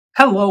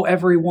Hello,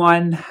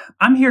 everyone.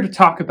 I'm here to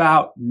talk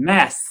about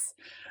mess.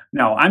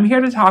 No, I'm here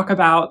to talk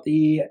about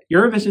the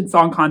Eurovision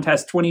Song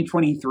Contest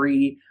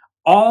 2023,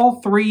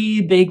 all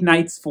three big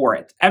nights for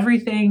it.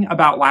 Everything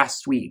about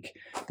last week,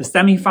 the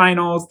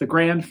semifinals, the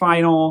grand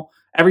final,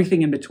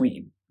 everything in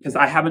between, because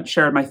I haven't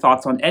shared my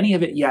thoughts on any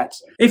of it yet.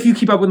 If you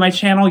keep up with my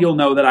channel, you'll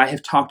know that I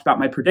have talked about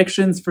my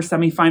predictions for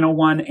semifinal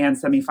 1 and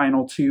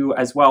semifinal 2,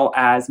 as well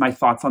as my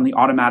thoughts on the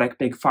automatic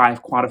Big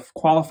Five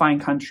qualifying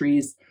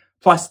countries,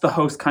 plus the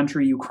host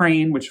country,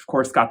 Ukraine, which of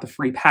course got the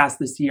free pass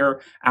this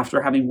year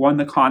after having won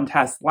the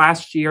contest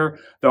last year,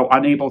 though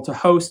unable to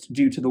host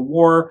due to the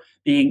war,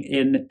 being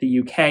in the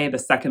UK, the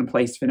second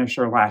place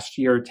finisher last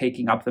year,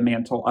 taking up the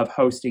mantle of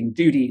hosting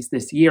duties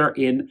this year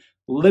in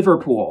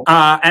Liverpool.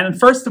 And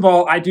first of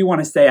all, I do want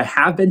to say I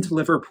have been to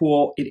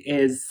Liverpool. It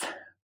is,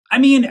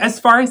 as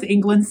far as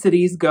England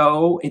cities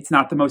go, it's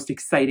not the most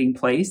exciting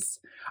place,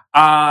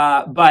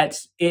 but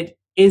it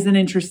is an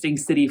interesting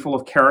city full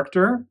of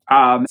character.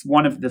 It's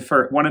one of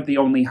the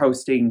only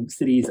hosting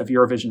cities of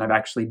Eurovision I've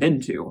actually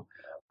been to.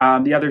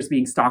 The others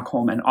being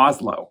Stockholm and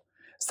Oslo.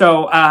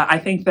 So I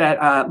think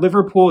that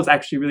Liverpool is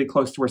actually really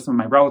close to where some of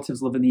my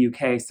relatives live in the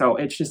UK. So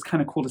it's just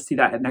kind of cool to see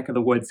that neck of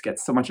the woods get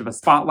so much of a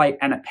spotlight.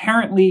 And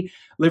apparently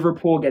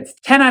Liverpool gets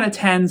 10 out of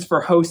 10s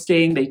for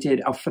hosting. They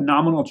did a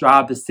phenomenal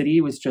job. The city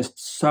was just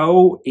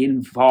so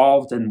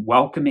involved and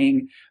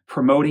welcoming,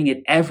 promoting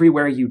it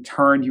everywhere you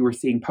turned. You were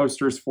seeing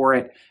posters for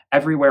it.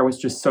 Everywhere was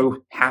just so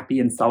happy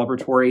and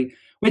celebratory,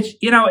 which,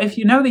 if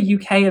you know the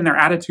UK and their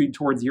attitude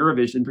towards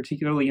Eurovision,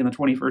 particularly in the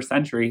 21st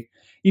century,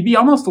 you'd be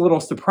almost a little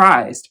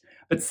surprised.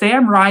 But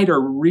Sam Ryder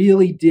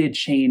really did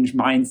change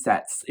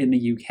mindsets in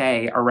the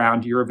UK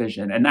around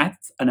Eurovision. And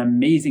that's an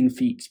amazing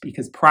feat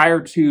because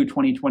prior to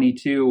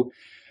 2022,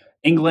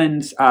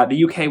 England,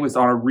 the UK was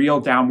on a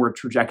real downward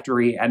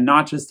trajectory, and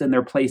not just in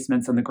their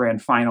placements in the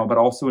grand final, but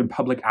also in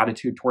public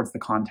attitude towards the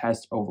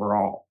contest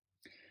overall.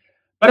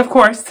 But of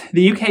course,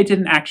 the UK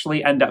didn't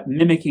actually end up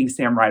mimicking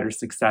Sam Ryder's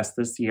success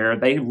this year.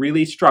 They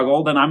really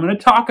struggled, and I'm going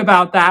to talk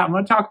about that. I'm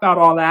going to talk about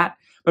all that.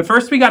 But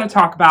first, we got to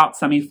talk about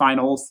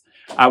semifinals.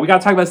 We got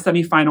to talk about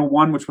semifinal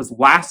 1, which was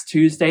last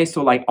Tuesday,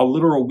 so like a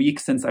literal week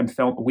since I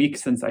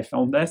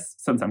filmed this,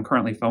 since I'm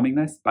currently filming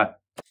this. But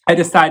I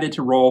decided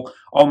to roll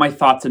all my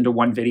thoughts into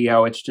one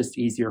video. It's just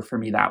easier for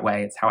me that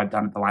way. It's how I've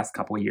done it the last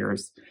couple of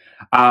years.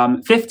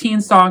 15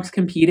 songs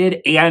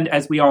competed, and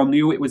as we all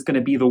knew, it was going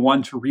to be the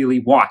one to really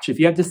watch. If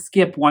you had to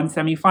skip one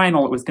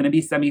semifinal, it was going to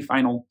be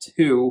semifinal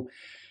 2.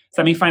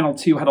 Semifinal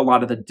 2 had a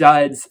lot of the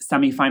duds.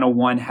 Semifinal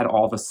 1 had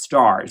all the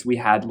stars. We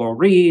had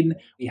Loreen,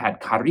 we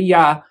had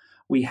Karia,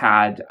 we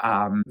had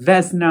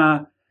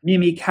Vesna,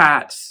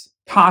 Mimikat,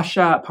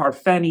 Pasha,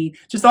 Parfeni,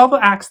 just all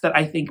the acts that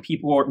I think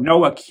people were,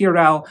 Noah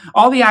Kirel,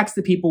 all the acts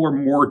that people were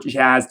more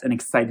jazzed and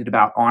excited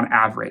about on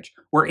average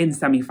were in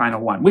semifinal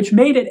 1, which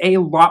made it a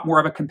lot more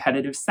of a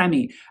competitive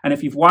semi. And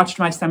if you've watched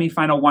my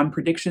semifinal 1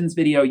 predictions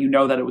video, you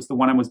know that it was the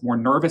one I was more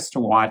nervous to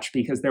watch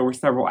because there were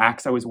several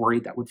acts I was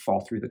worried that would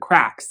fall through the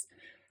cracks.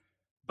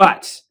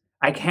 But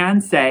I can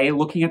say,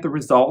 looking at the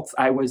results,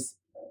 I was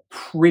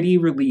pretty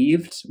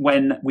relieved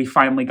when we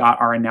finally got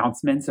our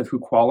announcements of who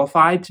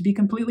qualified. To be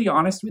completely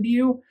honest with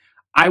you,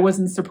 I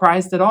wasn't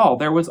surprised at all.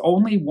 There was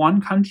only one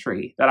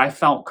country that I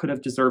felt could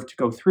have deserved to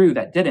go through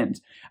that didn't,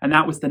 and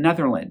that was the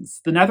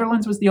Netherlands. The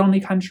Netherlands was the only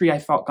country I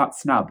felt got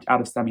snubbed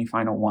out of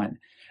semifinal 1.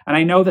 And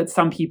I know that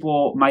some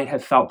people might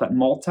have felt that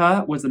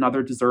Malta was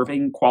another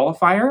deserving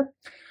qualifier.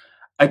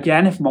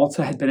 Again, if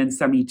Malta had been in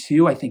semi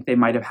 2, I think they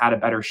might have had a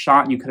better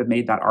shot and you could have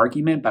made that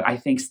argument. But I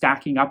think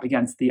stacking up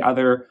against the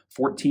other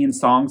 14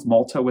 songs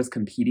Malta was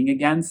competing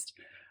against,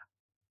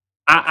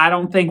 I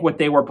don't think what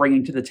they were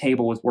bringing to the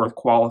table was worth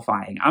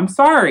qualifying. I'm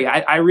sorry.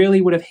 I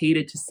really would have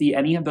hated to see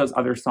any of those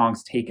other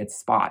songs take its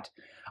spot.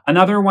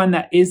 Another one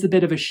that is a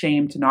bit of a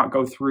shame to not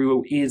go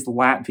through is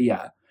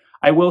Latvia.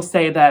 I will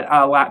say that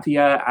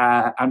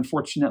Latvia,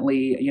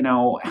 unfortunately,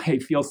 I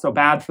feel so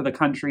bad for the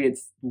country.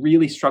 It's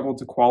really struggled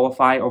to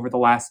qualify over the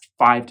last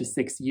 5 to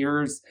 6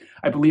 years.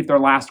 I believe their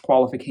last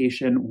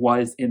qualification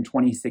was in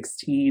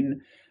 2016.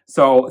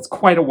 So it's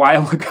quite a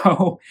while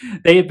ago.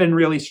 They've been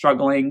really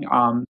struggling.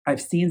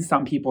 I've seen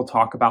some people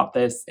talk about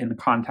this in the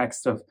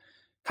context of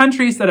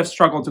countries that have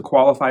struggled to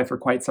qualify for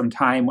quite some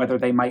time, whether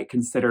they might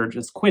consider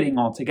just quitting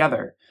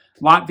altogether.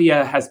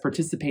 Latvia has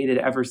participated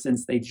ever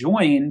since they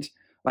joined,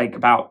 like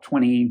about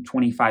 20,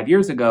 25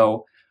 years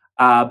ago,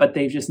 but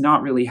they've just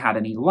not really had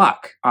any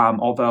luck.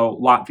 Although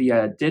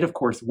Latvia did, of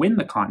course, win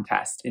the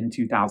contest in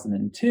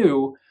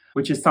 2002,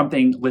 which is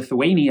something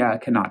Lithuania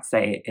cannot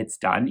say it's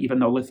done, even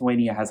though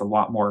Lithuania has a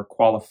lot more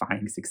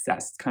qualifying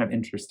success. It's kind of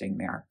interesting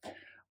there.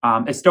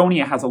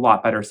 Estonia has a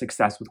lot better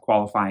success with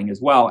qualifying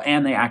as well,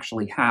 and they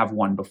actually have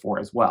won before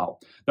as well,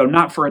 though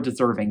not for a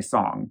deserving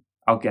song.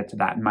 I'll get to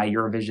that in my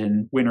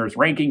Eurovision winners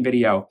ranking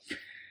video.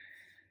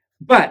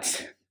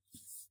 But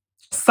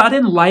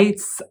Sudden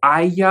Lights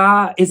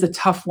is a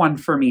tough one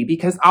for me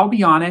because I'll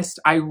be honest,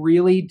 I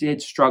really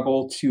did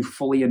struggle to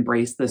fully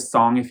embrace this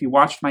song. If you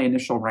watched my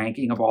initial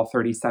ranking of all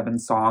 37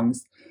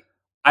 songs,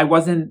 I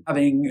wasn't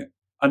having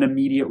an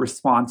immediate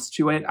response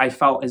to it. I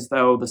felt as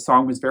though the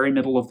song was very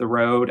middle of the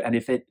road, and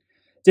if it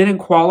didn't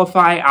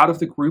qualify out of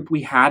the group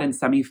we had in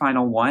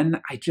semifinal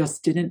 1, I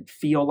just didn't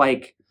feel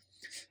like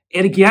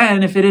it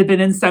again. If it had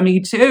been in semi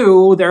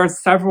 2, there are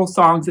several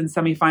songs in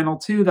semifinal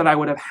 2 that I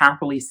would have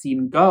happily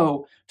seen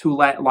go to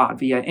let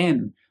Latvia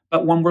in.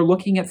 But when we're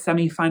looking at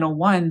semifinal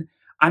 1,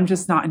 I'm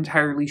just not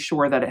entirely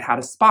sure that it had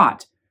a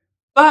spot.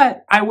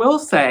 But I will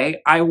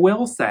say,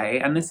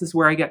 and this is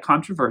where I get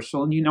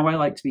controversial, and you know I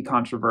like to be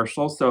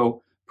controversial,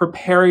 so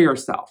prepare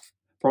yourself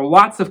for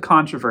lots of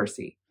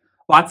controversy,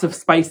 lots of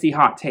spicy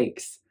hot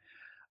takes.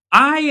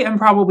 I am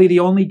probably the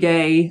only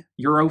gay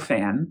Euro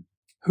fan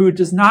who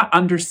does not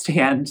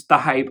understand the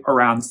hype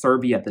around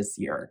Serbia this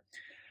year.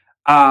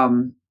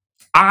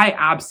 I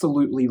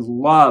absolutely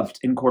loved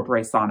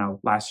Incorpore Sano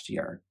last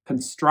year.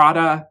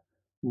 Constrata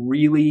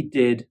really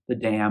did the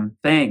damn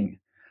thing.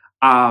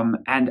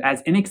 And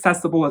as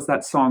inaccessible as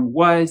that song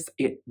was,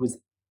 it was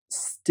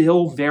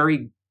still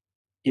very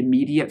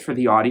immediate for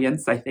the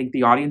audience. I think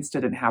the audience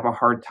didn't have a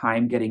hard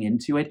time getting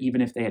into it,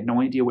 even if they had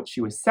no idea what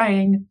she was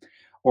saying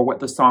or what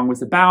the song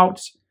was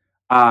about,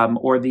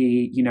 or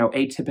the,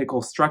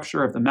 atypical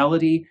structure of the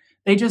melody.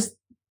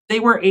 They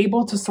were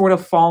able to sort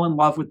of fall in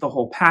love with the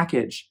whole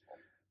package,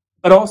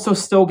 but also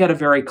still get a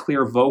very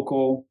clear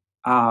vocal,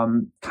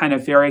 kind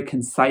of very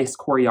concise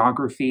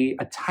choreography,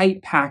 a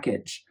tight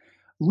package.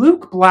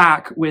 Luke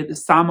Black with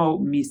Samo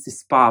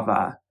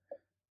Misispava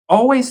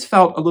always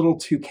felt a little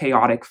too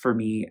chaotic for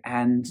me,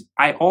 and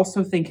I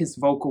also think his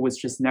vocal was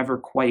just never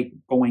quite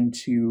going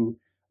to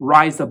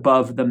rise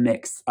above the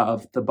mix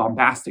of the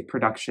bombastic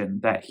production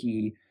that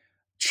he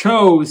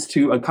chose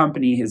to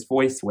accompany his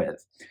voice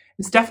with.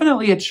 It's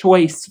definitely a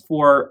choice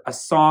for a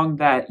song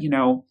that,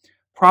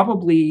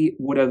 probably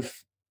would have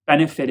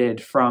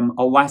benefited from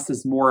a less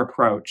is more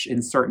approach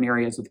in certain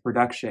areas of the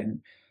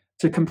production,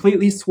 to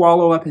completely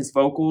swallow up his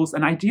vocals.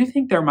 And I do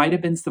think there might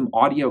have been some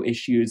audio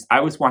issues. I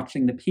was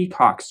watching the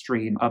Peacock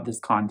stream of this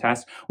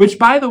contest, which,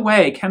 by the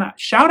way,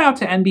 shout out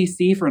to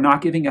NBC for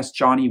not giving us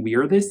Johnny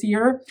Weir this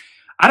year.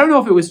 I don't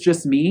know if it was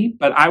just me,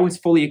 but I was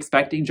fully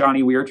expecting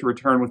Johnny Weir to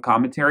return with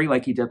commentary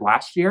like he did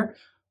last year.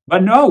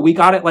 But no, we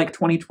got it like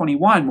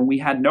 2021 when we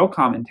had no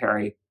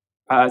commentary.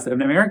 As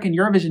an American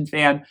Eurovision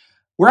fan,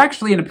 we're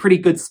actually in a pretty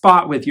good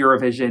spot with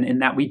Eurovision in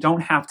that we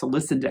don't have to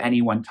listen to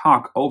anyone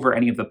talk over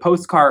any of the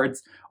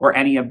postcards or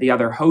any of the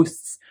other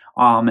hosts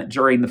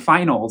during the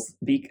finals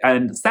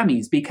and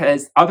semis,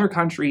 because other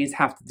countries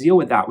have to deal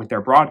with that with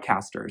their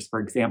broadcasters. For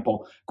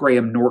example,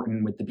 Graham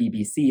Norton with the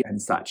BBC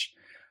and such.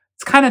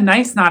 It's kind of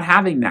nice not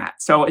having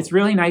that. So it's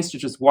really nice to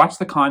just watch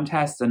the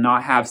contest and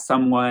not have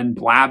someone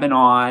blabbing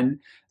on,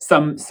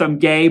 some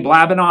gay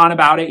blabbing on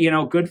about it.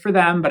 Good for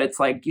them, but it's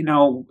like,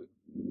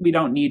 we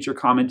don't need your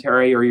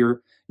commentary or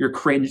your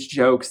cringe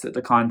jokes at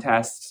the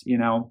contest,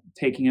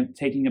 taking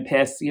a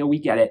piss. We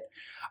get it.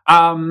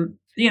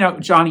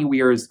 Johnny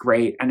Weir is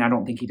great, and I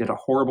don't think he did a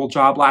horrible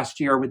job last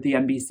year with the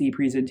NBC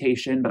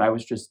presentation, but I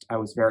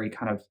was very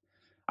kind of,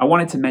 I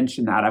wanted to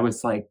mention that. I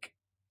was like,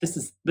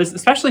 this,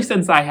 especially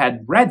since I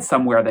had read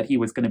somewhere that he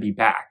was going to be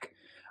back.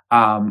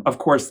 Of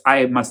course,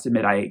 I must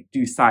admit, I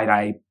do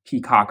side-eye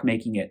Peacock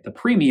making it the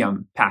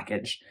premium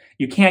package.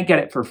 You can't get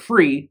it for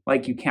free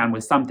like you can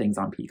with some things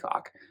on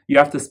Peacock. You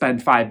have to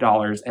spend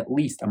 $5 at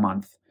least a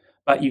month,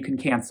 but you can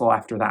cancel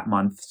after that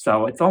month.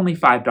 So it's only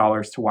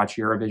 $5 to watch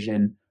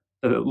Eurovision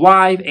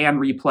live and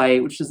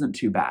replay, which isn't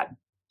too bad.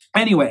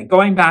 Anyway,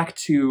 going back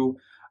to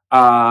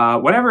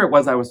whatever it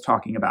was I was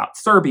talking about,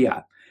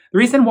 Serbia. The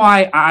reason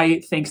why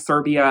I think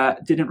Serbia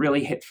didn't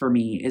really hit for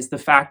me is the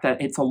fact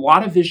that it's a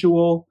lot of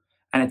visual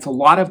and it's a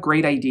lot of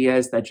great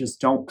ideas that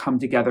just don't come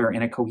together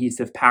in a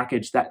cohesive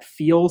package that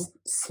feels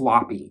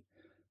sloppy.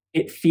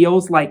 It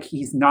feels like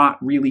he's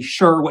not really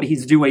sure what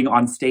he's doing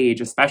on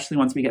stage, especially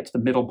once we get to the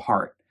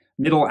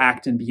middle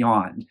act and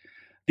beyond.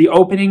 The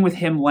opening with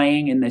him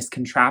laying in this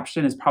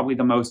contraption is probably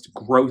the most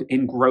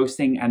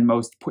engrossing and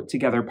most put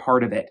together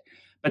part of it.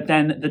 But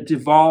then the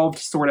devolved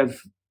sort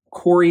of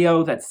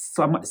choreo that's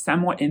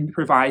somewhat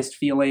improvised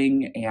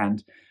feeling,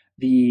 and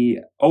the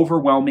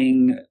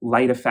overwhelming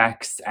light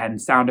effects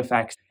and sound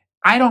effects,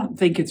 I don't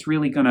think it's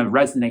really going to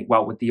resonate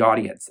well with the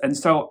audience. And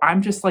so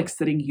I'm just like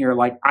sitting here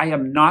like, I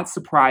am not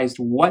surprised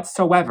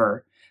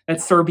whatsoever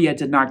that Serbia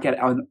did not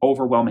get an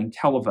overwhelming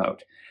televote.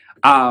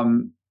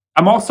 I'm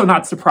also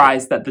not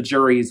surprised that the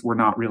juries were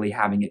not really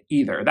having it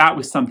either. That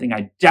was something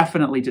I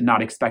definitely did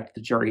not expect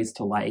the juries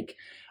to like.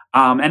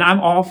 And I'm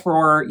all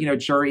for,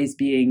 juries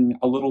being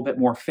a little bit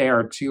more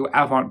fair to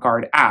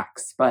avant-garde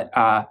acts, but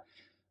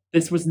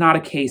this was not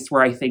a case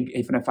where I think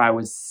even if I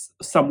was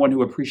someone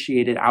who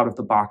appreciated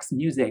out-of-the-box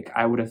music,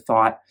 I would have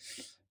thought,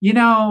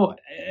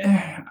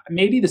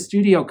 maybe the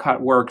studio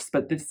cut works,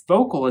 but this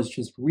vocal is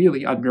just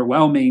really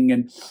underwhelming,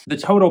 and the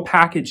total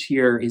package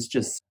here is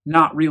just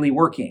not really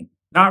working.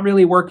 Not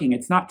really working.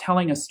 It's not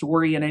telling a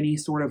story in any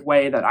sort of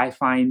way that I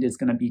find is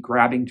going to be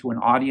grabbing to an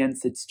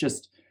audience. It's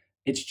just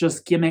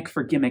gimmick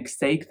for gimmick's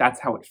sake. That's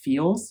how it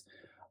feels.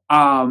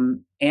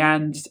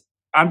 And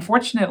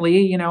unfortunately,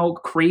 you know,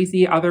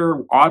 crazy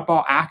other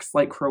oddball acts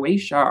like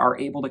Croatia are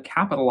able to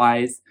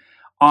capitalize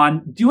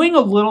on doing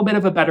a little bit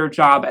of a better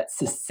job at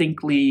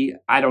succinctly,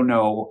 I don't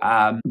know,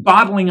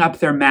 bottling up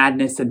their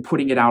madness and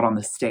putting it out on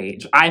the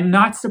stage. I'm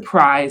not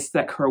surprised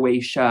that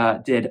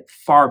Croatia did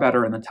far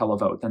better in the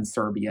televote than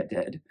Serbia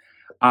did.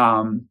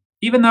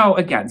 Even though,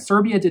 again,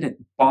 Serbia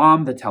didn't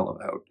bomb the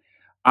televote.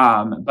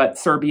 But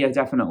Serbia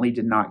definitely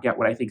did not get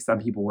what I think some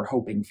people were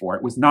hoping for.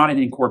 It was not an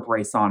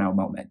incorpore sano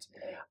moment,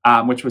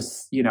 which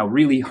was, you know,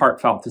 really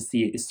heartfelt to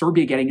see.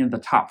 Serbia getting into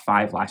the top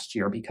 5 last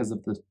year because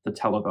of the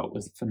televote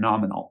was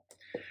phenomenal.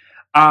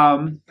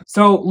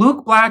 So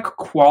Luke Black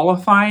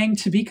qualifying,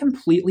 to be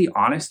completely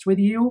honest with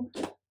you,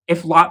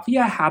 if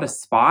Latvia had a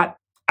spot,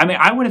 I mean,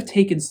 I would have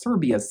taken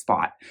Serbia's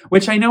spot,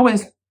 which I know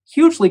is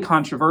hugely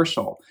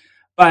controversial,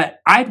 but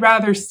I'd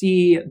rather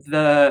see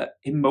the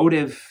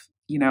emotive,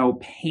 you know,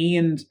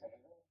 pained,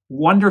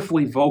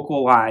 wonderfully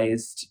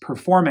vocalized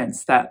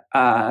performance that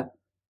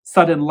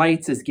Sudden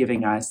Lights is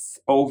giving us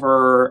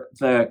over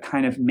the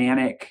kind of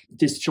manic,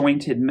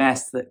 disjointed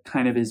mess that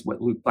kind of is what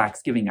Luke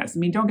Black's giving us. I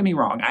mean, don't get me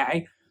wrong.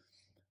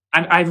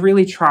 I've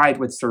really tried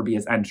with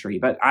Serbia's entry,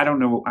 but I don't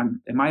know.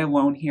 Am I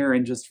alone here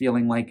in just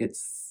feeling like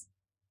it's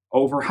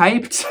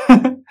overhyped?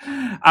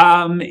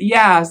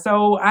 Yeah,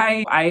 so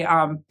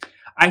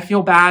I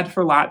feel bad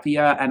for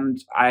Latvia, and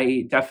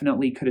I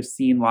definitely could have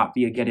seen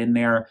Latvia get in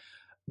there.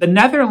 The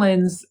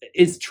Netherlands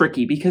is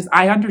tricky because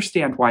I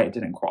understand why it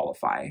didn't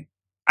qualify.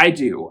 I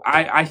do.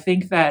 I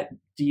think that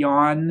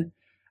Dion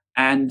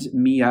and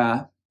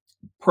Mia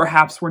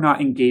perhaps were not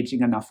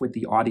engaging enough with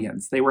the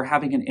audience. They were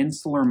having an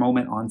insular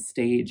moment on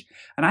stage.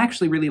 And I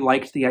actually really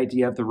liked the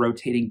idea of the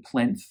rotating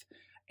plinth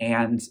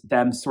and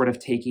them sort of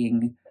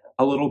taking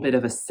a little bit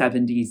of a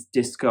 70s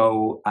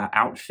disco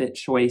outfit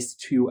choice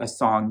to a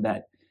song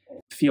that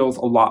feels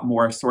a lot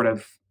more sort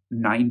of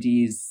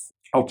 90s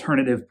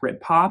alternative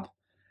Britpop.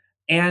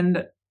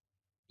 And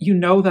you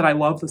know that I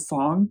love the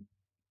song.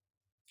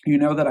 You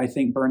know that I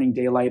think Burning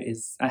Daylight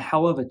is a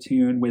hell of a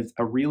tune with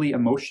a really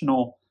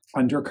emotional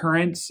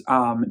undercurrent.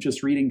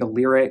 Just reading the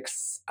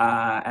lyrics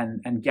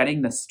and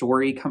getting the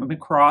story coming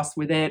across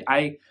with it,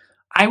 I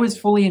was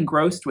fully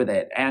engrossed with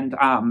it. And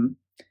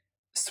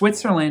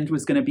Switzerland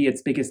was going to be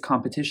its biggest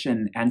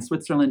competition, and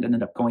Switzerland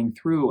ended up going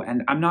through.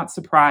 And I'm not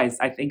surprised.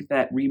 I think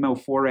that Remo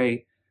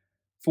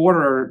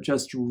Forer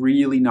just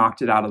really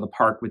knocked it out of the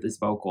park with his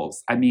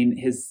vocals. I mean,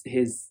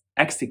 his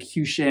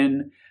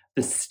execution,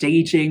 the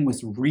staging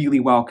was really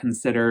well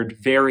considered,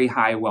 very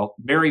well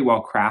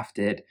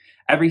crafted.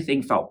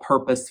 Everything felt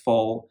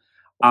purposeful.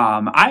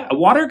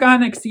 Water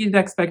Gun exceeded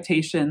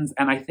expectations,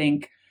 and I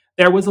think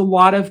there was a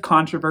lot of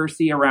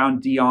controversy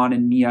around Dion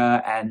and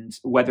Mia and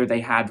whether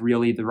they had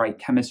really the right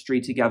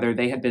chemistry together.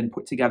 They had been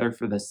put together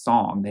for this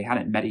song. They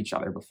hadn't met each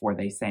other before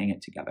they sang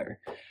it together.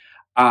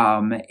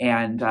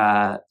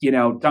 You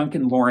know,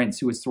 Duncan Lawrence,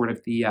 who was sort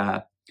of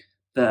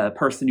the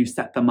person who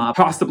set them up,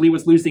 possibly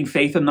was losing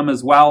faith in them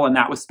as well, and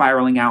that was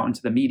spiraling out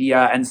into the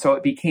media. And so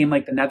it became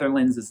like the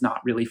Netherlands is not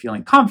really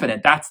feeling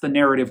confident. That's the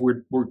narrative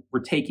we're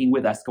taking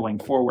with us going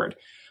forward.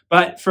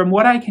 But from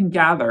what I can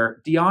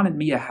gather, Dion and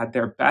Mia had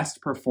their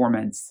best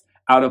performance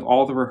out of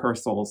all the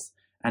rehearsals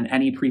and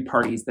any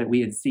pre-parties that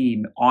we had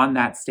seen on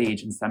that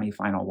stage in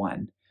semifinal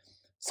 1.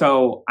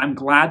 So I'm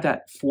glad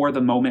that for the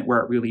moment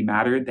where it really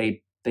mattered,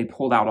 they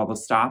pulled out all the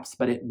stops,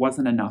 but it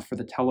wasn't enough for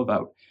the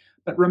televote.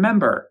 But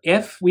remember,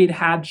 if we'd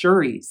had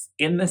juries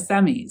in the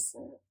semis,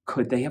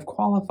 could they have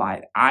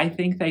qualified? I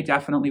think they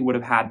definitely would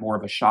have had more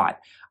of a shot.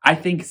 I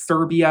think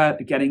Serbia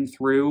getting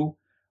through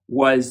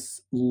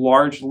was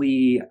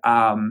largely,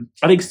 I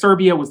think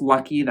Serbia was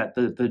lucky that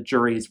the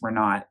juries were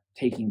not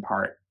taking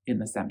part in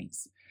the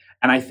semis.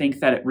 And I think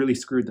that it really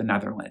screwed the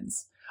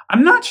Netherlands.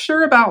 I'm not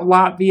sure about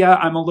Latvia.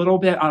 I'm a little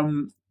bit,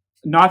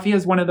 Latvia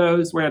is one of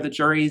those where the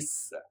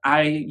juries,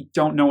 I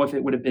don't know if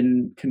it would have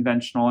been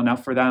conventional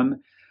enough for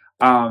them.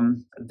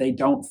 They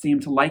don't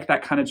seem to like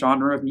that kind of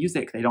genre of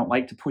music. They don't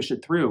like to push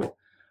it through.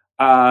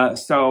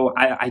 So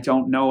I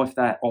don't know if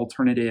that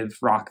alternative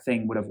rock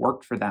thing would have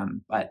worked for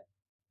them, but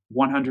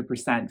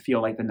 100%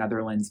 feel like the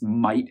Netherlands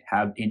might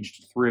have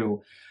inched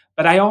through.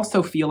 But I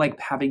also feel like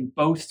having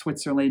both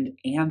Switzerland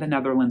and the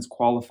Netherlands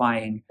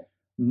qualifying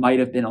might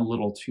have been a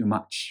little too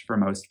much for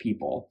most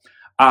people.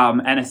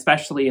 And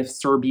especially if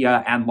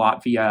Serbia and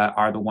Latvia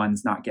are the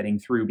ones not getting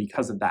through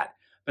because of that.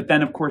 But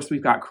then, of course,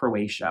 we've got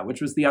Croatia, which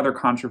was the other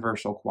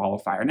controversial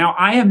qualifier. Now,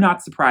 I am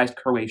not surprised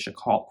Croatia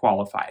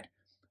qualified.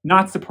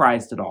 Not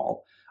surprised at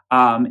all.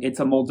 It's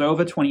a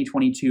Moldova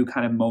 2022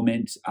 kind of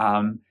moment.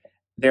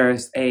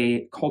 There's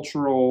a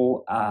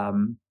cultural,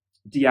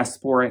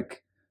 diasporic,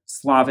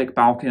 Slavic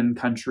Balkan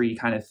country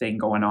kind of thing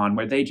going on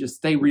where they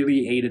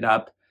really ate it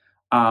up.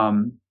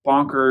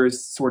 Bonkers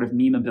sort of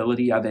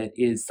memeability of it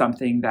is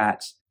something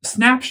that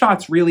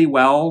snapshots really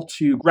well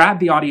to grab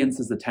the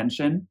audience's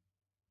attention,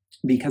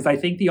 because I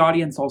think the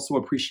audience also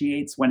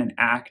appreciates when an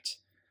act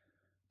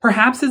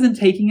perhaps isn't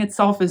taking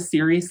itself as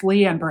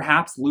seriously, and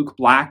perhaps Luke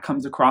Black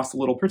comes across a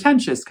little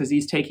pretentious because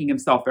he's taking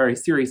himself very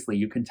seriously.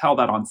 You can tell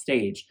that on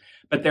stage.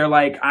 But they're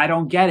like, I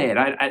don't get it.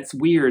 It's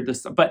weird.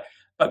 But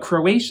But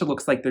Croatia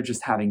looks like they're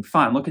just having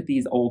fun. Look at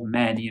these old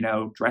men, you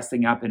know,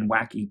 dressing up in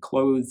wacky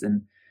clothes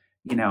and,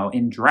 you know,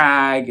 in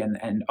drag,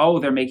 and oh,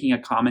 they're making a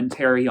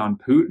commentary on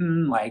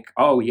Putin. Like,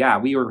 oh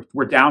yeah,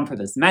 we're down for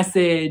this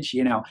message,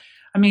 you know.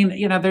 I mean,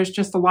 you know, there's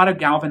just a lot of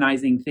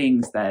galvanizing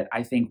things that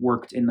I think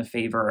worked in the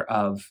favor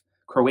of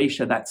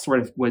Croatia that sort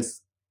of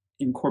was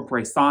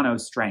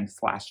Incorporação's strengths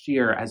last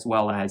year, as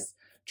well as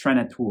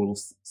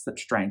Trenetul's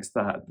strengths,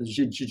 the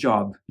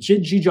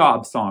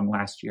Jijob song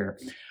last year.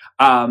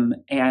 What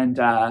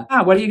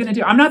are you going to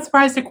do? I'm not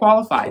surprised it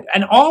qualified.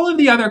 And all of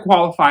the other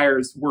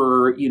qualifiers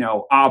were, you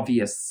know,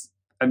 obvious.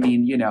 I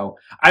mean, you know,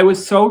 I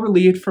was so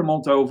relieved for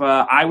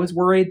Moldova. I was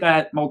worried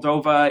that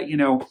Moldova, you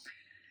know,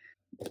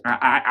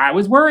 I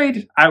was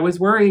worried.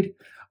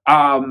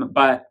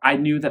 But I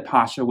knew that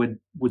Pasha would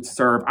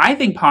serve. I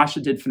think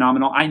Pasha did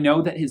phenomenal. I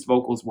know that his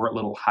vocals were a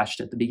little hushed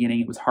at the beginning.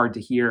 It was hard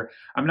to hear.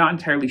 I'm not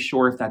entirely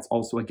sure if that's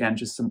also, again,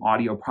 just some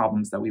audio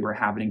problems that we were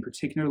having,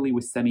 particularly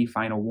with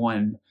semifinal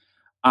one.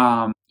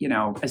 You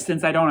know,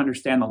 since I don't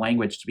understand the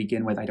language to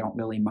begin with, I don't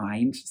really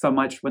mind so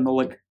much when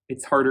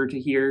it's harder to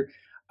hear.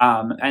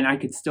 And I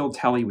could still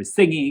tell he was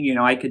singing, you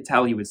know, I could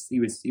tell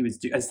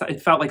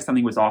it felt like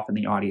something was off in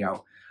the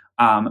audio.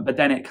 But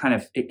then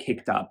it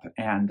kicked up,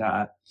 and,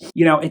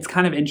 you know, it's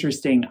kind of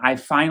interesting. I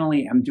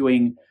finally am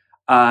doing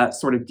a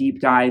sort of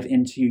deep dive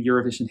into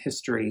Eurovision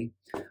history.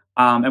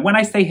 And when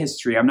I say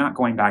history, I'm not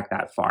going back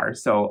that far.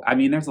 So, I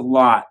mean, there's a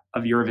lot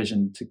of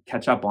Eurovision to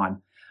catch up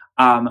on.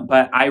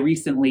 But I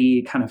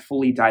recently kind of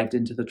fully dived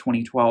into the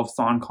 2012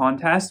 song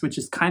contest, which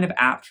is kind of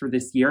apt for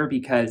this year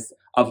because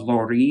of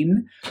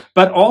Loreen,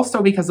 but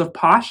also because of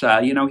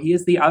Pasha. You know, he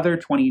is the other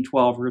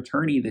 2012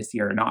 returnee this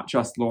year, not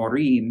just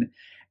Loreen.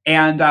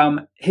 And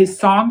his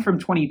song from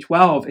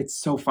 2012, it's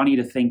so funny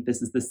to think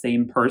this is the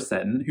same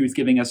person who's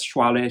giving us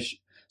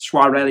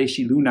Soarele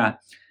și Luna,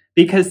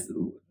 because,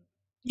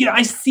 you know,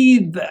 I see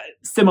the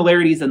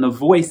similarities in the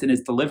voice and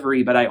his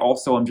delivery, but I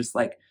also am just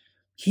like,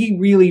 he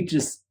really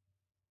just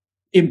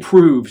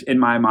improved in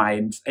my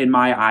mind, in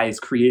my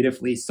eyes,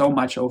 creatively so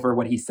much over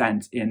what he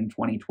sent in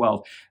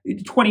 2012.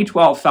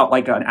 2012 felt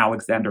like an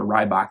Alexander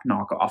Rybak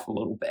knockoff a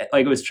little bit.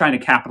 Like it was trying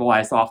to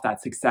capitalize off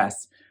that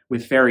success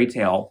with Fairy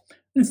Tale.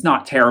 It's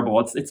not terrible.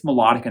 It's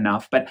melodic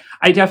enough, but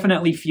I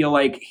definitely feel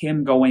like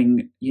him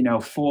going, you know,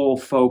 full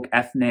folk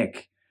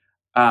ethnic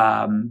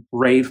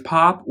rave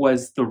pop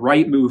was the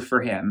right move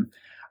for him,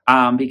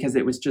 because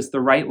it was just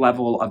the right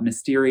level of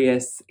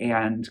mysterious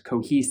and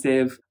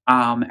cohesive.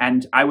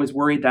 And I was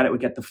worried that it would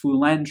get the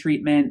Fulen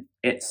treatment.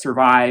 It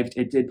survived.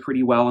 It did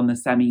pretty well in the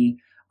semi.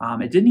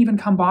 It didn't even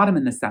come bottom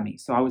in the semi,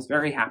 so I was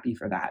very happy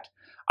for that.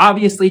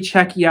 Obviously,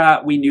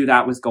 Czechia, we knew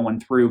that was going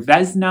through.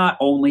 Vesna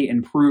only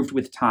improved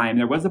with time.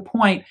 There was a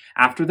point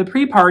after the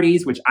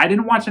pre-parties, which I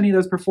didn't watch any of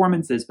those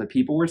performances, but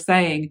people were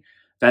saying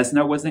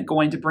Vesna wasn't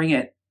going to bring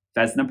it.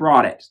 Vesna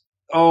brought it.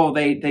 Oh,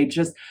 they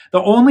just,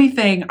 the only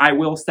thing I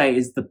will say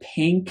is the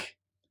pink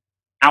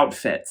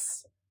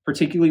outfits,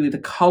 particularly the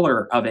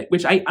color of it,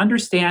 which I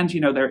understand,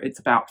 you know, it's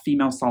about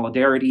female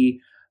solidarity,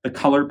 the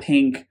color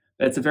pink.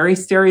 It's a very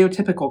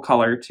stereotypical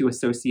color to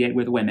associate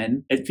with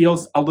women. It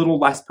feels a little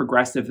less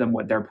progressive than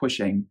what they're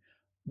pushing.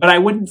 But I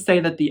wouldn't say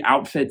that the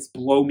outfits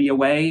blow me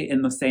away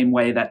in the same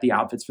way that the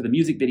outfits for the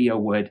music video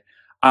would.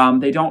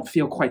 They don't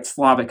feel quite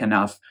Slavic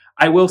enough.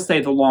 I will say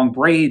the long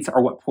braids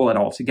are what pull it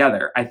all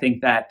together. I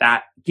think that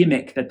that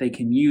gimmick that they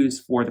can use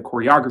for the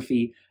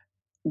choreography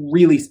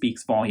really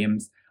speaks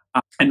volumes,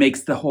 and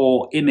makes the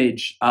whole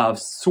image of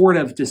sort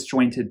of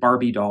disjointed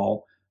Barbie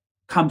doll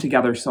come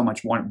together so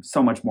much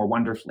more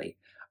wonderfully.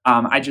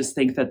 I just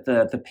think that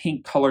the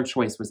pink color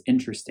choice was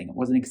interesting. It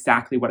wasn't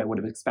exactly what I would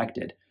have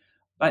expected,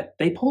 but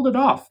they pulled it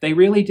off. They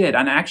really did.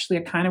 And actually,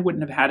 I kind of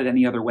wouldn't have had it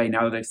any other way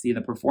now that I've seen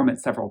the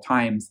performance several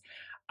times.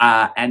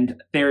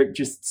 And they're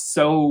just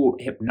so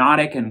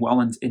hypnotic and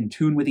well in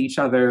tune with each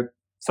other.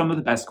 Some of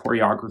the best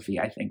choreography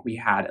I think we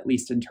had, at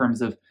least in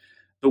terms of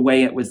the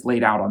way it was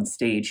laid out on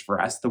stage for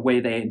us, the way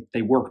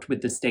they worked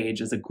with the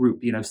stage as a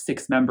group, you know,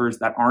 6 members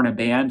that aren't a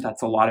band.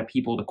 That's a lot of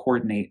people to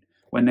coordinate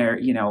when there,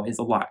 you know, is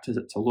a lot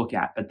to look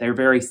at, but they're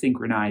very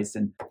synchronized.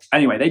 And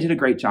anyway, they did a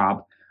great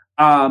job.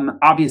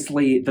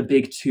 Obviously the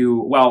big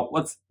two, well,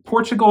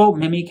 Portugal,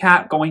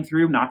 Mimicat going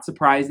through, not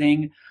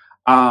surprising.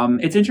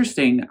 It's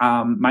interesting.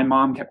 My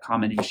mom kept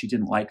commenting she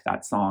didn't like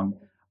that song.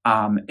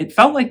 It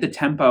felt like the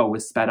tempo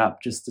was sped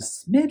up just a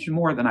smidge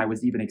more than I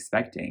was even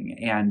expecting.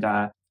 And,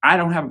 I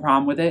don't have a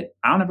problem with it.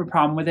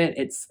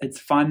 It's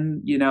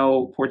fun, you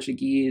know,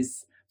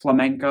 Portuguese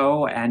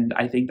flamenco. And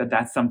I think that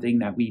that's something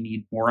that we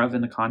need more of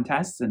in the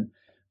contest. And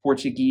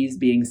Portuguese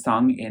being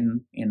sung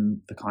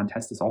in the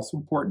contest is also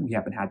important. We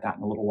haven't had that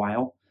in a little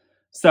while.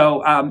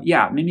 So,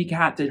 yeah,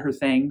 Mimicat did her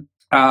thing.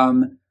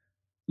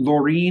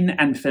 Loreen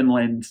and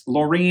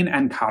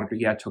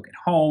Karja took it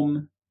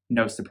home.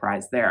 No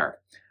surprise there.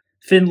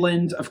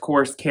 Finland, of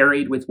course,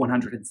 carried with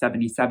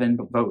 177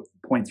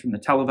 points from the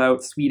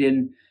televote.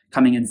 Sweden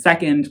coming in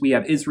second. We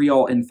have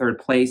Israel in third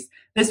place.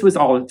 This was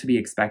all to be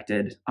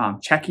expected.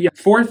 Czechia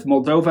fourth,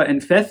 Moldova in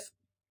fifth.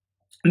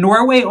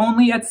 Norway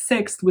only at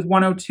sixth with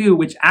 102,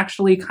 which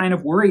actually kind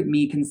of worried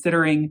me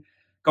considering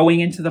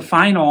going into the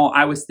final,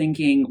 I was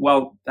thinking,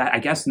 well, I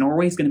guess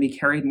Norway's going to be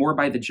carried more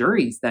by the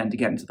juries then to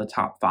get into the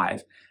top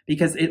 5,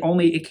 because it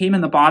came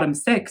in the bottom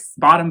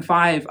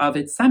 5 of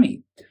its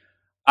semi.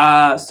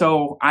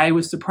 So I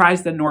was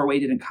surprised that Norway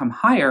didn't come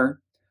higher,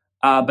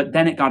 but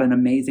then it got an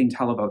amazing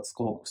televote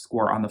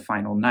score on the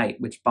final night,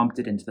 which bumped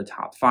it into the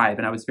top 5,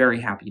 and I was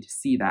very happy to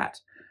see that.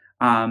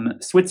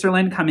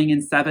 Switzerland coming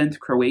in 7th,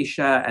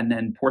 Croatia, and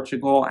then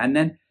Portugal, and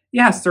then,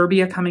 yeah,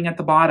 Serbia coming at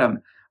the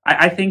bottom.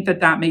 I think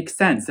that makes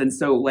sense. And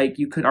so, like,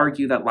 you could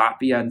argue that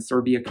Latvia and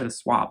Serbia could have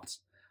swapped.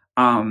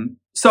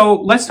 So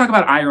let's talk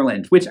about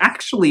Ireland, which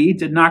actually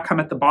did not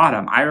come at the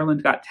bottom.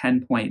 Ireland got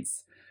 10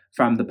 points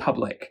from the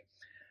public.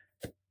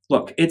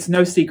 Look, it's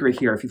no secret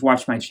here if you've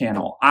watched my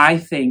channel. I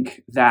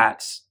think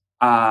that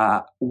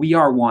We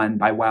Are One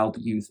by Wild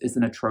Youth is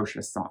an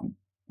atrocious song,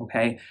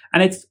 okay?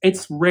 And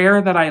it's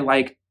rare that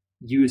I,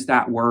 use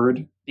that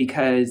word,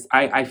 because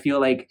I feel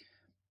like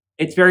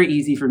it's very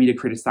easy for me to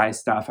criticize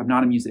stuff. I'm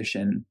not a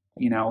musician,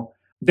 you know.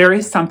 There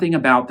is something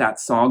about that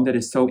song that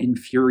is so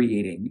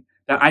infuriating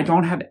that I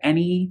don't have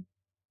any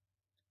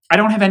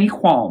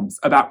qualms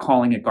about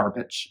calling it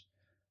garbage.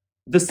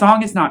 The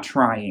song is not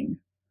trying.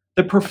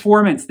 The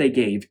performance they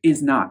gave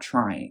is not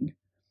trying.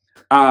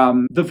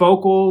 The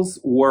vocals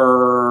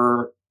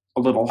were a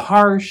little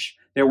harsh.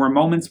 There were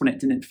moments when it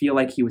didn't feel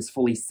like he was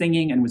fully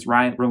singing and was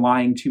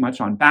relying too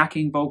much on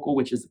backing vocal,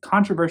 which is a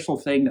controversial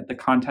thing that the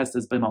contest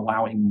has been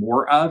allowing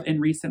more of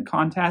in recent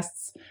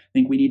contests. I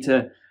think we need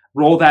to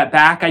roll that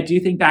back. I do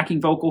think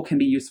backing vocal can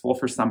be useful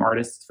for some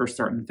artists for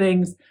certain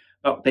things,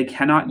 but they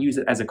cannot use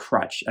it as a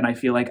crutch. And I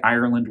feel like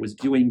Ireland was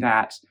doing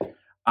that.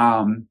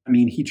 I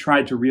mean, he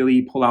tried to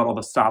really pull out all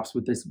the stops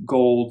with this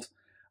gold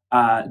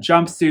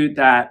jumpsuit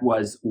that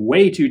was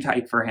way too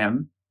tight for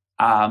him.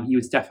 He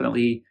was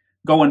definitely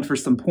going for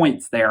some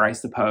points there, I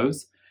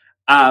suppose.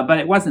 But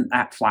it wasn't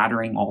that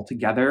flattering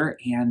altogether.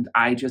 And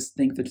I just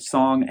think the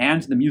song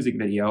and the music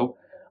video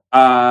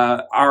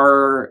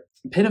are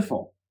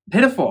pitiful.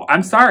 Pitiful.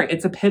 I'm sorry.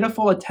 It's a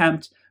pitiful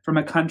attempt from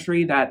a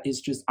country that is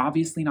just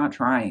obviously not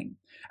trying.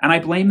 And I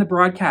blame the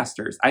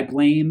broadcasters. I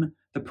blame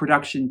the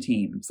production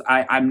teams.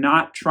 I'm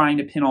not trying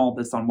to pin all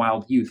this on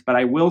Wild Youth, but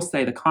I will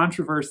say the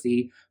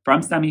controversy from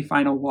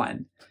semifinal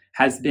 1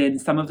 has been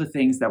some of the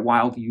things that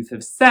Wild Youth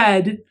have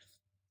said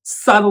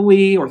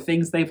subtly, or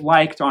things they've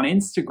liked on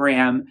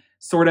Instagram,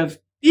 sort of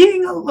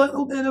being a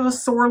little bit of a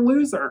sore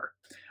loser.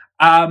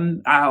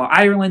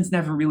 Ireland's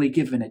never really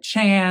given a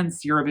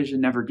chance. Eurovision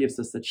never gives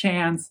us a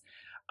chance.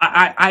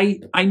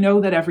 I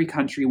know that every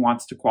country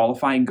wants to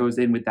qualify and goes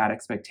in with that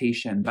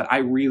expectation, but I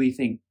really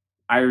think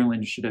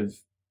Ireland should have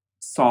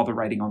saw the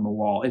writing on the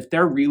wall. If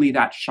they're really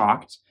that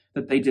shocked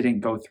that they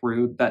didn't go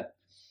through, that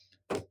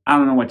I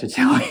don't know what to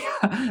tell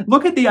you.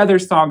 Look at the other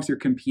songs you're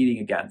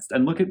competing against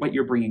and look at what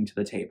you're bringing to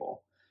the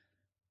table.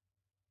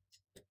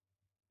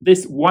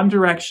 This One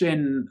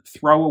Direction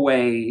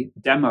throwaway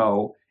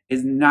demo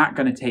is not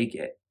going to take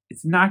it.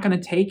 It's not going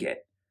to take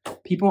it.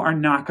 People are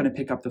not going to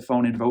pick up the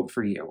phone and vote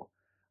for you.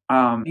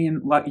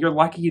 And you're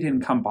lucky you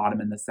didn't come bottom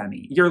in the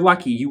semi. You're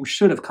lucky. You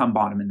should have come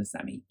bottom in the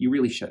semi. You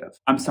really should have.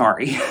 I'm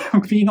sorry.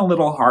 I'm being a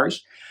little harsh.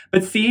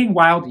 But seeing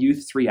Wild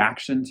Youth's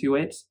reaction to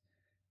it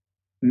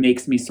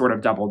makes me sort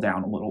of double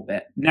down a little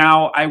bit.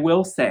 Now, I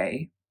will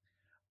say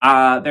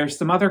there's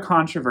some other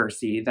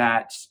controversy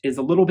that is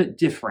a little bit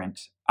different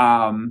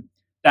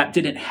that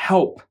didn't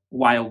help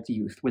Wild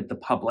Youth with the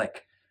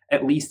public,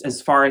 at least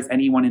as far as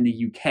anyone in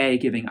the UK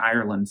giving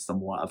Ireland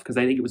some love, because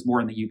I think it was more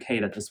in the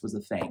UK that this was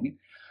a thing.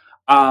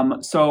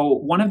 So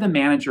one of the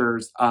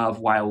managers of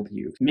Wild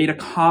Youth made a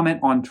comment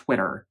on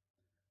Twitter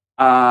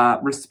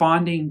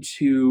responding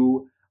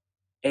to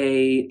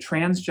a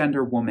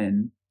transgender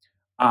woman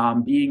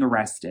being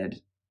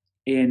arrested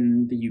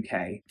in the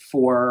UK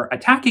for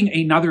attacking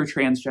another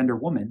transgender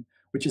woman,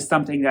 which is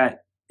something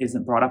that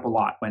isn't brought up a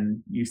lot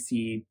when you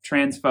see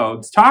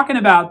transphobes talking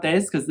about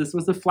this, because this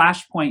was a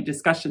flashpoint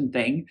discussion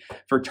thing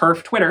for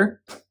TERF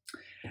Twitter.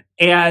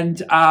 And,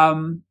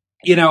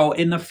 you know,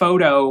 in the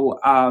photo,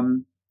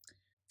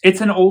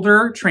 it's an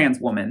older trans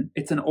woman.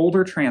 It's an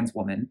older trans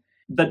woman.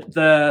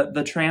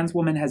 The trans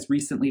woman has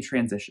recently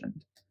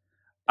transitioned.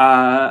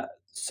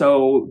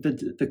 So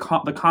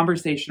the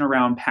conversation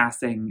around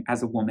passing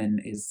as a woman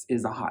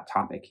is a hot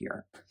topic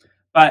here.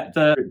 But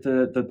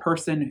the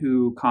person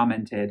who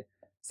commented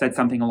said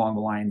something along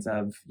the lines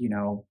of, you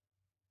know,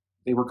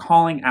 they were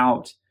calling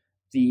out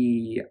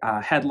the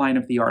headline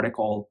of the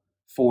article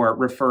for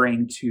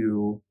referring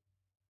to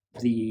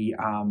the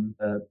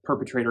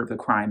perpetrator of the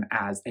crime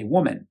as a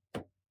woman,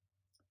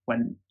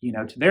 when, you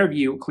know, to their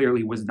view,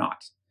 clearly was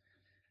not.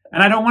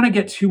 And I don't want to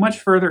get too much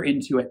further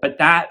into it, but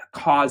that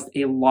caused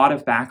a lot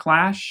of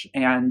backlash.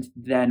 And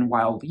then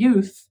Wild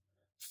Youth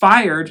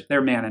fired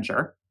their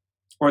manager,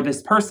 or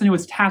this person who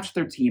was attached to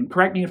their team.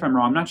 Correct me if I'm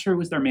wrong. I'm not sure it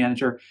was their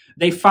manager.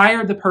 They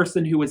fired the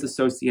person who was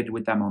associated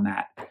with them on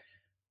that.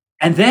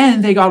 And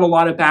then they got a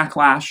lot of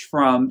backlash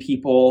from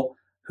people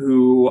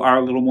who are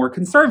a little more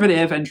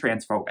conservative and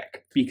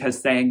transphobic, because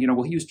saying, you know,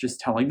 well, he was just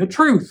telling the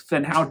truth,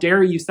 and how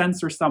dare you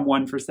censor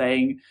someone for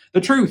saying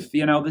the truth?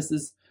 You know, this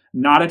is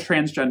not a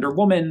transgender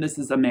woman. This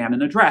is a man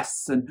in a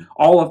dress and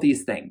all of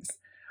these things.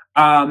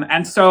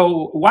 And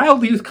so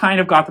Wild Youth kind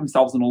of got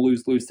themselves in a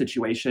lose-lose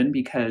situation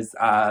because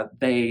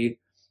they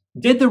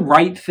did the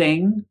right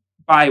thing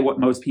by what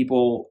most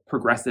people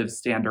progressive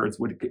standards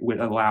would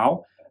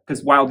allow,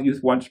 because Wild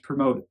Youth want to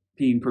promote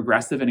being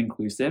progressive and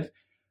inclusive,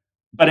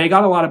 but they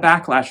got a lot of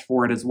backlash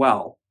for it as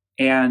well.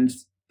 And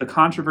the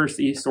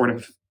controversy sort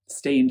of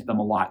stained them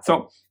a lot.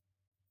 So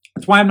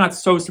that's why I'm not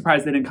so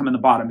surprised they didn't come in the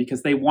bottom,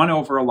 because they won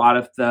over a lot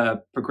of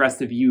the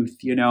progressive youth,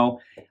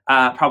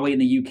 probably in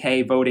the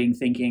UK voting,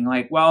 thinking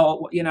like,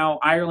 well,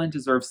 Ireland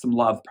deserves some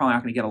love, probably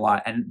not going to get a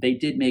lot. And they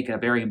did make a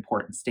very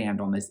important stand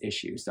on this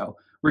issue. So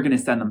we're going to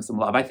send them some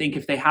love. I think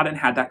if they hadn't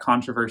had that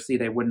controversy,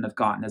 they wouldn't have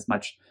gotten as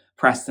much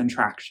press and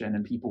traction,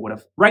 and people would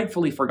have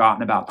rightfully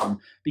forgotten about them.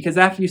 Because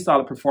after you saw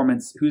the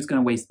performance, who's going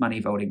to waste money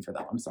voting for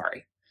them? I'm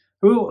sorry.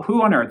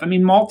 Who on earth? I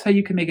mean, Malta,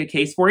 you can make a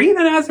case for.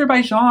 Even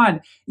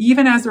Azerbaijan,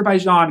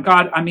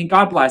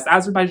 God bless.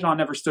 Azerbaijan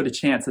never stood a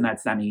chance in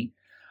that semi.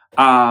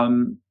 But,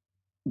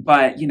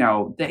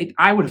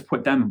 I would have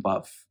put them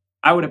above.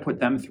 I would have put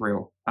them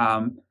through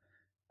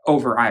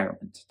over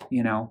Ireland,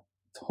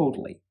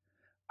 totally.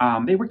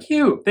 They were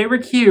cute.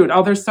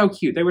 Oh, they're so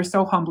cute. They were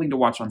so humbling to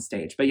watch on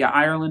stage. But yeah,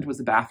 Ireland was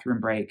a bathroom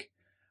break.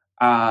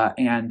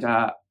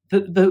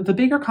 The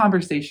bigger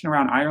conversation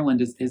around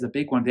Ireland is a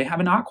big one. They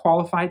have not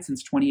qualified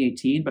since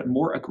 2018, but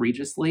more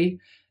egregiously,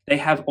 they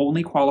have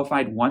only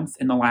qualified once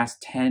in the last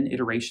 10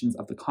 iterations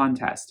of the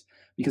contest,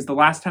 because the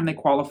last time they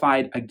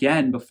qualified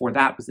again before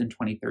that was in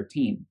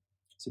 2013,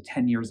 so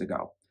 10 years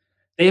ago.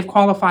 They have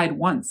qualified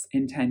once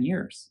in 10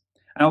 years.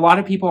 And a lot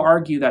of people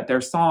argue that their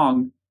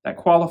song that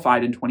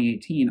qualified in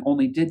 2018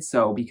 only did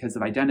so because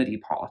of identity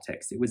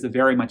politics. It was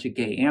very much a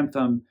gay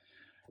anthem,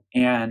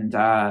 and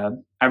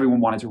everyone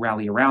wanted to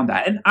rally around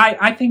that. And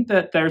I think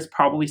that there's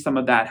probably some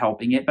of that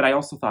helping it, but I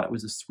also thought it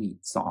was a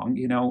sweet song,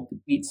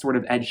 sweet sort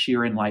of Ed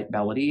Sheeran light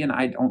melody, and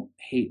I don't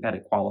hate that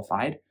it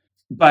qualified.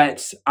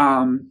 But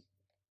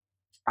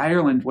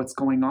Ireland, what's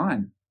going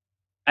on?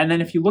 And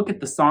then if you look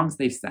at the songs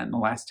they've sent in the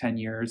last 10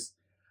 years,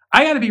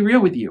 I got to be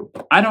real with you.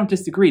 I don't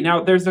disagree.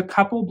 Now, there's a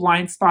couple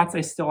blind spots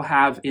I still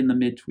have in the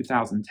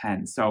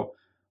mid-2010s. So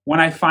when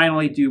I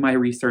finally do my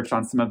research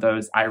on some of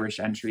those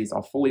Irish entries,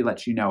 I'll fully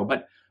let you know.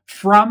 But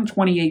from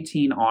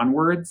 2018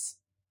 onwards,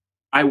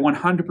 I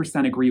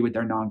 100% agree with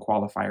their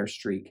non-qualifier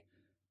streak.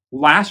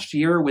 Last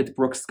year with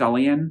Brooke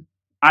Scullion,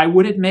 I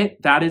would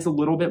admit that is a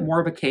little bit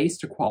more of a case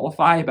to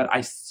qualify, but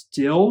I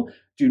still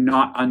do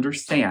not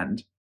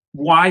understand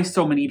why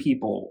so many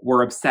people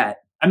were upset.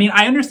 I mean,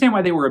 I understand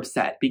why they were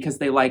upset, because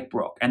they like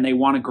Brooke and they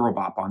want a girl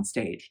bop on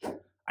stage.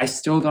 I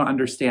still don't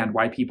understand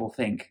why people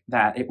think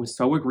that it was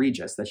so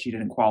egregious that she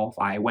didn't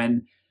qualify,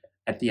 when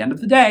at the end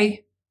of the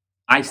day,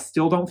 I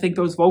still don't think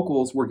those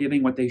vocals were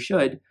giving what they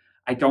should.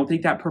 I don't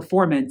think that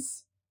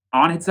performance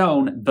on its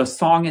own, the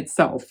song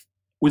itself,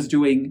 was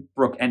doing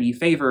Brooke any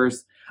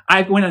favors.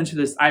 I went into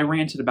this, I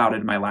ranted about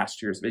it in my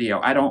last year's video.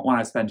 I don't want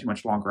to spend too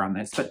much longer on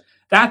this, but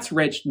That's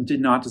Rich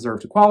did not deserve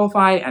to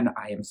qualify, and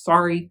I am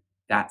sorry,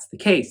 that's the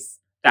case.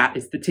 That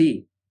is the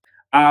tea.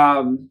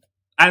 I'm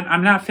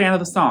not a fan of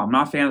the song.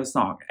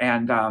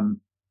 And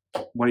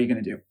what are you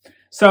going to do?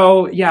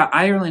 So yeah,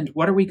 Ireland,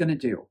 what are we going to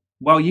do?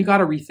 Well, you got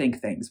to rethink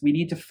things. We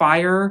need to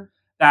fire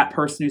that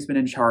person who's been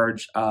in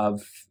charge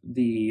of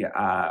the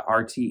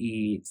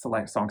RTE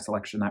song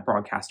selection, that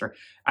broadcaster.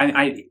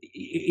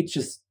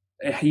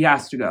 He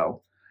has to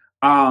go.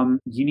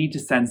 You need to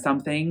send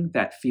something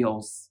that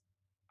feels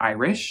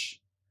Irish,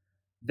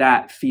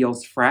 that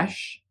feels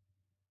fresh,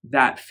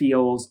 that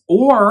feels,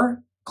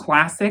 or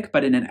classic,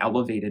 but in an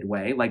elevated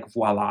way, like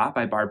Voila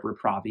by Barbara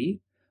Pravi.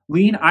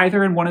 Lean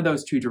either in one of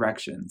those two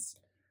directions.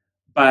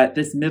 But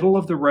this middle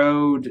of the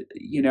road,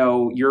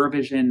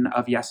 Eurovision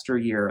of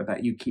yesteryear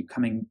that you keep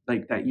coming,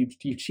 like that you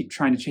keep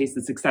trying to chase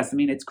the success. I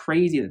mean, it's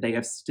crazy that they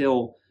have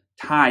still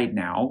tied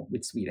now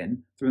with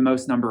Sweden for the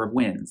most number of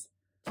wins.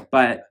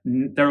 But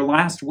their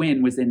last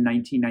win was in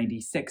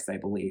 1996, I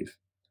believe.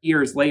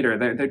 Years later,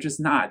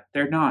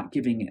 they're not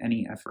giving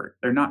any effort.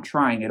 They're not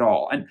trying at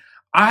all. And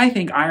I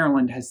think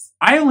Ireland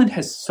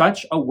has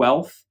such a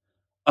wealth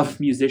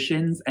of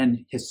musicians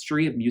and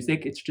history of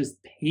music. It's just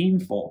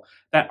painful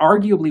that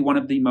arguably one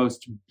of the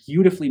most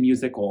beautifully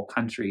musical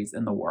countries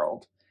in the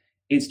world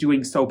is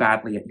doing so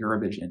badly at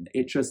Eurovision.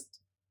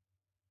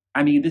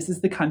 This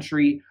is the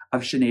country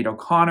of Sinead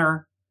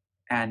O'Connor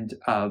and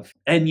of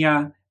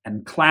Enya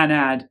and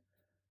Clannad.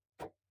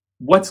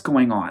 What's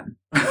going on?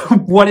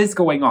 What is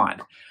going on?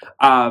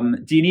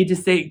 Do you need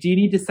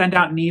to send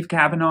out Niamh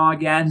Kavanagh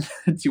again?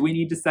 Do we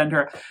need to send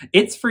her?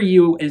 It's For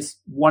You is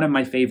one of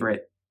my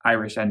favorite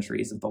Irish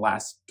entries of the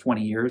last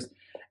 20 years.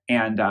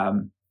 And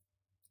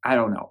I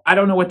don't know. I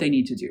don't know what they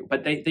need to do,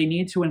 but they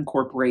need to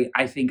incorporate,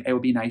 I think it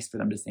would be nice for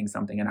them to sing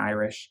something in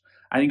Irish.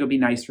 I think it would be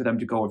nice for them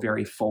to go a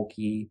very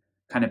folky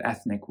kind of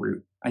ethnic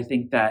route. I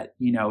think that,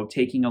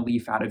 taking a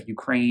leaf out of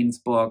Ukraine's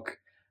book,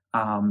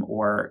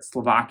 or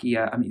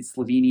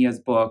Slovenia's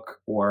book,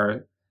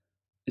 or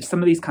some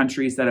of these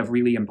countries that have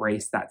really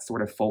embraced that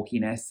sort of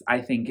folkiness,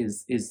 I think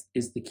is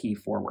the key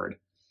forward.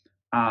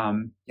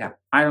 Yeah,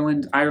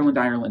 Ireland, Ireland,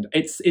 Ireland.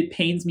 It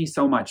pains me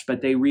so much,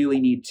 but they really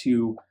need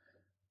to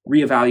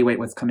reevaluate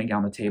what's coming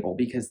down the table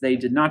because they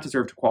did not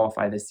deserve to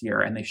qualify this year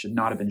and they should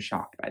not have been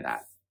shocked by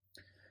that.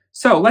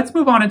 So let's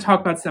move on and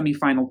talk about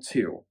semifinal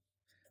 2.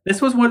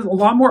 This was a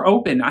lot more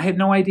open. I had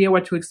no idea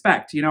what to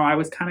expect. You know, I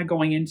was kind of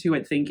going into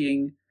it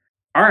thinking,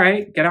 all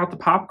right, get out the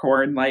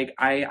popcorn. Like,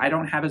 I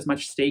don't have as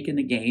much stake in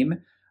the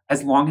game.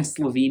 As long as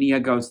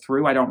Slovenia goes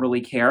through, I don't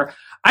really care.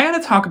 I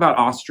got to talk about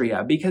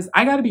Austria because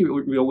I got to be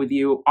real with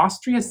you.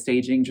 Austria's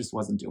staging just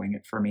wasn't doing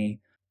it for me.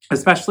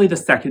 Especially the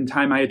second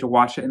time I had to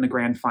watch it in the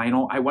grand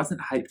final. I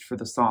wasn't hyped for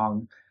the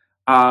song.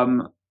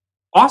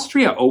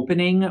 Austria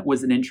opening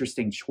was an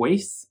interesting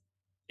choice.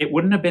 It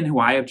wouldn't have been who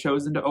I have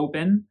chosen to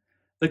open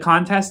the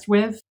contest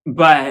with.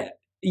 But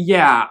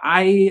yeah,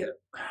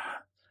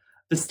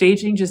 the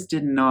staging just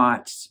did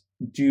not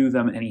do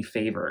them any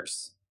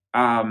favors.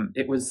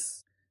 It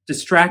was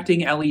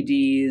distracting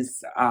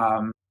LEDs,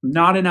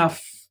 not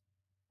enough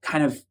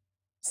kind of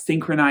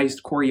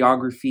synchronized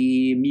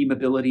choreography,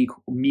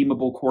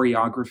 memeable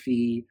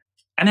choreography.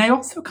 And I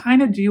also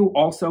kind of do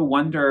also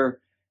wonder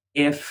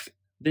if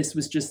this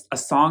was just a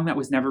song that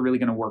was never really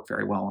going to work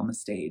very well on the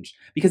stage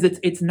because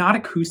it's not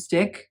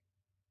acoustic,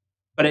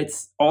 but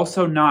it's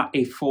also not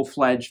a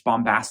full-fledged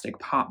bombastic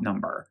pop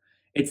number.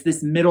 It's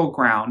this middle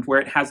ground where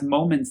it has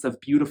moments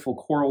of beautiful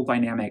choral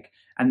dynamic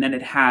and then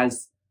it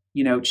has,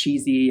 you know,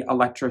 cheesy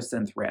electro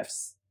synth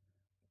riffs,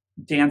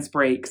 dance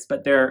breaks,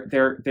 but they're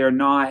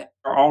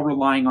all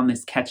relying on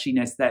this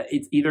catchiness that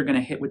it's either going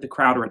to hit with the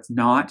crowd or it's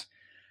not.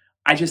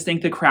 I just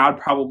think the crowd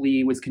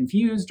probably was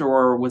confused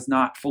or was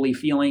not fully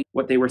feeling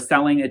what they were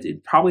selling.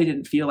 It probably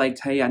didn't feel like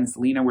Taya and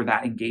Selena were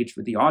that engaged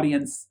with the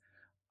audience.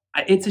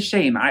 It's a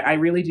shame. I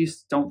really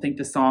just don't think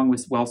the song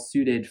was well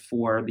suited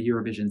for the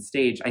Eurovision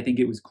stage. I think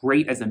it was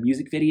great as a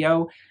music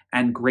video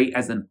and great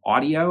as an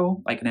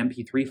audio, like an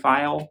MP3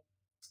 file.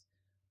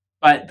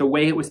 But the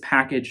way it was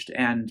packaged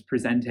and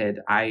presented,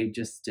 I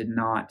just did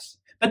not.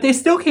 But they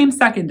still came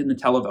second in the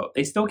televote.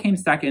 They still came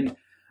second. I'm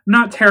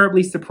not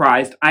terribly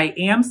surprised. I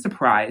am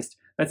surprised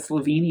that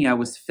Slovenia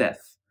was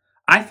 5th.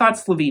 I thought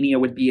Slovenia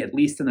would be at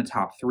least in the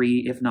top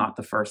 3, if not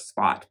the first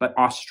spot. But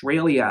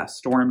Australia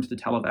stormed the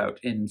televote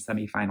in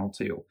semifinal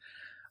 2.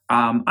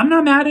 I'm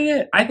not mad at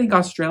it. I think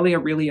Australia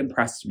really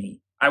impressed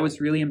me. I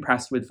was really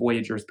impressed with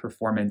Voyager's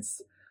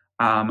performance.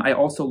 I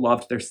also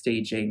loved their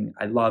staging.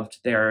 I loved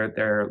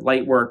their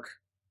light work.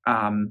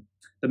 The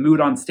mood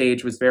on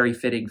stage was very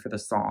fitting for the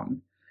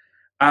song.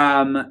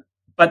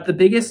 But the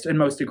biggest and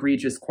most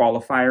egregious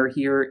qualifier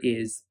here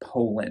is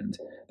Poland.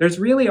 There's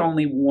really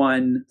only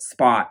one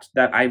spot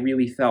that I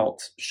really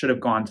felt should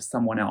have gone to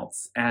someone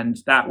else, and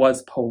that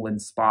was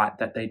Poland's spot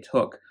that they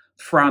took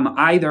from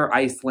either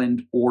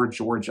Iceland or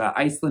Georgia.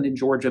 Iceland and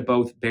Georgia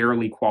both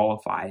barely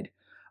qualified.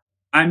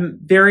 I'm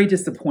very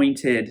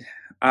disappointed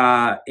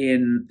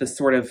in the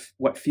sort of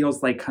what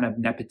feels like kind of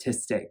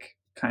nepotistic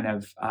kind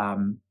of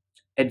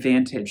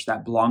advantage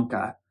that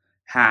Blanca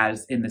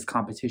has in this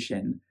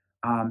competition.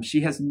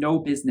 She has no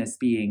business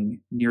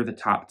being near the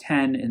top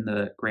 10 in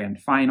the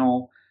grand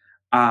final.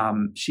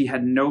 She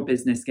had no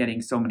business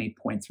getting so many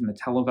points from the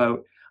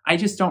televote. I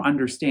just don't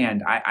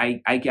understand.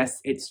 I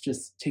guess it's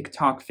just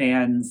TikTok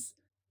fans,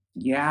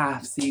 yeah,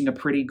 seeing a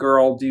pretty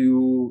girl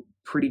do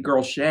pretty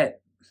girl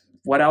shit.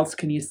 What else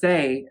can you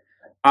say?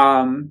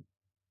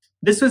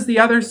 This was the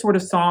other sort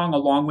of song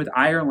along with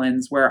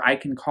Ireland's where I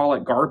can call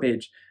it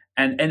garbage.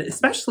 And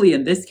especially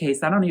in this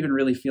case, I don't even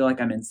really feel like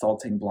I'm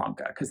insulting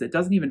Blanca because it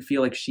doesn't even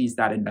feel like she's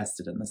that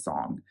invested in the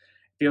song.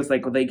 It feels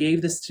like, well, they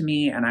gave this to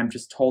me and I'm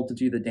just told to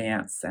do the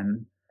dance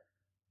and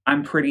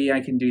I'm pretty,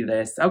 I can do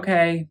this.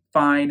 Okay,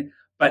 fine.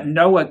 But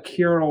Noah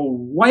Kirill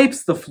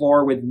wipes the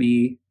floor with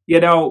me,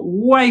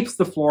 wipes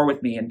the floor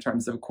with me in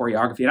terms of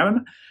choreography.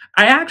 And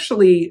I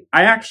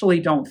actually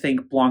don't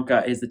think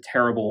Blanca is a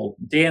terrible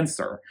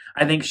dancer.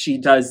 I think she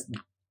does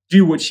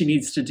do what she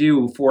needs to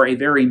do for a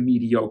very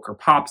mediocre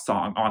pop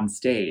song on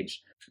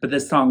stage. But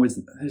this song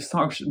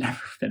should never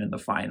have been in the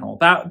final.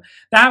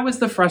 That was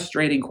the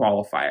frustrating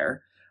qualifier.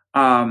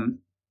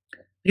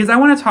 Because I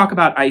want to talk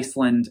about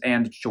Iceland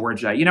and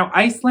Georgia.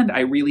 Iceland,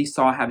 I really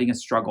saw having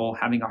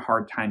a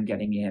hard time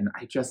getting in.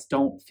 I just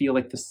don't feel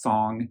like the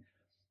song,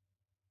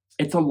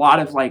 it's a lot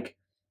of like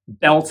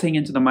belting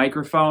into the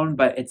microphone,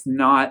 but it's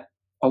not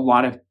a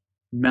lot of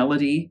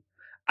melody.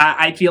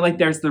 I feel like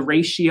there's the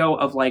ratio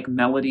of like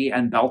melody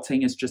and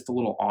belting is just a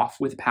little off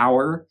with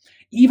Power,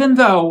 even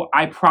though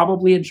I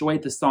probably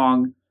enjoyed the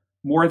song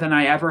more than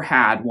I ever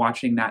had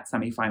watching that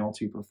semifinal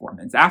 2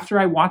 performance. After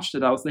I watched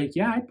it, I was like,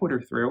 yeah, I'd put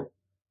her through.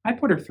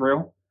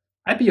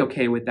 I'd be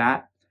okay with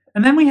that.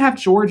 And then we have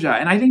Georgia,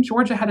 and I think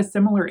Georgia had a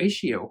similar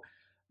issue.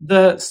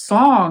 The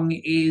song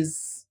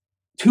is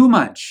too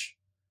much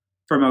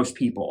for most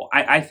people.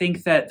 I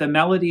think that the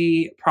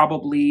melody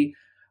probably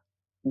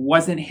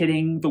wasn't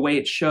hitting the way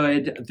it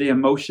should. The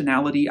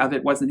emotionality of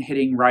it wasn't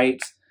hitting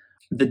right.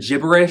 The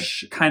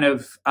gibberish kind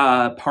of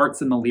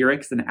parts in the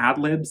lyrics and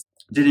ad-libs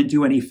didn't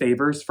do any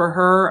favors for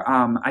her.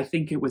 I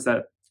think it was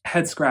a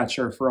head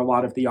scratcher for a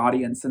lot of the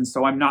audience. And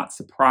so I'm not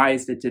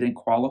surprised it didn't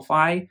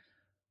qualify.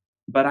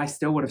 but I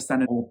still would have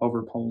sent it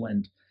over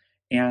Poland.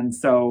 And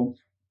so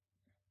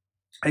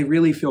I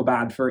really feel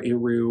bad for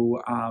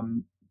Iru,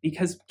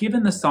 because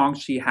given the song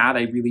she had,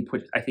 I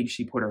think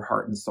she put her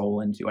heart and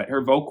soul into it.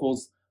 Her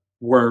vocals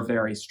were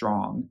very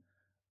strong.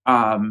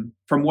 From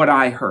what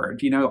I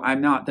heard,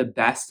 I'm not the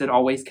best at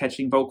always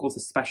catching vocals,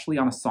 especially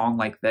on a song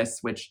like this,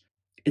 which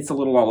it's a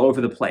little all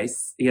over the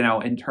place,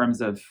 in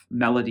terms of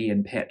melody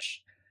and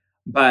pitch.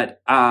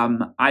 But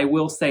I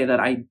will say that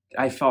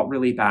I felt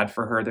really bad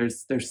for her.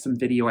 There's some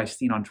video I've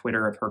seen on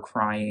Twitter of her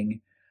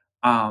crying.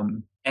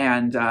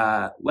 And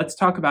let's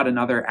talk about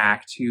another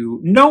act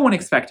who no one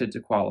expected to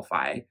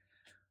qualify.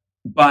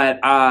 But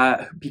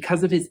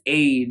because of his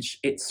age,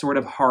 it's sort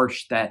of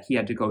harsh that he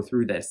had to go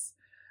through this.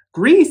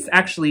 Greece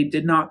actually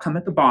did not come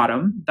at the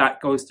bottom. That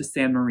goes to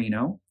San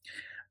Marino.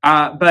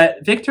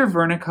 But Victor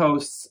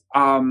Vernikos,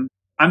 I'm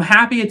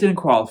happy it didn't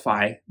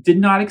qualify. Did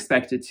not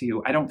expect it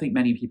to. I don't think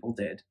many people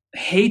did.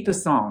 Hate the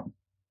song.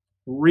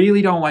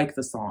 Really don't like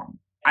the song.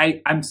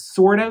 I'm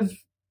sort of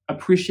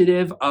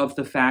appreciative of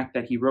the fact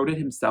that he wrote it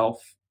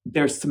himself.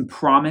 There's some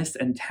promise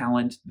and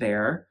talent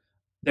there.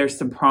 There's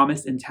some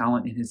promise and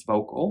talent in his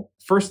vocal.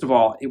 First of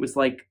all, it was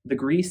like the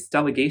Greece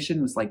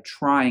delegation was like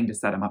trying to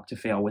set him up to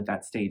fail with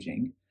that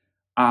staging.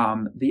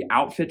 The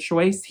outfit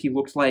choice, he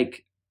looked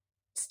like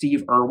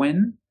Steve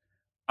Irwin.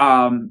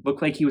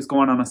 Looked like he was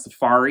going on a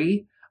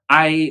safari.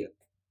 I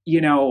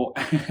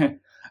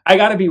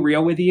gotta be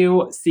real with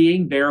you.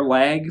 Seeing bare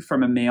leg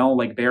from a male,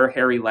 like bare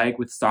hairy leg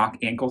with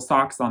ankle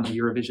socks on the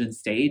Eurovision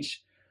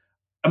stage,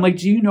 I'm like,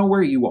 do you know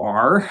where you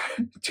are?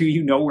 Do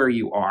you know where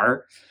you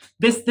are?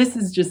 This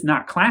is just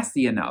not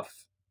classy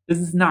enough. This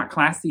is not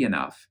classy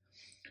enough.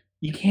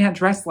 You can't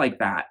dress like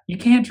that. You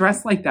can't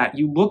dress like that.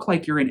 You look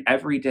like you're in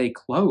everyday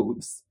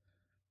clothes.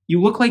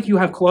 You look like you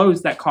have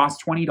clothes that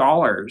cost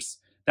 $20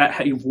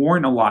 that you've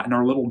worn a lot and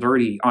are a little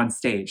dirty on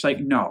stage.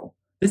 Like, no,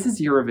 this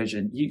is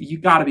Eurovision. You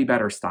got to be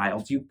better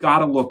styled. You got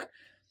to look.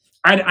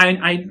 I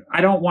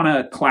don't want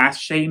to class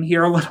shame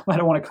here a little. I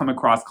don't want to come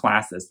across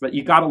classist, but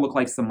you got to look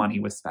like some money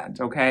was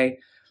spent. Okay.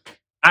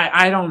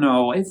 I don't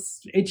know.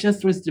 It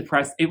just was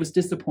depressed. It was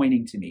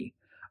disappointing to me.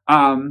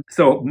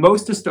 So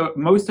most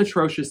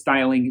atrocious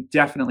styling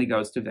definitely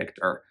goes to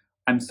Victor.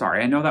 I'm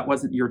sorry. I know that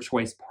wasn't your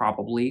choice.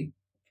 Probably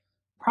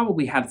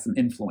had some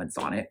influence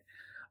on it.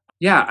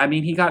 Yeah, I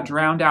mean, he got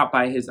drowned out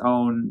by his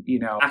own,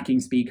 backing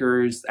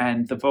speakers,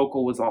 and the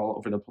vocal was all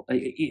over the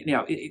place.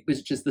 It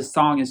was just, the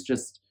song is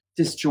just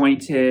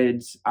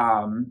disjointed,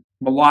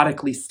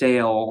 melodically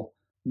stale,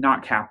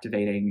 not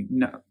captivating.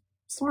 No,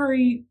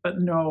 sorry, but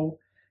no.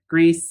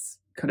 Greece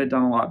could have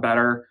done a lot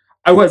better.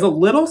 I was a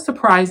little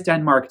surprised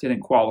Denmark didn't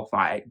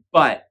qualify,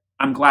 but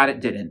I'm glad it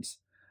didn't.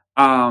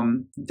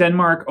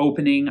 Denmark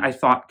opening, I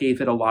thought,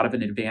 gave it a lot of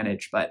an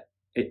advantage, but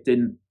it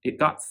didn't. It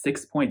got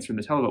 6 points from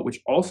the televote,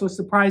 which also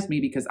surprised me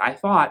because I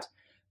thought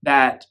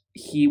that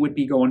he would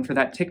be going for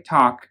that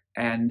TikTok,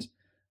 and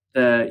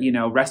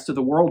the rest of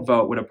the world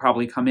vote would have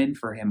probably come in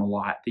for him a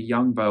lot, the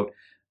young vote.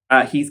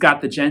 He's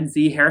got the Gen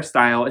Z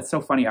hairstyle. It's so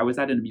funny. I was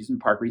at an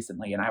amusement park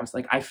recently and I was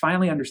like, I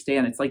finally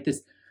understand. It's like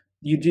this,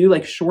 you do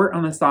like short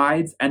on the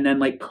sides and then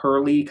like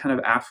curly kind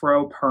of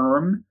afro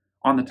perm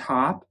on the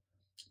top.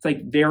 It's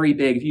like very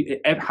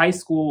big. At high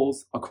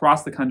schools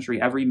across the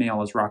country, every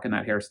male is rocking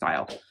that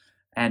hairstyle.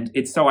 And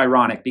it's so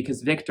ironic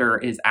because Victor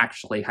is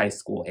actually high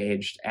school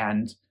aged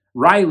and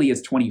Riley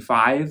is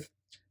 25.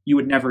 You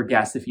would never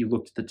guess if you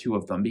looked at the two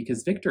of them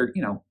because Victor,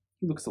 he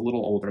looks a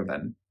little older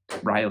than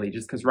Riley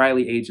just because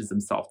Riley ages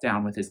himself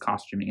down with his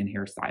costuming and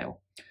hairstyle.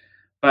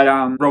 But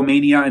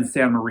Romania and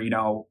San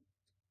Marino,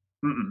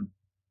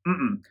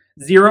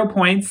 0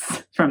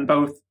 points from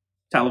both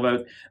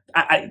televotes.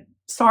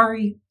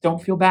 Sorry,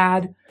 don't feel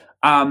bad.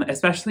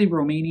 Especially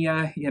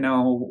Romania,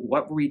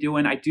 what were we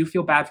doing? I do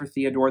feel bad for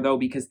Theodore though,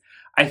 because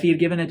if he had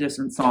given a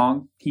different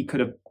song, he could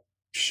have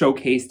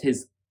showcased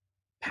his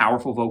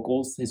powerful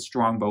vocals, his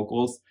strong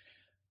vocals.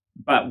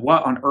 But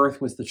what on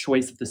earth was the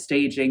choice of the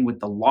staging with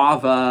the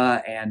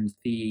lava and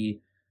the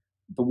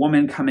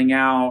woman coming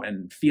out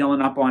and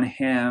feeling up on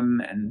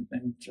him and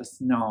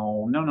just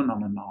no.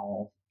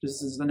 It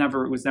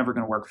was never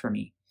going to work for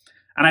me.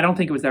 And I don't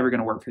think it was ever going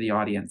to work for the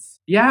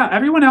audience. Yeah,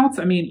 everyone else,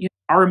 I mean,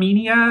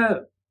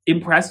 Armenia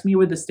impressed me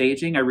with the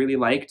staging. I really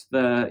liked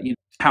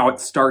how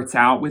it starts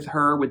out with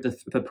her with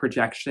the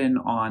projection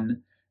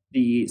on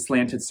the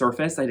slanted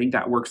surface. I think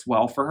that works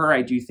well for her.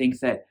 I do think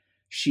that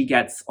she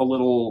gets a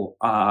little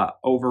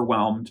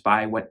overwhelmed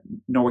by what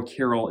Noah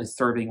Kirill is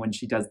serving when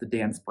she does the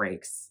dance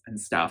breaks and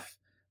stuff.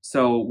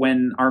 So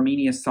when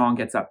Armenia's song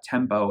gets up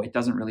tempo, it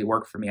doesn't really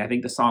work for me. I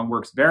think the song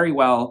works very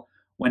well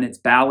when it's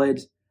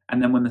ballad,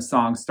 and then when the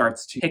song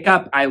starts to pick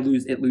up,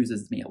 it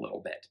loses me a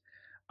little bit.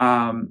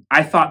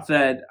 I thought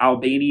that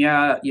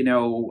Albania,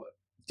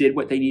 did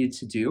what they needed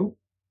to do.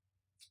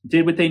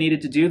 They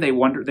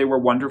were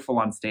wonderful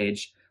on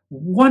stage,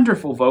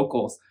 wonderful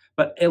vocals,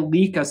 but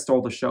Elika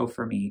stole the show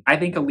for me. I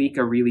think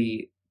Elika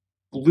really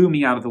blew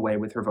me out of the way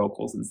with her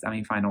vocals in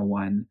semifinal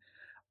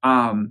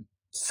 1.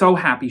 So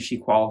happy she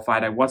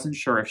qualified. I wasn't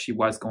sure if she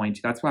was going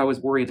to. That's why I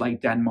was worried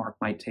like Denmark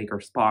might take her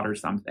spot or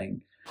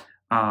something.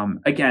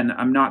 Again,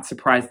 I'm not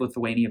surprised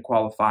Lithuania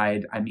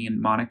qualified. I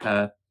mean,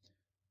 Monica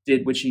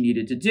did what she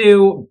needed to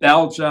do.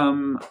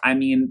 Belgium, I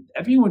mean,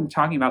 everyone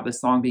talking about this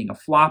song being a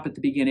flop at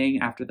the beginning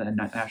after the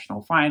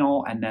national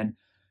final, and then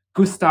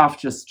Gustav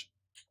just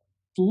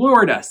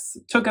floored us,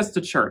 took us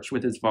to church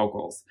with his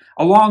vocals,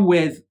 along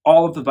with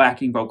all of the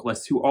backing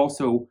vocalists who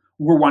also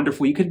were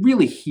wonderful. You could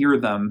really hear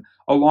them,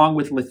 along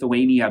with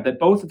Lithuania, that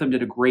both of them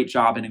did a great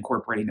job in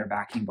incorporating their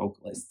backing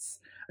vocalists,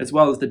 as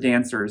well as the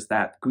dancers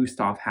that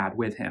Gustav had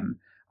with him.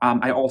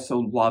 I also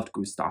loved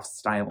Gustav's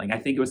styling. I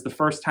think it was the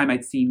first time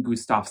I'd seen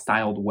Gustav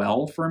styled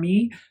well for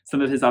me. Some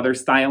of his other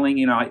styling,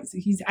 you know,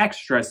 he's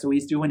extra, so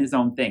he's doing his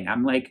own thing.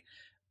 I'm like,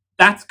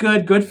 that's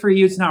good. Good for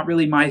you. It's not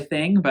really my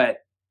thing, but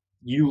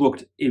you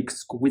looked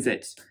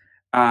exquisite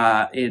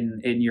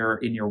in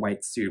your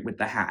white suit with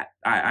the hat.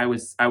 I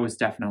was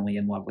definitely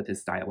in love with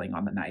his styling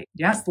on the night.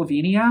 Yeah,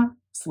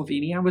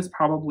 Slovenia was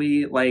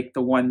probably like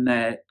the one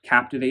that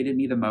captivated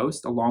me the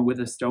most, along with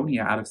Estonia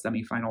out of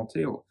semifinal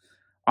 2.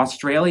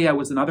 Australia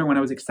was another one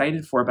I was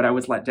excited for, but I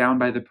was let down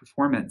by the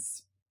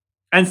performance.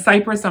 And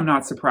Cyprus, I'm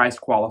not surprised,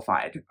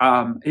 qualified.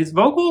 His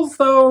vocals,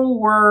 though,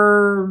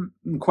 were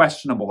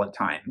questionable at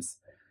times.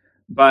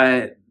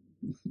 But,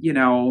 you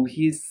know,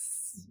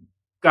 he's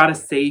got a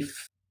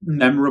safe,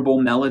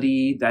 memorable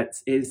melody that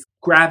is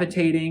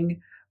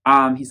gravitating.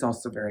 He's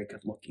also very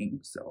good looking.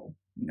 So,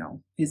 you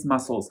know, his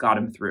muscles got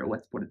him through,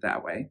 let's put it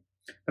that way.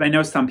 But I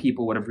know some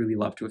people would have really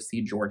loved to have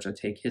seen Georgia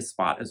take his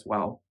spot as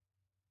well.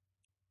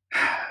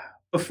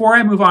 Before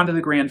I move on to the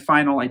grand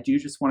final, I do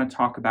just want to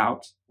talk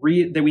about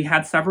that we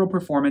had several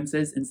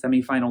performances in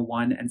semifinal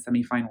 1 and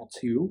semifinal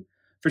 2.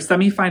 For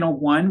semifinal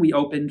 1, we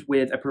opened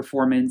with a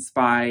performance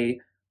by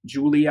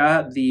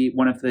Julia,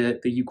 one of the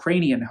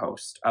Ukrainian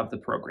host of the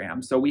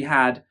program. So we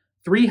had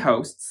 3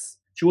 hosts.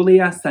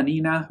 Julia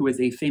Sanina, who is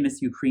a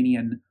famous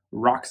Ukrainian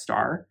rock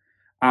star.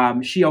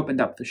 She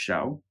opened up the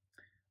show.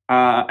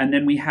 And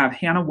then we have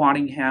Hannah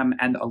Waddingham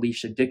and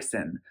Alicia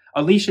Dixon.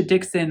 Alicia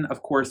Dixon,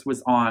 of course,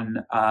 was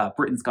on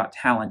Britain's Got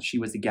Talent. She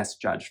was a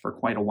guest judge for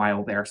quite a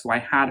while there, so I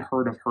had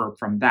heard of her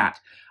from that.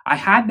 I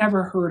had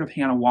never heard of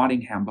Hannah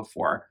Waddingham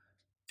before.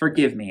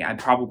 Forgive me, I'm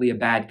probably a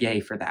bad gay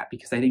for that,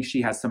 because I think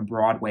she has some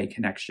Broadway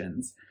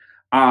connections.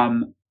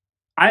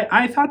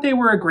 I thought they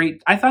were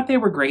great.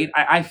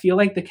 I feel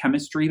like the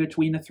chemistry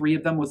between the 3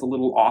 of them was a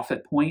little off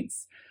at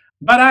points.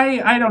 But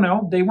I don't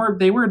know. They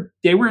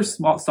were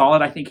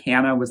solid. I think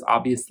Hannah was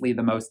obviously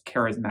the most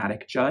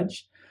charismatic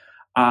judge.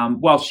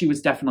 Well, she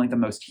was definitely the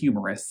most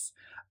humorous.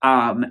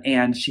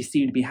 And she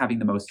seemed to be having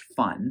the most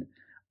fun.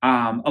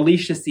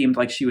 Alicia seemed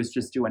like she was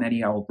just doing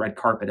any old red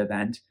carpet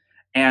event.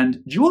 And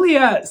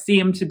Julia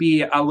seemed to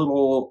be a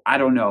little, I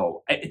don't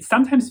know. It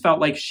sometimes felt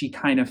like she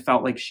kind of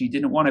felt like she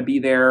didn't want to be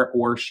there,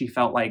 or she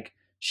felt like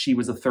she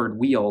was a third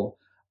wheel.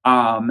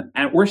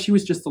 Or she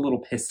was just a little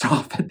pissed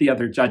off at the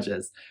other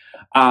judges.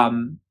 I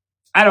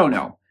don't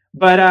know.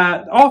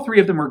 But all 3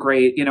 of them were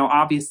great. You know,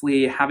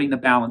 obviously having the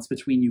balance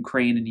between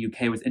Ukraine and the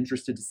UK, was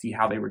interested to see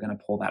how they were going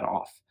to pull that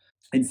off.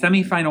 In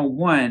semifinal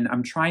 1,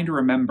 I'm trying to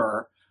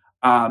remember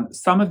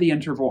some of the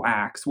interval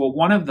acts. Well,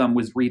 one of them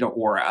was Rita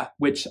Ora,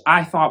 which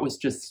I thought was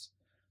just,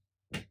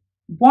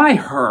 why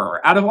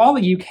her? Out of all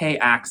the UK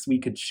acts we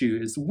could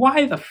choose,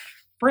 why the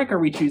frick are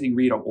we choosing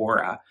Rita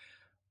Ora?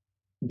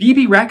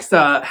 Bibi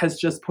Rexha has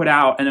just put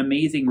out an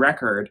amazing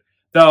record,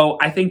 though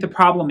I think the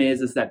problem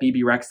is that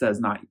Bibi Rexha is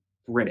not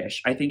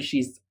British. I think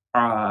she's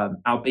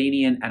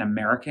Albanian and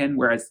American,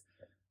 whereas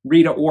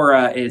Rita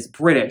Ora is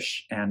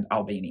British and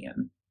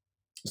Albanian.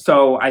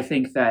 So I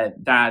think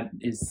that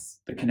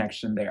is the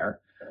connection there.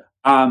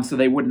 So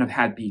they wouldn't have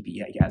had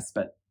Bibi, I guess,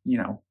 but you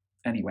know,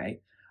 anyway.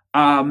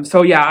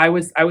 So yeah, I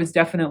was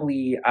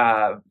definitely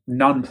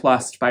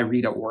nonplussed by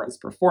Rita Ora's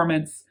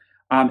performance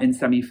in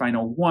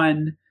semifinal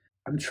 1.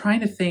 I'm trying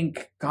to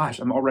think, gosh,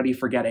 I'm already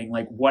forgetting,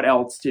 like, what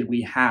else did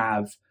we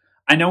have?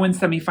 I know in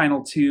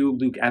semifinal 2,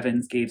 Luke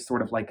Evans gave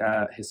sort of like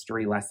a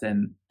history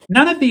lesson.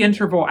 None of the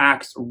interval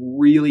acts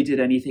really did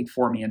anything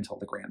for me until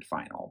the grand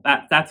final.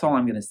 That's all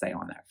I'm going to say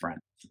on that front.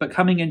 But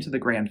coming into the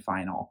grand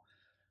final,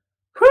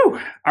 whew,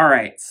 all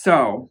right,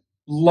 so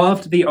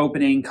loved the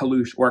opening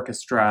Kalush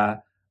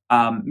Orchestra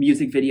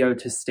music video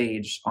to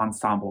stage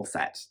ensemble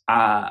set.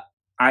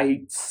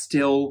 I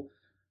still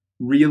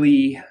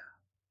really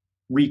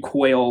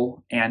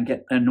recoil and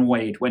get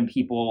annoyed when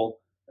people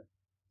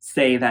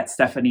say that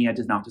Stefania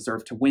did not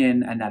deserve to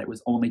win and that it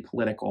was only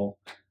political.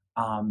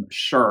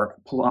 Sure,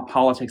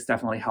 politics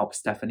definitely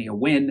helped Stefania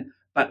win,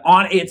 but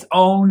on its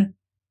own,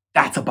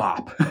 that's a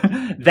bop.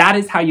 That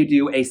is how you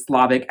do a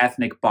Slavic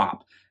ethnic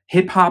bop.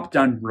 Hip-hop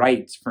done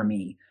right for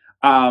me,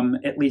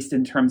 at least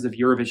in terms of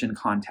Eurovision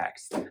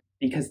context,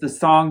 because the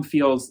song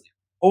feels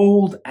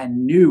old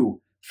and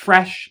new,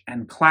 fresh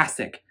and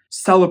classic,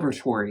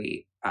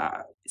 celebratory,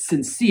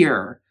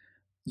 sincere.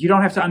 You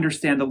don't have to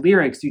understand the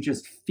lyrics. You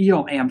just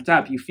feel amped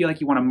up. You feel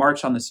like you want to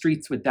march on the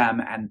streets with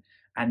them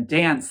and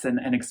dance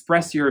and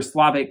express your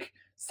Slavic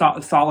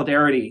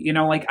solidarity. You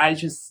know, like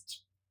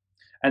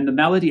and the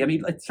melody, I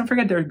mean, let's don't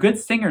forget they're good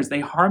singers.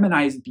 They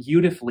harmonize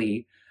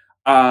beautifully.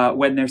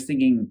 when they're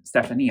singing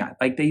Stefania.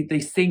 Like they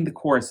sing the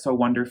chorus so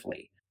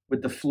wonderfully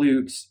with the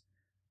flute.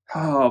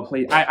 Oh,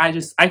 please.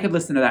 I could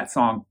listen to that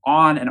song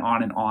on and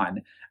on and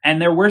on.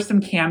 And there were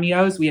some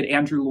cameos. We had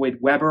Andrew Lloyd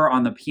Webber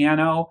on the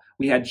piano.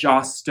 We had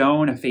Joss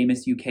Stone, a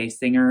famous UK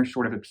singer,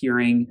 sort of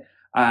appearing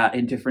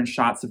in different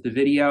shots of the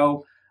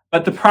video.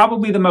 But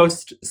probably the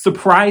most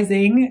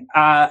surprising,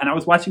 and I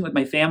was watching with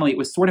my family, it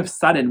was sort of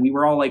sudden. We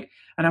were all like,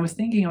 and I was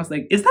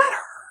like, is that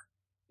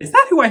her? Is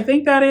that who I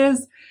think that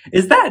is?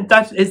 Is that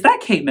Dutch? Is that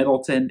Kate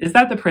Middleton? Is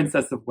that the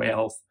Princess of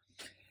Wales?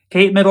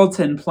 Kate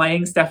Middleton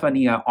playing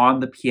Stefania on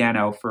the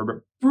piano for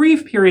a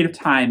brief period of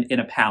time in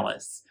a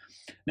palace.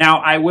 Now,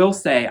 I will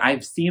say,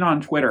 I've seen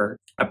on Twitter,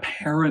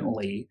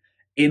 apparently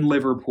in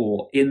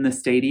Liverpool, in the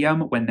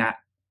stadium, when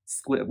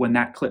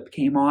that clip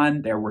came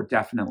on, there were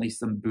definitely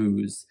some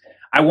boos.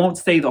 I won't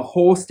say the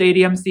whole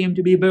stadium seemed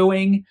to be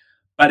booing,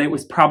 but it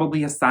was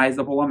probably a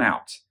sizable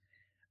amount.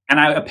 And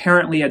I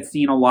apparently had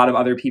seen a lot of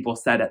other people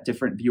said at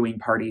different viewing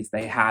parties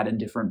they had in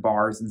different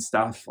bars and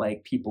stuff,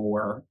 like people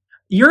were...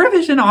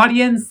 Eurovision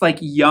audience, like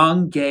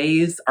young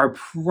gays, are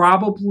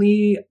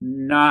probably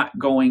not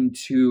going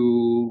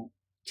to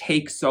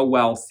take so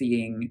well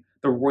seeing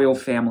the royal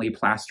family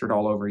plastered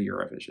all over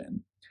Eurovision.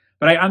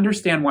 But I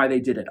understand why they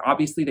did it.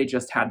 Obviously, they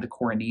just had the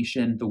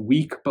coronation the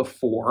week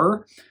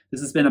before.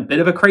 This has been a bit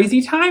of a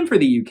crazy time for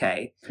the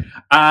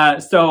UK.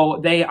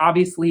 So they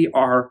obviously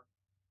are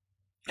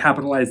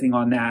capitalizing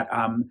on that.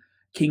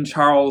 King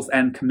Charles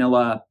and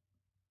Camilla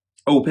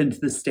opened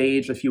the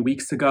stage a few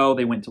weeks ago.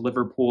 They went to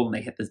Liverpool and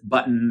they hit this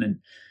button and,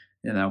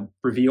 you know,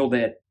 revealed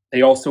it.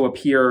 They also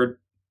appeared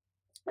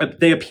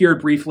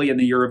briefly in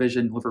the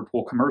Eurovision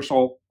Liverpool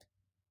commercial,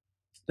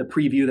 the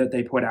preview that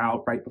they put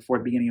out right before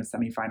the beginning of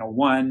semifinal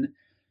one.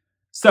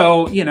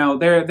 So, you know,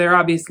 they're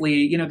obviously,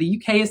 you know,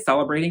 the UK is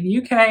celebrating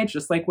the UK,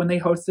 just like when they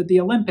hosted the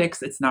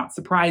Olympics. It's not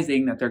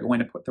surprising that they're going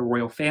to put the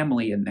royal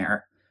family in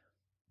there.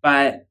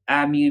 But,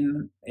 I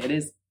mean,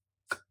 it's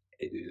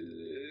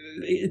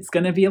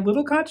going to be a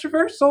little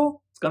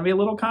controversial. It's going to be a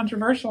little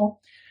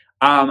controversial.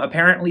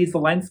 Apparently,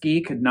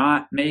 Zelensky could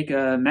not make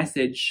a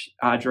message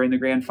during the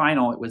grand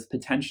final. It was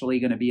potentially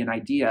going to be an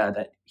idea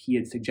that he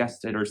had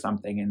suggested or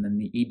something. And then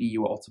the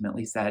EBU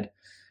ultimately said,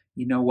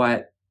 you know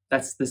what,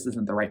 this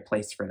isn't the right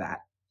place for that.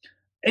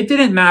 It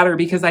didn't matter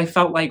because I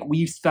felt like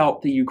we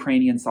felt the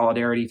Ukrainian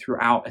solidarity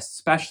throughout,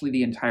 especially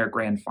the entire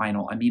grand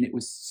final. I mean, it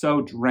was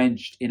so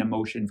drenched in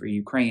emotion for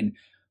Ukraine.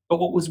 But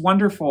what was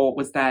wonderful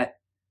was that,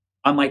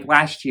 unlike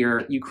last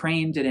year,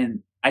 Ukraine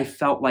didn't, I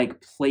felt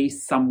like,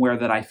 place somewhere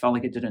that I felt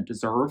like it didn't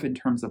deserve in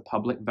terms of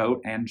public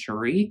vote and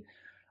jury.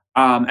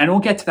 And we'll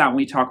get to that when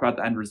we talk about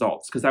the end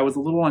results, because I was a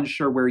little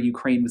unsure where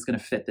Ukraine was going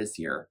to fit this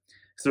year.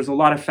 So there's a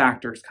lot of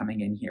factors coming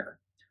in here.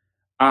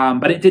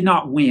 But it did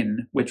not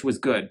win, which was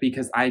good,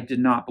 because I did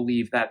not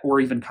believe that, or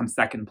even come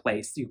second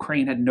place.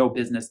 Ukraine had no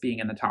business being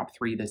in the top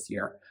 3 this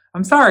year.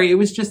 I'm sorry, it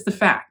was just a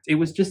fact. It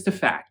was just a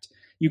fact.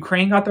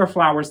 Ukraine got their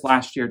flowers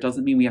last year.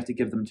 Doesn't mean we have to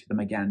give them to them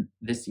again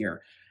this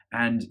year.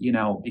 And, you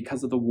know,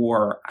 because of the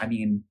war, I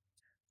mean,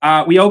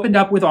 we opened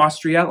up with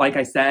Austria, like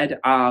I said.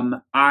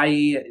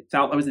 I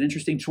felt that was an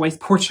interesting choice.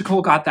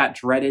 Portugal got that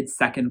dreaded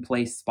second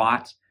place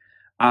spot.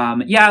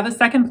 Yeah, the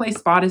second place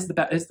spot is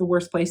the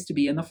worst place to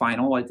be in the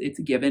final. It's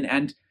a given.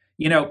 And,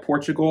 you know,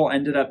 Portugal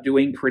ended up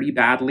doing pretty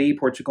badly.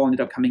 Portugal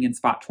ended up coming in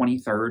spot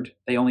 23rd.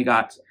 They only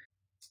got,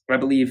 I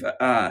believe,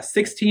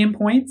 16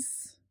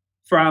 points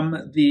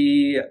from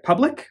the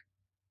public.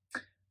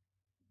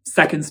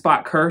 Second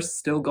spot curse,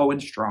 still going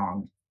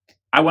strong.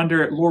 I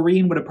wonder,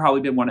 Loreen would have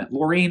probably been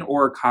Loreen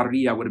or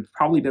Carria would have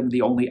probably been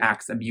the only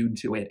acts immune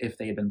to it if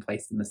they had been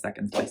placed in the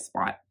second place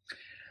spot.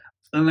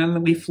 And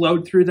then we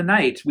flowed through the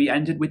night. We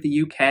ended with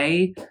the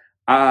UK,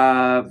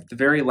 the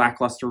very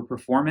lackluster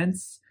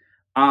performance.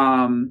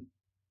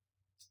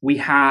 We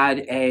had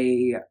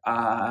a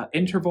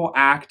interval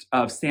act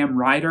of Sam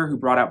Ryder, who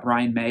brought out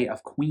Brian May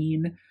of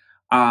Queen.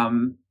 I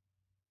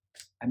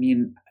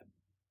mean,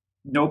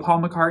 no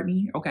Paul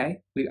McCartney. Okay.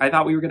 I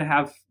thought we were going to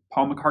have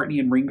Paul McCartney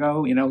and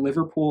Ringo. You know,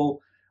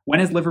 Liverpool. When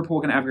is Liverpool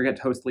going to ever get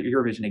to host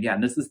Eurovision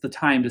again? This is the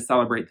time to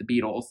celebrate the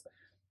Beatles.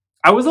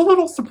 I was a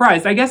little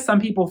surprised. I guess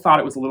some people thought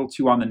it was a little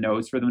too on the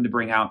nose for them to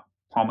bring out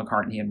Paul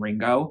McCartney and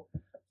Ringo.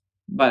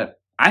 But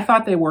I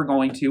thought they were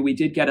going to. We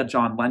did get a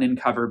John Lennon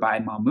cover by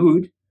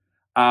Mahmood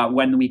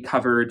when we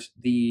covered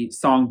the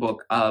songbook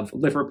of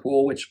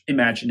Liverpool, which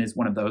Imagine is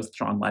one of those.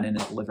 John Lennon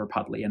is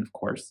Liverpudlian, of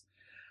course.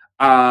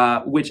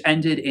 Which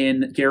ended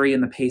in Gary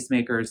and the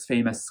Pacemakers'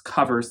 famous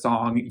cover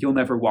song, You'll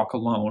Never Walk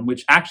Alone,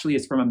 which actually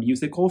is from a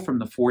musical from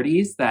the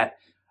 40s that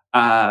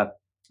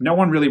no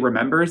one really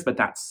remembers, but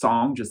that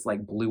song just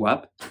like blew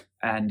up.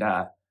 And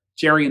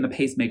Jerry and the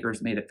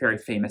Pacemakers made it very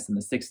famous in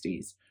the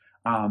 60s.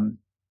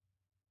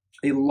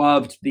 They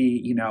loved the,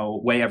 you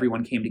know, way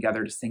everyone came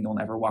together to sing You'll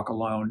Never Walk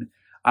Alone.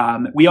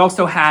 We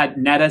also had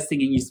Netta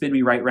singing You Spin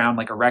Me Right Round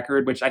Like a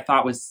Record, which I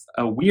thought was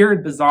a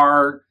weird,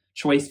 bizarre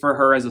choice for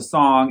her as a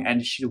song.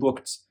 And she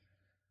looked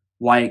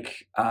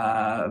like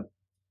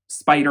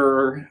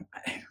Spider.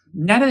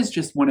 Netta is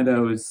just one of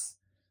those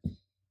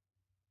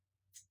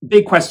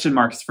big question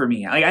marks for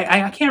me. Like,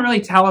 I can't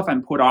really tell if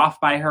I'm put off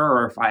by her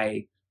or if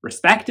I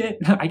respect it.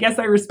 I guess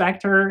I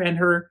respect her and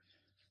her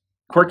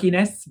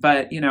quirkiness,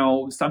 but you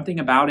know, something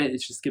about it,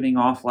 it's just giving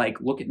off like,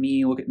 look at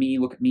me, look at me,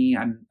 look at me.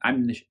 I'm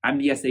the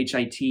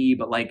shit,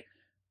 but like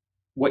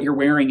what you're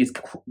wearing is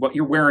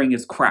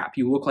crap.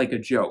 You look like a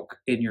joke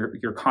in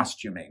your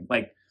costuming.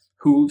 Like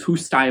who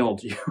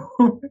styled you?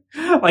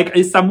 Like,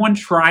 is someone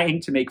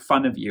trying to make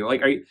fun of you?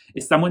 Like,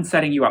 is someone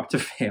setting you up to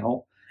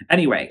fail?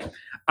 Anyway,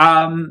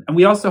 and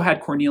we also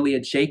had Cornelia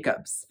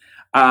Jacobs.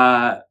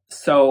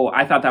 So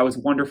I thought that was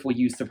wonderful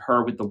use of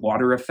her with the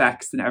water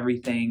effects and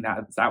everything.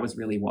 That was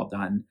really well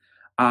done.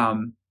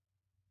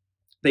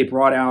 They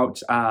brought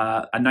out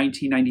a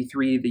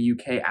 1993, the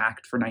UK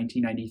act for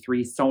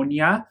 1993,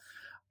 Sonia,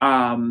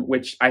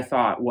 which I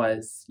thought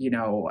was, you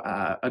know,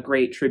 a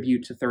great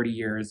tribute to 30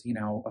 years, you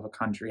know, of a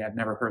country. I've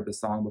never heard the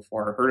song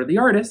before or heard of the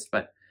artist,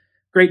 but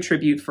great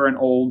tribute for an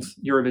old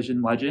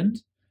Eurovision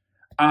legend.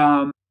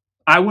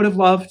 I would have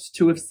loved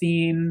to have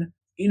seen,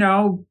 you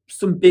know,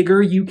 some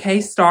bigger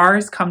UK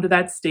stars come to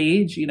that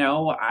stage. You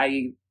know,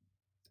 I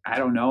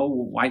don't know,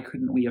 why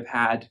couldn't we have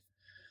had,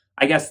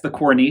 I guess the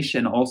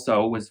coronation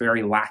also was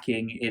very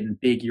lacking in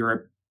big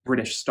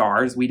British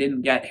stars. We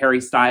didn't get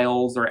Harry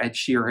Styles or Ed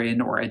Sheeran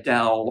or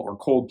Adele or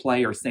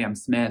Coldplay or Sam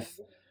Smith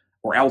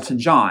or Elton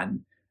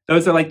John.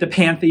 Those are like the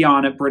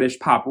pantheon of British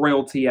pop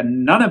royalty,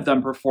 and none of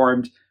them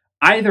performed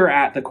either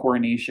at the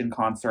coronation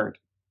concert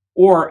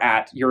or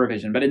at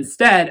Eurovision. But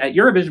instead, at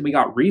Eurovision, we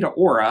got Rita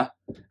Ora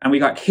and we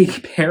got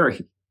Katy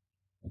Perry,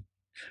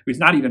 who's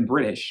not even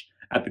British,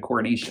 at the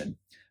coronation.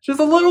 It's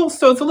a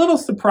little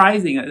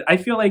surprising. I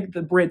feel like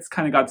the Brits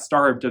kind of got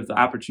starved of the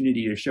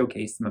opportunity to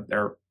showcase some of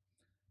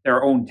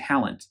their own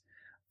talent.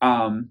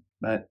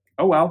 But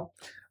oh well.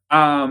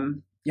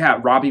 Yeah,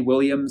 Robbie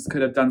Williams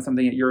could have done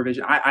something at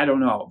Eurovision. I don't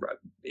know.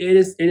 It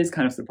is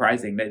kind of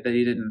surprising that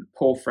they didn't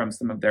pull from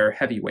some of their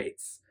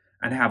heavyweights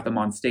and have them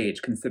on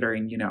stage,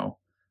 considering, you know,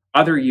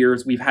 other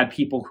years we've had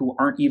people who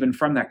aren't even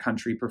from that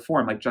country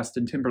perform, like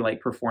Justin Timberlake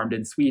performed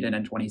in Sweden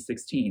in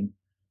 2016,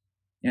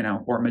 you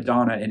know, or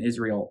Madonna in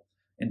Israel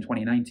in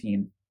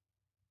 2019.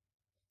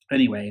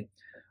 Anyway,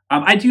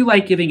 I do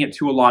like giving it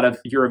to a lot of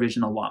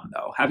Eurovision alum,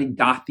 though. Having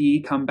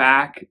Dathi come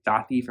back,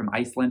 Dathi from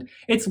Iceland,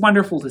 it's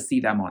wonderful to see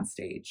them on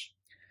stage.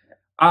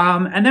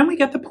 And then we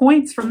get the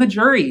points from the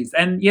juries.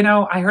 And, you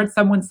know, I heard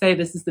someone say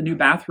this is the new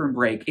bathroom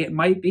break. It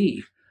might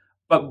be.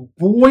 But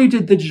boy,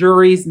 did the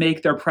juries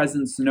make their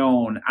presence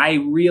known. I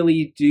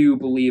really do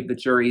believe the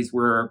juries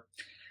were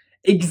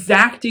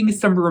exacting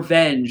some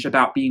revenge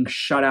about being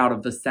shut out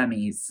of the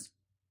semis.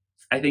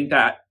 I think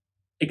that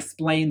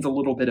explains a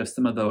little bit of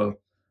some of the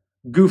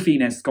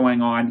goofiness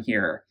going on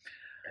here.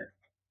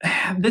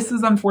 This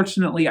is,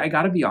 unfortunately, I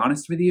gotta be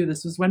honest with you,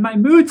 this was when my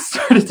mood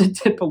started to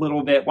dip a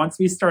little bit once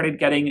we started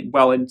getting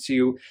well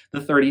into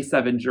the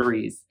 37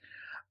 juries.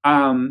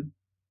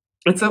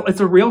 It's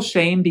a real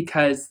shame,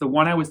 because the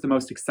one I was the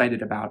most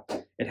excited about,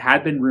 it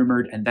had been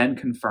rumored and then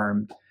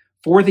confirmed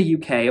for the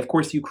UK. Of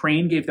course,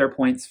 Ukraine gave their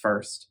points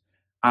first.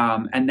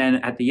 And then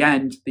at the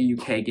end, the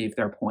UK gave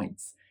their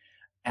points.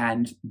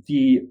 And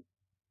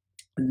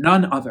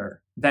none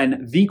other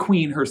than the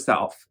Queen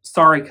herself,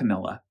 sorry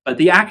Camilla, but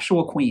the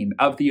actual Queen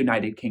of the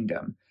United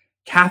Kingdom,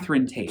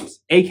 Catherine Tate,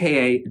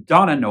 aka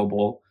Donna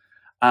Noble,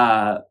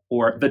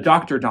 or the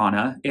Dr.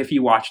 Donna, if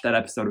you watched that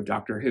episode of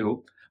Doctor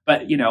Who,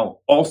 but, you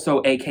know,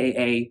 also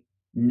aka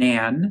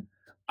Nan,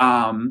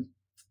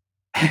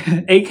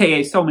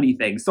 aka so many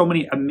things, so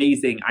many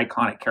amazing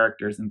iconic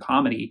characters in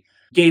comedy,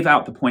 gave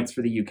out the points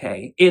for the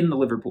UK in the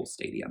Liverpool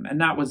Stadium. And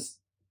that was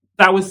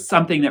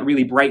something that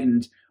really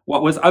brightened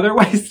what was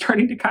otherwise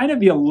starting to kind of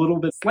be a little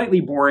bit slightly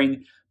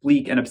boring,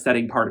 bleak, and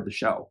upsetting part of the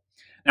show.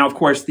 Now, of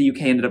course, the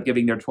UK ended up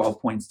giving their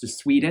 12 points to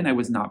Sweden. I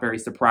was not very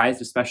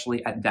surprised,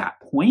 especially at that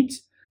point.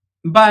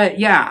 But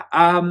yeah,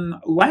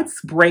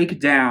 let's break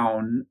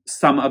down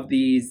some of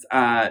these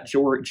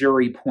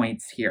jury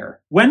points here.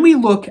 When we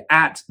look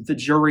at the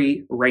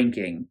jury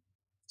ranking,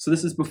 so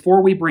this is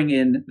before we bring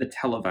in the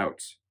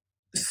televote,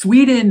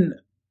 Sweden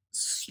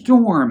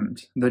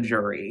stormed the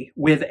jury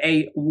with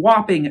a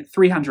whopping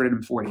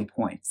 340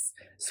 points.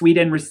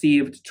 Sweden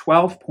received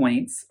 12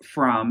 points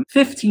from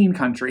 15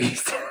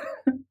 countries.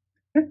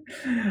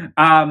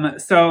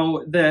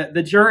 So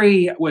the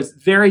jury was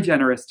very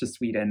generous to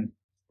Sweden.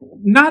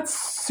 Not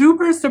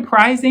super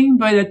surprising,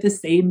 but at the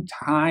same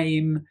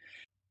time,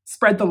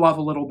 spread the love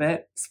a little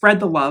bit. Spread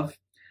the love.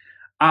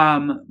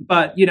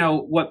 But, you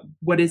know,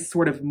 what is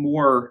sort of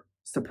more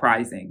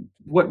surprising,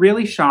 what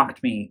really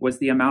shocked me was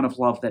the amount of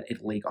love that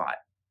Italy got.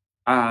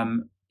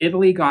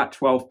 Italy got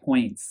 12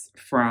 points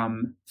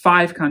from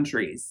 5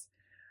 countries.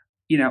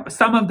 You know,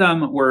 some of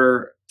them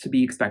were to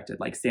be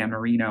expected, like San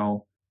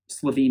Marino,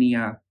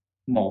 Slovenia,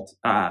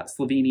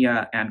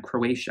 Slovenia, and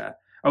Croatia.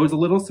 I was a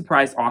little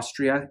surprised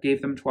Austria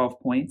gave them 12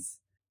 points,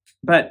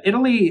 but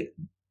Italy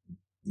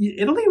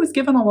was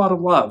given a lot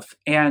of love.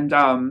 And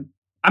I'm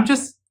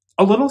just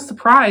a little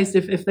surprised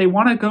if they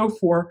want to go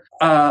for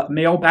a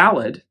male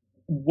ballad,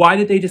 why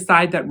did they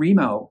decide that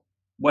Remo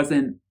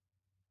wasn't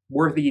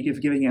worthy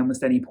of giving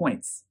almost any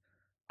points?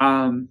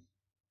 Um,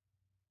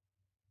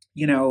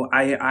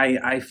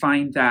 I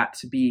find that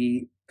to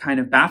be kind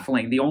of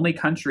baffling. The only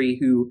country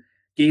who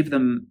gave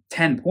them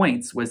 10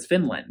 points was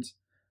Finland.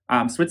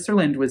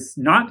 Switzerland was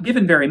not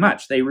given very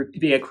much. They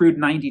accrued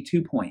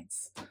 92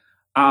 points.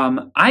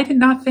 I did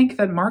not think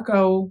that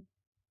Marco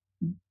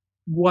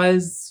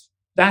was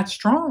that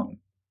strong.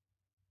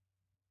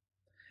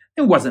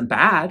 It wasn't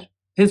bad.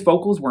 His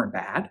vocals weren't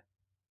bad.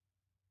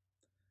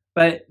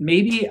 But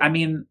maybe,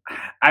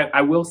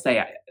 I will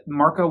say,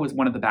 Marco was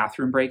one of the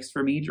bathroom breaks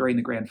for me during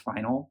the grand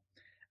final.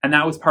 And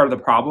that was part of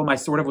the problem. I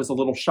sort of was a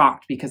little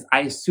shocked because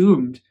I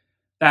assumed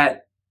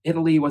that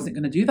Italy wasn't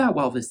going to do that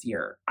well this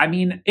year. I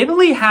mean,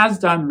 Italy has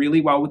done really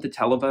well with the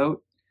televote,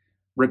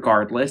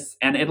 regardless.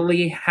 And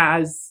Italy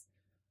has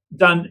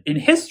done in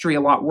history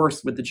a lot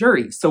worse with the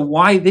jury. So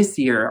why this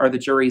year are the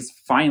juries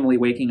finally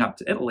waking up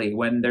to Italy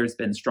when there's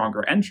been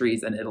stronger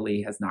entries and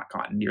Italy has not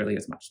gotten nearly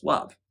as much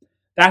love?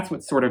 That's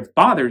what sort of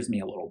bothers me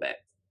a little bit.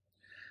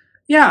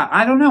 Yeah,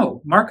 I don't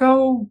know.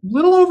 Marco,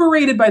 little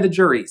overrated by the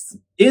juries.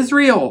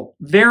 Israel,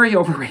 very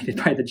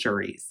overrated by the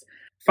juries.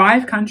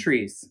 5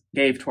 countries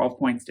gave 12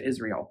 points to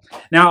Israel.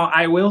 Now,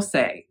 I will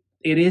say,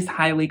 it is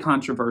highly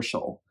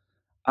controversial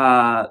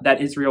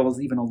that Israel is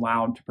even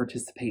allowed to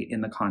participate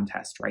in the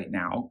contest right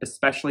now,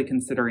 especially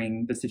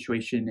considering the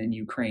situation in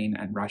Ukraine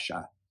and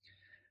Russia.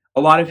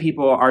 A lot of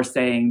people are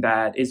saying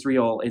that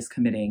Israel is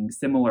committing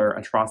similar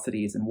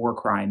atrocities and war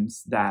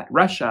crimes that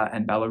Russia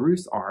and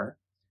Belarus are,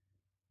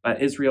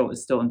 but Israel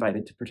is still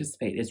invited to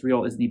participate.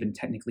 Israel isn't even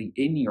technically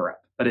in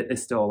Europe, but it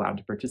is still allowed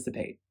to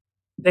participate.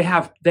 They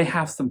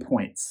have some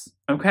points,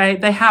 okay?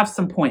 They have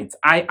some points.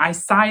 I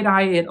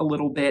side-eye it a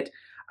little bit.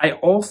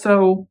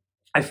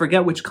 I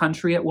forget which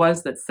country it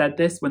was that said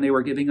this when they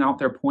were giving out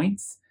their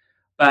points,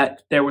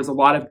 but there was a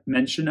lot of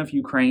mention of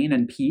Ukraine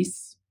and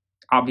peace,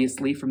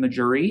 obviously, from the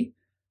jury.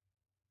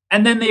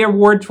 And then they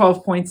award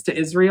 12 points to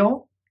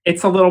Israel.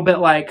 It's a little bit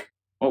like,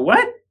 well,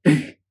 what?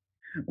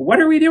 What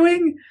are we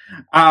doing?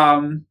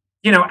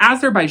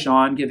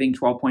 Azerbaijan giving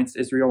 12 points to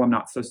Israel, I'm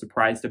not so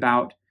surprised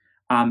about.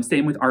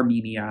 Same with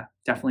Armenia,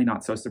 definitely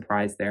not so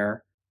surprised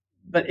there.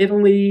 But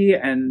Italy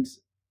and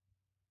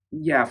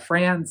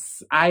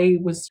France, I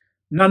was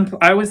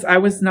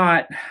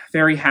not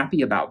very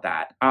happy about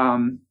that.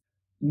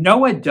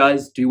 Noah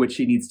does do what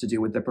she needs to do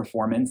with the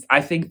performance.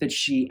 I think that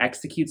she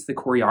executes the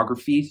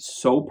choreography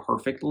so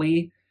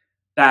perfectly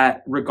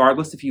that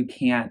regardless if you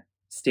can't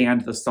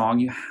stand the song,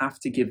 you have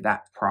to give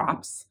that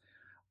props.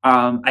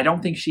 I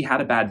don't think she had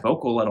a bad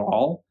vocal at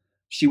all.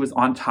 She was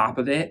on top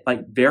of it,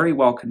 like very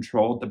well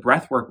controlled. The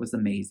breath work was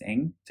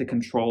amazing to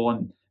control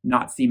and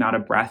not seem out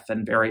of breath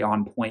and very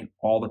on point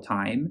all the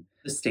time.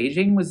 The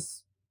staging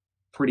was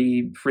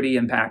pretty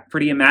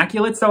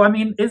immaculate. So,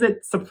 is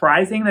it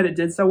surprising that it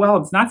did so well?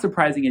 It's not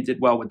surprising it did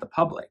well with the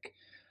public.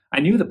 I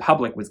knew the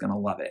public was going to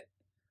love it.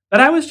 But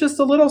I was just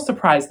a little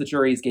surprised the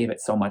juries gave it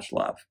so much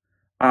love.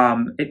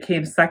 It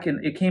came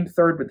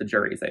third with the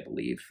juries, I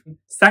believe.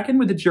 Second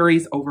with the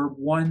juries over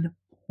 1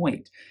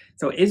 point.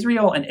 So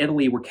Israel and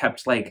Italy were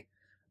kept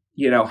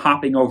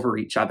hopping over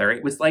each other.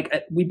 It was like,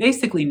 we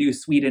basically knew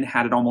Sweden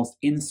had an almost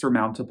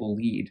insurmountable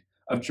lead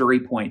of jury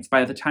points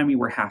by the time we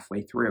were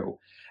halfway through.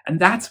 And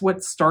that's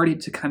what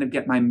started to kind of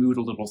get my mood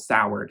a little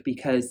soured,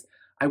 because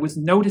I was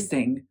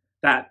noticing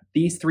that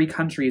these 3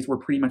 countries were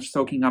pretty much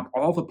soaking up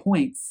all the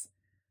points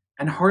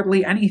and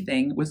hardly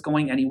anything was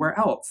going anywhere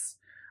else.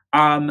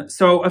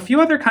 So a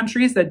few other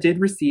countries that did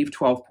receive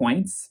 12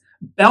 points.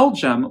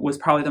 Belgium was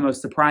probably the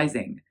most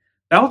surprising.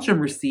 Belgium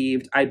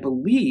received, I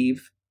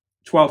believe,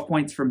 12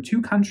 points from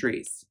 2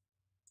 countries,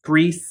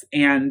 Greece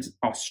and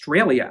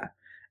Australia.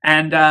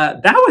 And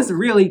that was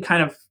really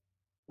kind of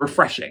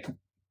refreshing.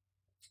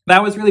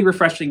 That was really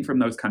refreshing from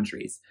those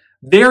countries.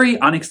 Very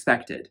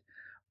unexpected.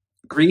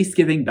 Greece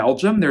giving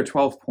Belgium their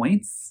 12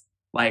 points?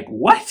 Like,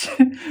 what?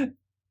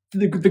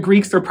 The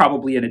Greeks are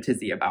probably in a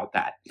tizzy about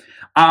that.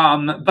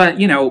 But,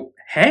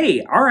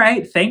 hey, all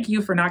right, thank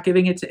you for not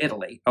giving it to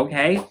Italy,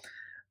 okay?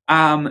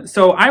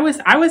 So I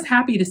was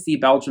happy to see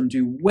Belgium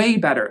do way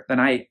better than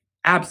I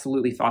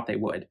absolutely thought they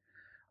would.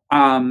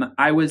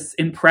 I was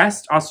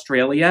impressed.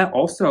 Australia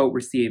also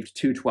received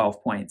 2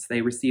 12 points.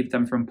 They received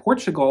them from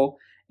Portugal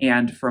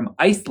and from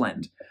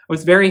Iceland. I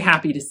was very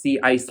happy to see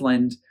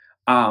Iceland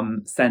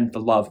send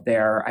the love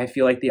there. I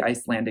feel like the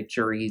Icelandic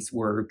juries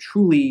were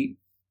truly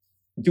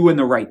doing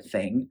the right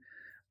thing.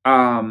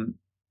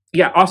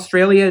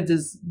 Australia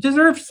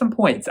deserves some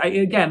points.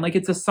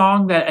 It's a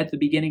song that at the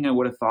beginning I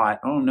would have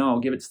thought, oh no,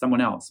 give it to someone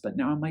else. But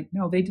now I'm like,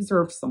 no, they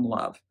deserve some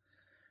love.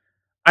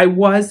 I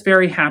was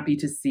very happy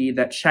to see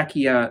that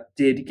Czechia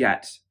did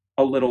get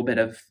a little bit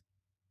of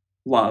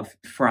love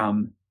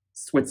from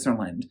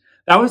Switzerland.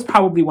 That was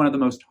probably one of the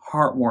most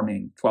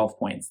heartwarming 12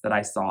 points that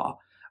I saw.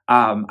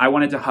 I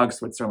wanted to hug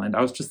Switzerland.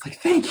 I was just like,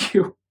 thank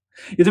you.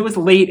 Because it was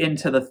late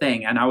into the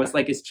thing. And I was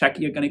like, is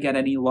Czechia going to get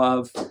any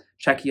love?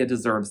 Czechia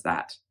deserves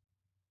that.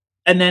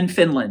 And then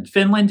Finland.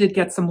 Finland did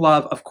get some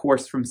love, of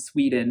course, from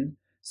Sweden.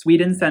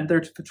 Sweden sent their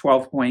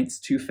 12 points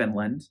to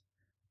Finland,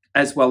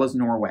 as well as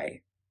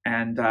Norway.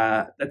 And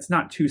that's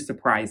not too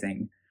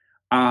surprising.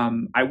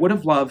 I would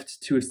have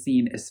loved to have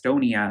seen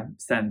Estonia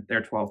send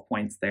their 12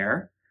 points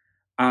there.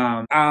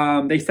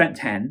 They sent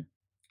 10.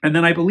 And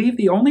then I believe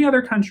the only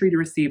other country to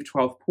receive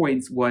 12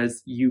 points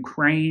was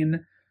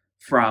Ukraine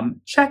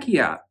from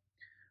Czechia.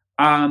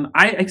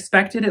 I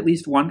expected at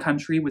least one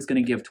country was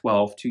going to give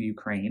 12 to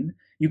Ukraine.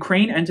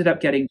 Ukraine ended up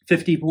getting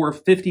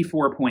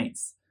 54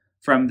 points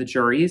from the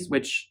juries,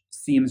 which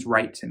seems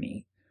right to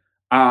me.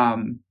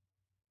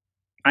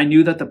 I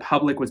knew that the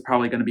public was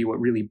probably going to be what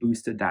really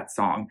boosted that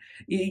song.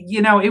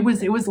 You know, it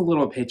was a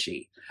little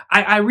pitchy.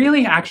 I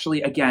really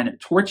actually, again,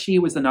 Torchy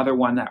was another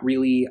one that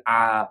really,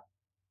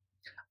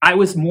 I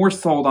was more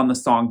sold on the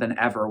song than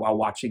ever while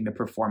watching the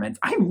performance.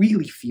 I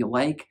really feel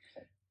like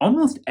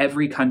almost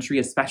every country,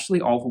 especially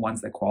all the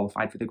ones that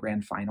qualified for the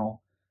grand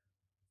final,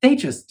 they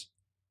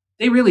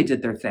really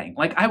did their thing.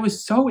 Like, I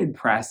was so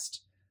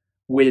impressed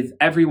with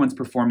everyone's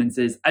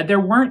performances.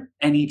 There weren't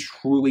any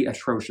truly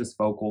atrocious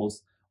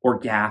vocals or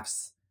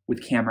gaffes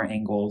with camera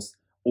angles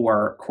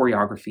or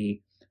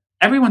choreography.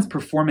 Everyone's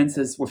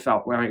performances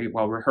felt very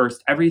well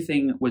rehearsed.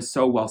 Everything was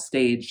so well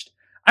staged.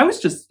 I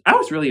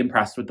was really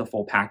impressed with the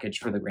full package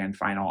for the grand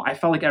final. I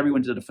felt like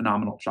everyone did a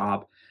phenomenal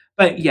job.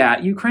 But yeah,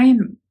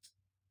 Ukraine,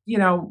 you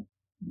know,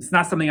 it's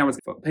not something I was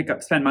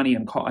spend money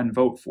and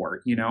vote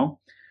for, you know.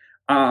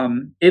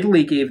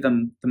 Italy gave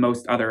them the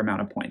most other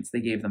amount of points.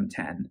 They gave them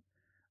 10.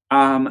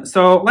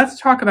 So let's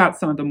talk about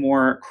some of the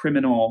more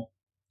criminal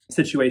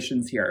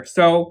situations here.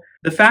 So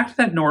the fact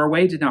that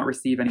Norway did not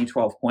receive any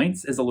 12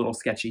 points is a little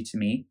sketchy to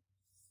me.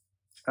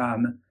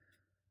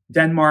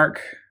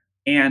 Denmark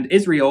and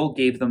Israel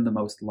gave them the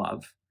most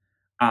love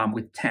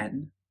with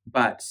 10,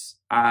 but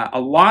a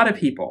lot of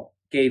people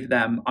gave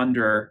them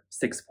under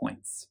 6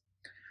 points.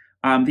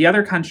 The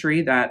other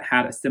country that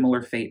had a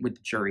similar fate with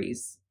the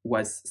juries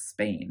was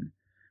Spain.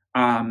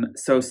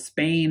 So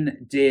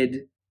Spain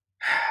did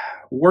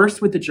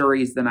worse with the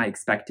juries than I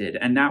expected,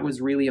 and that was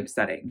really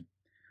upsetting.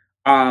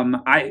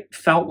 I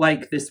felt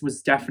like this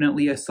was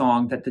definitely a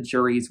song that the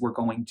juries were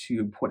going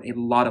to put a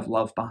lot of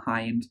love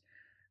behind.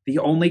 The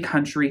only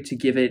country to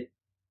give it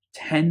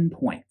 10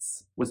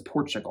 points was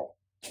Portugal,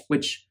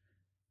 which,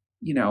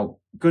 you know,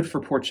 good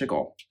for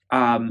Portugal.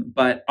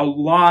 But a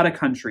lot of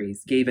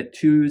countries gave it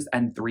 2s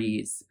and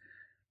 3s.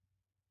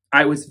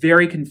 I was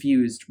very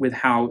confused with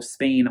how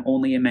Spain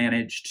only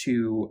managed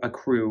to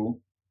accrue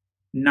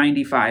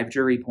 95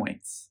 jury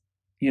points.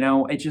 You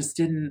know, it just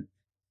didn't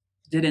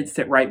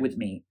sit right with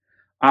me.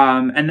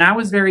 And that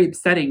was very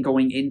upsetting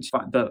going into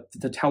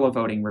the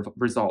televoting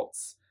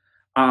results.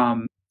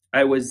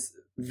 I was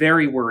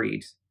very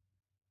worried.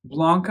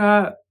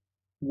 Blanca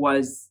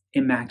was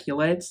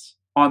immaculate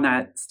on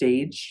that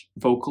stage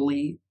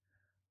vocally,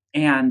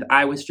 and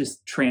I was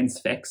just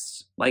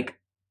transfixed. Like,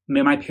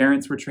 my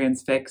parents were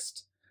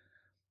transfixed.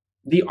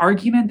 The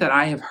argument that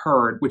I have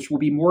heard, which will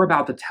be more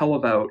about the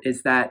televote,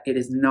 is that it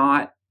is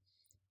not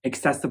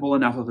accessible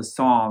enough of a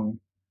song,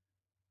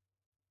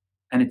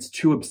 and it's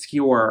too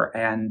obscure,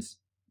 and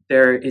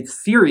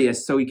it's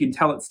serious, so you can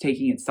tell it's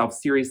taking itself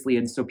seriously,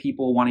 and so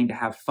people wanting to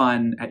have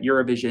fun at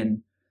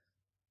Eurovision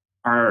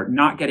are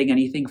not getting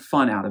anything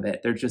fun out of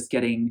it. They're just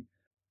getting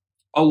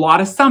a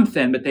lot of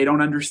something, but they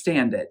don't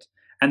understand it.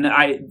 And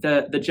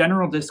the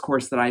general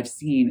discourse that I've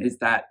seen is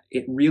that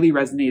it really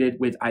resonated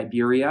with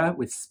Iberia,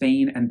 with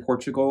Spain and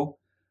Portugal,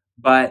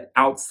 but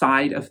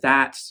outside of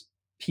that,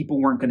 people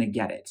weren't going to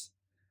get it.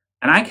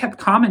 And I kept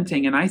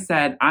commenting, and I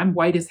said, I'm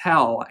white as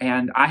hell,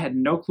 and I had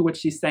no clue what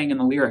she's saying in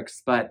the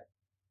lyrics, but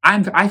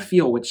I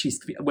feel what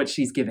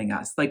she's giving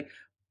us. Like,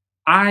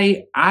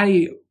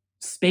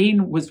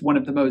 Spain was one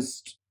of the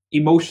most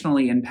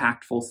emotionally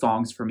impactful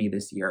songs for me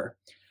this year.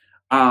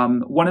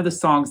 One of the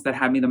songs that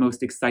had me the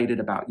most excited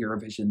about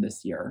Eurovision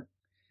this year,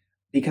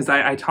 because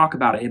I talk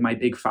about it in my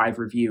Big Five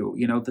review.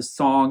 You know, the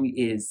song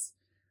is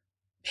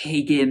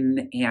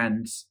pagan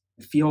and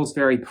feels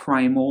very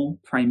primeval,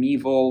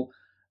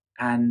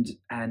 and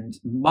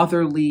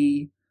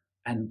motherly,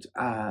 and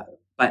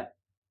but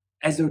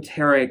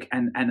esoteric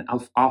and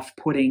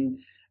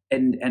off-putting,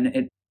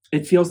 and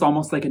it feels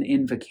almost like an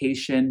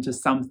invocation to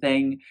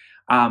something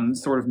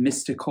sort of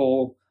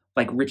mystical,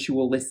 like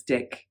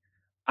ritualistic.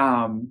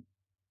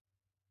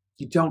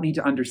 You don't need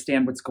to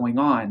understand what's going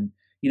on.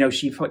 You know,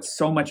 she puts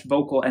so much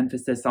vocal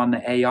emphasis on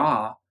the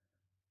 "aya,"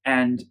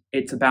 and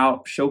it's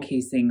about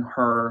showcasing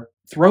her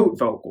throat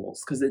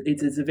vocals, because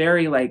it's a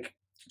very like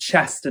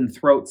chest and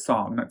throat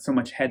song, not so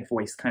much head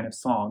voice kind of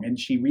song. And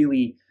she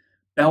really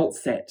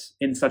belts it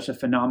in such a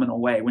phenomenal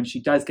way when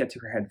she does get to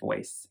her head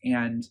voice.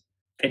 And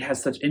it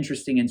has such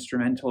interesting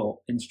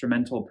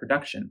instrumental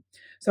production.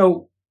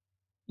 So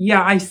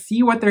yeah, I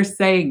see what they're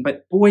saying,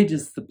 but boy,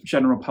 does the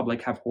general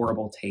public have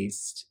horrible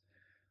taste.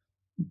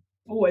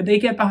 Boy, they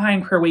get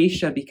behind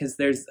Croatia because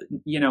there's,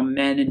 you know,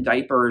 men in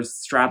diapers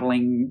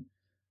straddling,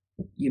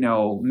 you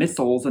know,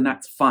 missiles, and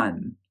that's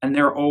fun. And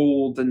they're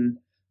old and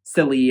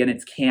silly, and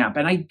it's camp.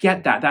 And I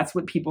get that. That's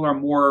what people are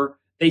more,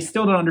 they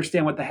still don't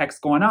understand what the heck's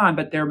going on,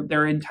 but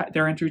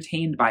they're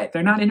entertained by it.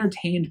 They're not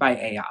entertained by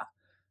Aya.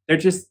 They're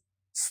just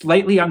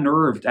slightly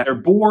unnerved. They're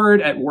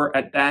bored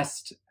at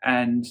best,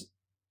 and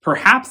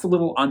perhaps a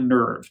little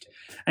unnerved.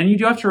 And you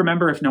do have to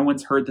remember if no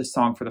one's heard this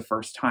song for the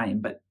first time,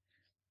 but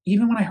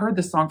even when I heard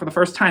this song for the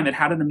first time, it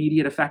had an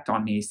immediate effect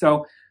on me.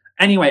 So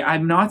anyway,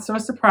 I'm not so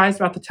surprised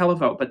about the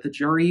televote, but the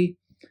jury,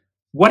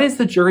 what is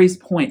the jury's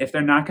point if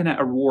they're not going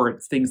to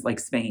award things like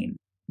Spain?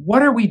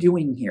 What are we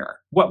doing here?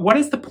 What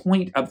is the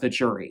point of the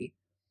jury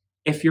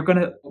if you're going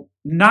to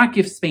not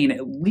give Spain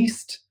at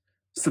least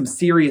some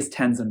serious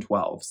 10s and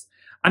 12s?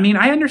 I mean,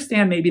 I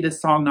understand maybe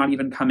this song not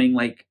even coming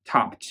like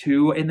top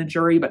 2 in the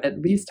jury, but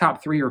at least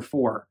top 3 or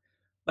 4.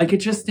 Like, it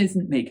just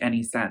doesn't make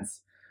any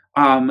sense.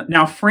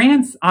 Now,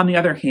 France, on the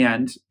other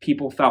hand,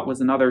 people felt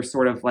was another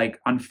sort of like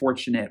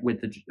unfortunate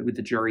with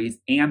the juries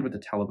and with the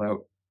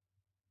televote.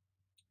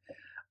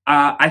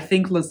 I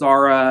think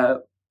Lazara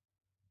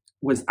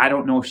was, I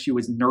don't know if she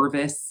was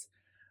nervous.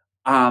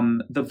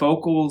 The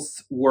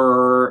vocals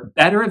were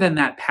better than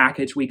that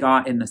package we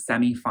got in the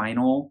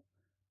semifinal,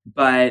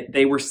 but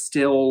they were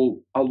still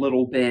a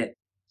little bit,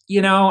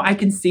 you know, I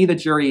can see the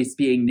juries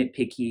being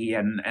nitpicky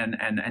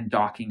and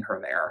docking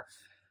her there.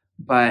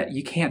 But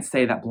you can't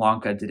say that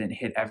Blanca didn't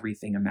hit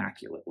everything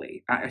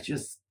immaculately. I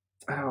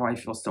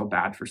feel so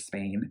bad for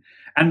Spain.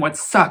 And what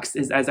sucks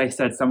is, as I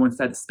said, someone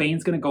said,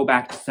 Spain's going to go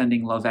back to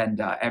sending La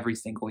Venda every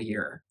single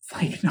year. It's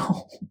like,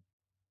 no.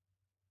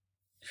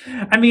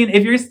 I mean,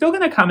 if you're still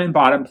going to come in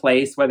bottom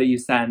place, whether you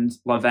send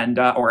La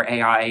Venda or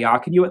Aya,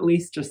 can you at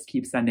least just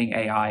keep sending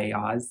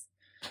Ayas?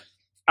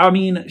 I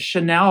mean,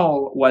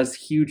 Chanel was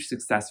huge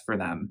success for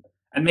them.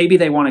 And maybe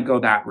they want to go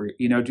that route,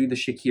 you know, do the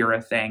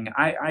Shakira thing.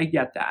 I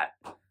get that.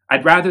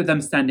 I'd rather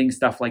them sending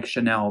stuff like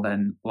Chanel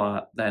than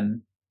La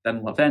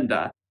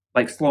Venda,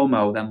 like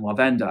Slow-Mo than La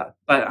Venda.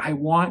 But I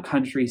want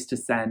countries to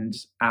send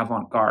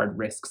avant-garde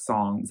risk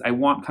songs. I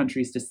want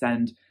countries to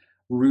send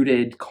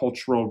rooted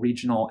cultural,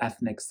 regional,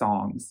 ethnic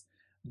songs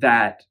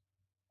that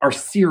are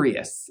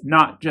serious,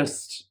 not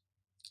just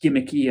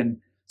gimmicky and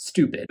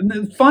stupid. And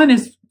the fun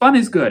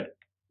is good.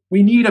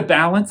 We need a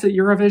balance at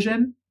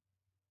Eurovision,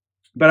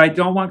 but I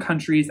don't want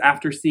countries,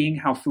 after seeing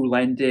how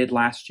Foulaine did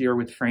last year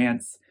with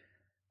France,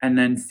 and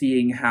then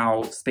seeing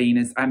how Spain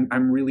is,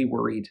 I'm really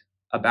worried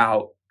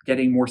about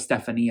getting more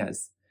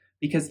Stefanias,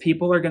 because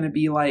people are going to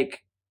be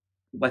like,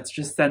 let's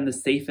just send the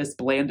safest,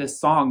 blandest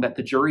song that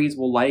the juries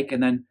will like,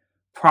 and then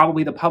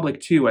probably the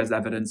public too, as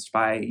evidenced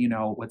by, you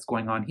know, what's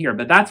going on here.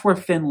 But that's where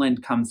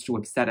Finland comes to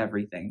upset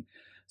everything.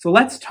 So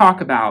let's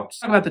talk about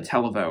the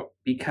televote,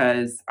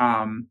 because,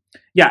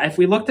 yeah, if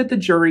we looked at the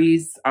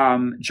juries,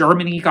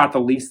 Germany got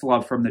the least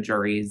love from the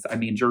juries. I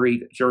mean,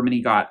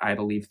 Germany got, I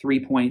believe,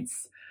 3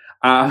 points.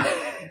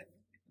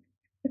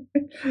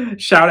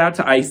 Shout out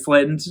to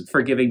Iceland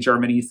for giving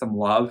Germany some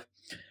love.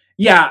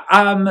 Yeah,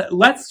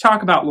 let's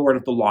talk about Lord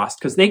of the Lost,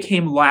 because they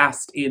came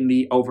last in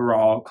the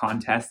overall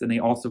contest, and they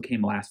also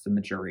came last in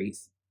the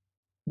juries.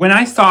 When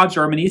I saw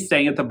Germany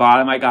staying at the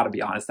bottom, I gotta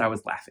be honest, I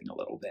was laughing a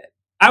little bit.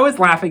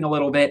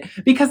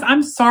 Because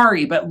I'm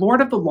sorry, but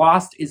Lord of the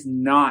Lost is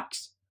not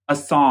a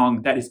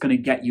song that is going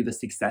to get you the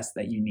success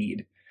that you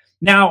need.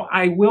 Now,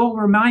 I will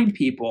remind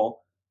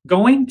people,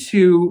 going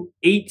to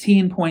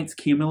 18 points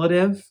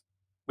cumulative,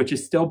 which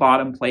is still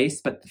bottom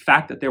place, but the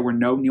fact that there were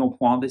no Nil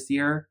Point this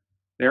year,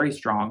 very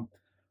strong.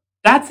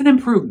 That's an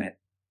improvement.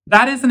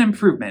 That is an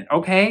improvement,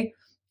 okay?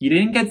 You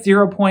didn't get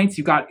 0 points.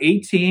 You got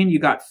 18. You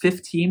got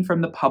 15 from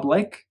the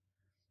public.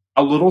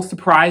 A little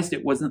surprised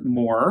it wasn't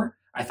more.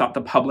 I thought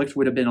the public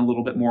would have been a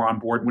little bit more on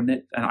board, wouldn't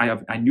it? And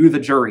I knew the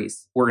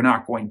juries were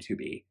not going to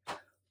be.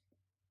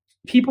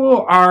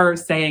 People are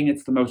saying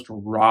it's the most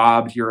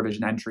robbed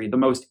Eurovision entry, the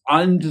most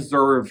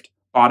undeserved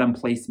bottom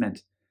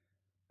placement.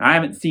 I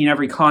haven't seen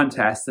every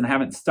contest and I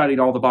haven't studied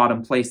all the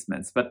bottom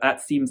placements, but that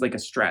seems like a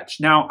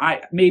stretch. Now,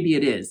 maybe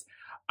it is.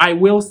 I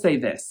will say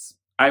this.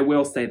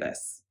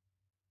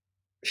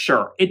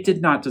 Sure, it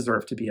did not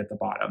deserve to be at the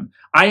bottom.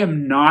 I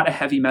am not a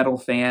heavy metal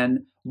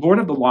fan. Lord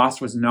of the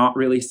Lost was not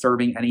really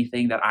serving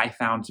anything that I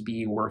found to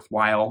be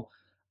worthwhile.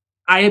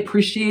 I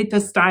appreciate the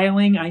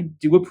styling. I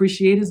do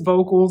appreciate his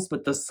vocals,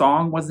 but the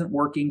song wasn't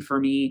working for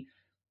me.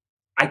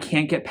 I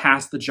can't get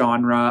past the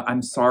genre.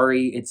 I'm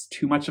sorry. It's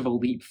too much of a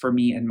leap for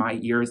me in my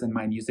ears and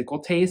my musical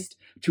taste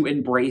to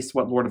embrace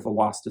what Lord of the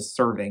Lost is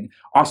serving.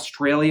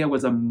 Australia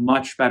was a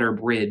much better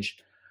bridge.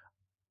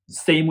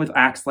 Same with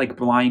acts like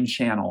Blind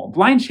Channel.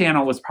 Blind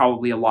Channel was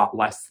probably a lot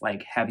less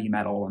like heavy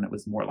metal, and it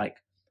was more like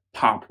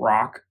pop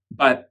rock,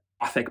 but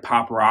gothic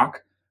pop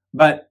rock,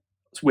 but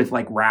with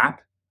like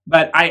rap.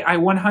 But I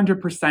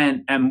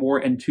 100% am more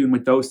in tune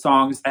with those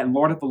songs, and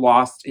Lord of the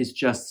Lost is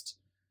just,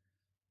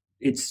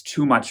 it's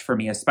too much for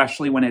me,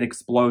 especially when it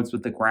explodes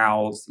with the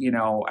growls. You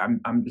know,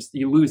 I'm just,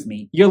 you lose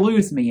me.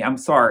 I'm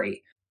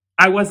sorry.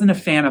 I wasn't a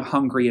fan of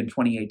Hungary in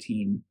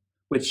 2018,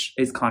 which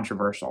is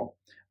controversial.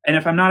 And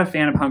if I'm not a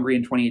fan of Hungary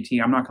in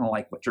 2018, I'm not going to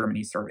like what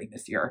Germany's serving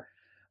this year.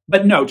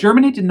 But no,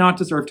 Germany did not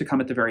deserve to come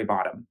at the very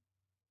bottom.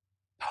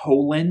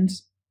 Poland,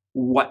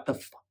 what the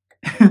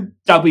fuck?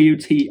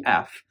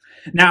 WTF.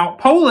 Now,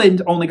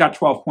 Poland only got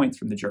 12 points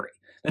from the jury.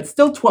 That's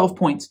still 12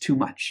 points too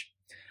much.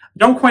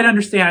 Don't quite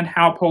understand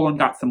how Poland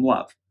got some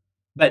love.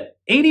 But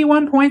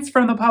 81 points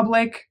from the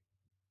public?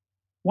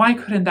 Why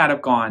couldn't that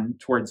have gone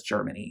towards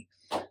Germany?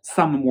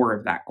 Some more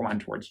of that gone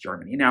towards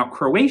Germany. Now,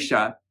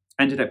 Croatia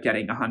ended up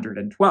getting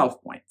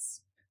 112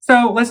 points.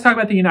 So let's talk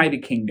about the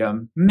United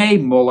Kingdom. Mae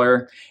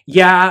Muller.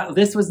 Yeah,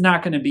 this was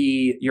not going to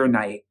be your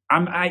night.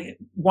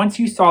 Once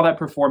you saw that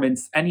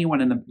performance, anyone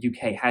in the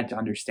UK had to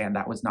understand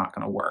that was not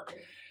going to work.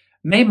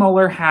 Mae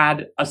Muller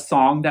had a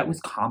song that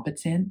was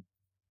competent,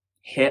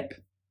 hip,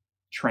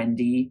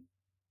 trendy,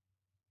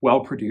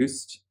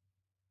 well-produced,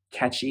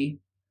 catchy.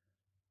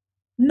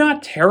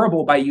 Not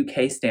terrible by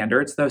UK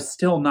standards, though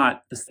still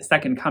not the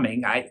second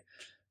coming. I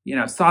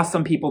saw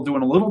some people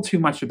doing a little too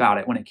much about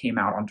it when it came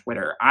out on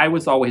Twitter. I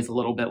was always a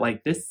little bit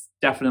like, this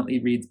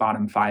definitely reads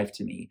bottom 5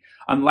 to me.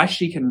 Unless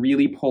she can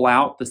really pull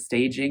out the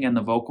staging and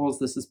the vocals,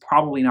 this is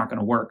probably not going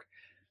to work.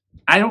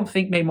 I don't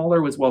think Mae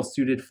Muller was well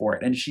suited for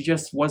it, and she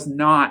just was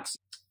not.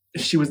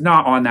 She was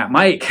not on that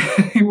mic.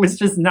 It was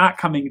just not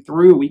coming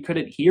through. We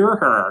couldn't hear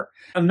her.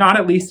 And not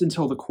at least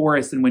until the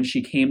chorus and when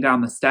she came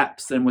down the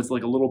steps and was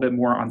like a little bit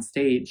more on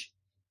stage.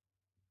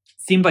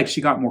 Seemed like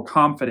she got more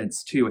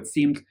confidence too. It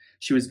seemed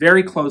she was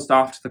very closed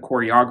off to the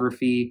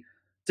choreography,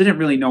 didn't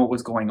really know what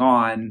was going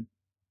on.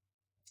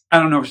 I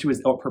don't know if she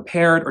was ill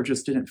prepared or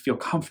just didn't feel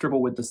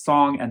comfortable with the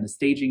song and the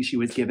staging she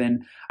was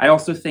given. I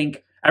also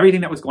think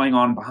everything that was going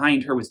on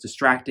behind her was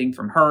distracting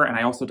from her, and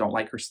I also don't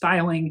like her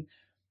styling.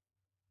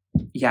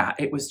 Yeah,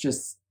 it was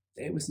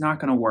not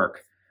going to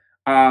work.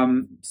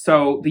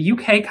 So the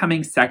UK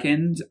coming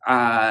second,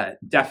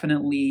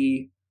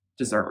 definitely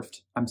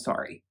deserved. I'm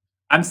sorry.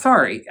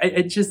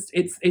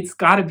 It's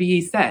got to be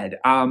said.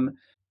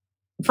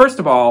 First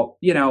of all,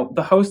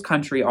 the host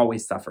country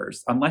always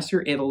suffers, unless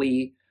you're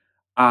Italy,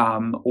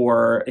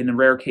 or in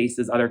rare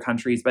cases, other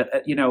countries. But,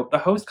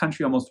 the host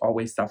country almost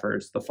always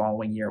suffers the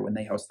following year when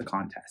they host the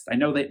contest. I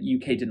know that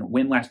UK didn't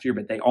win last year,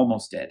 but they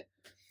almost did.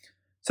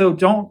 So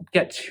don't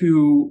get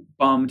too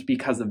bummed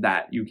because of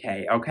that,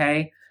 UK,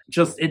 okay?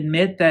 Just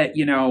admit that,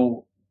 you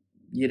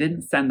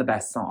didn't send the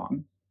best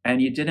song,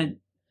 and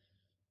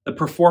the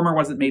performer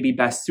wasn't maybe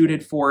best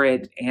suited for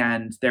it,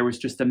 and there was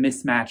just a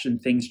mismatch and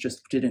things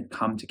just didn't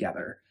come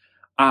together.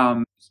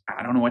 I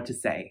don't know what to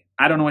say.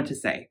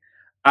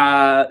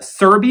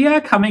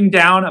 Serbia coming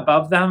down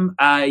above them.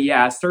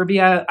 Yeah,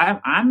 Serbia,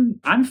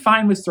 I'm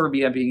fine with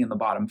Serbia being in the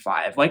bottom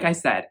 5. Like I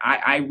said,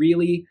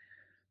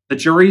 the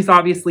juries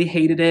obviously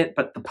hated it,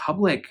 but the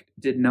public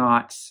did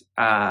not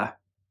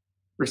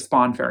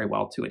respond very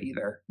well to it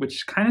either,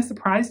 which kind of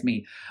surprised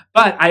me.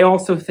 But I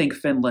also think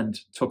Finland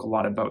took a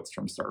lot of votes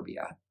from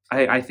Serbia.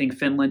 I think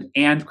Finland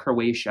and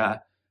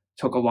Croatia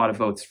took a lot of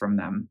votes from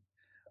them.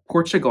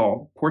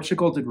 Portugal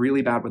did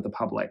really bad with the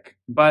public,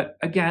 but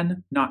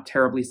again, not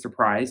terribly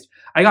surprised.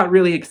 I got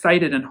really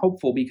excited and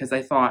hopeful because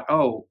I thought,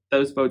 oh,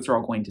 those votes are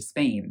all going to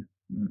Spain.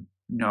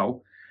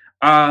 No.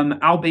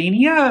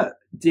 Albania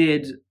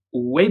did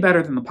way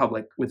better than the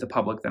public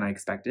than I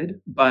expected,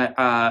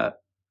 but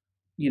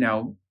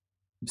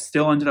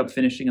still ended up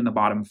finishing in the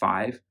bottom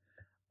 5.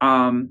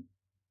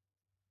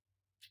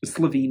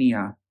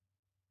 Slovenia.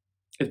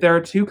 If there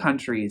are 2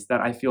 countries that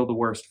I feel the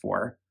worst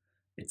for,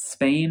 it's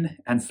Spain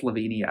and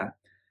Slovenia.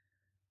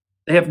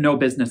 They have no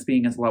business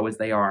being as low as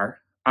they are.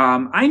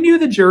 I knew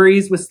the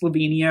juries with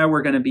Slovenia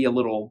were going to be a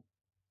little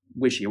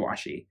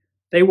wishy-washy.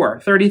 They were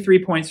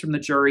 33 points from the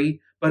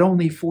jury, but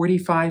only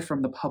 45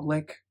 from the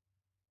public.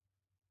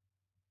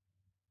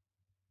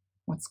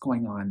 What's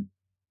going on?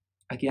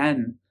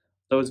 Again,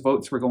 those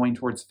votes were going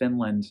towards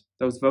Finland.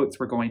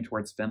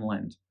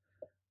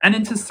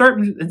 And to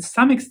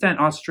some extent,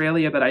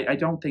 Australia, but I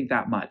don't think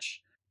that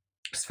much.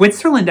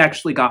 Switzerland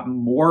actually got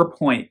more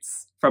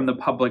points from the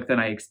public than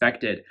I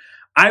expected.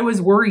 I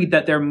was worried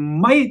that there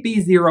might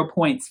be 0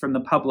 points from the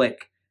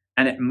public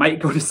and it might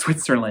go to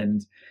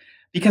Switzerland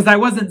because I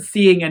wasn't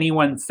seeing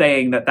anyone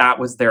saying that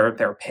was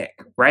their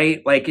pick,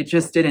 right? Like, it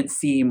just didn't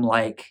seem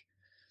like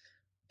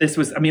this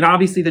was,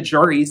 obviously the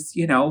juries,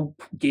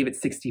 gave it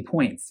 60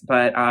 points,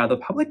 but the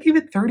public gave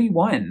it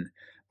 31.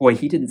 Boy,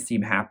 he didn't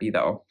seem happy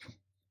though.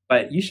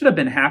 But you should have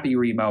been happy,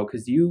 Remo,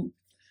 because you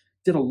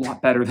did a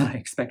lot better than I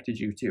expected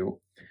you to.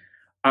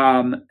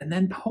 And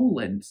then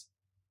Poland.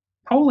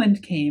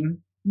 Poland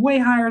came way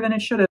higher than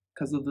it should have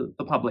because of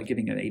the public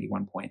giving it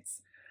 81 points.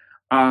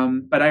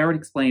 But I already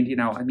explained,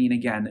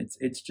 again,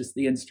 it's just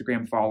the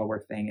Instagram follower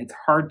thing. It's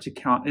hard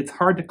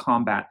to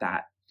combat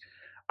that.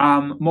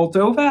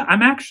 Moldova,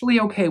 I'm actually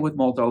okay with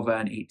Moldova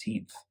in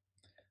 18th.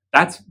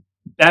 That's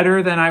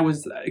better than I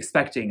was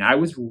expecting. I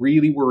was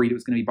really worried it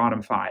was going to be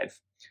bottom 5.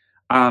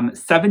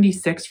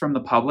 76 from the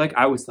public.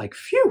 I was like,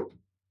 phew.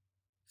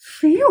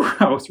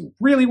 I was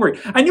really worried.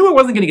 I knew it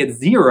wasn't going to get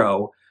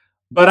 0,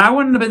 but I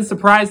wouldn't have been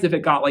surprised if it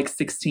got like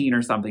 16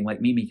 or something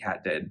like Mimi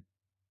Cat did.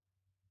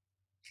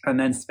 And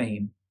then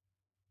Spain.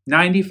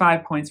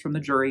 95 points from the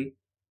jury,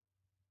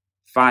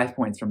 5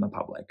 points from the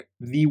public.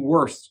 The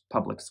worst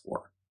public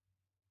score.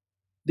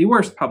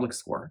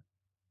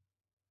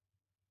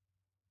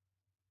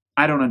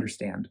 I don't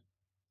understand.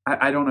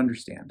 I don't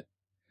understand.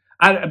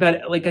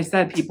 But like I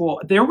said,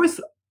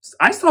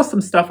 I saw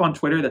some stuff on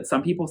Twitter that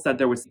some people said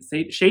there was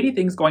shady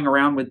things going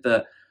around with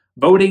the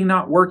voting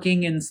not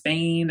working in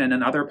Spain and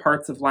in other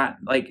parts of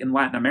in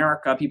Latin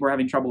America, people were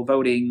having trouble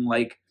voting.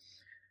 Like,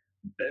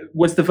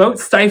 was the vote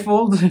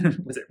stifled?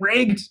 Was it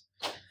rigged?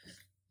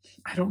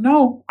 I don't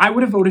know. I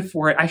would have voted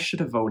for it. I should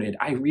have voted.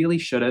 I really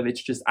should have.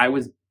 It's just I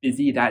was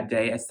busy that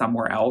day as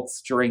somewhere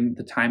else during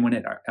the time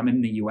when I'm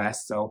in the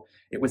US, so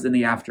it was in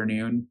the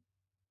afternoon.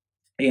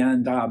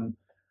 And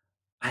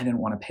I didn't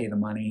want to pay the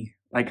money.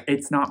 Like,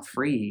 it's not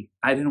free.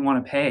 I didn't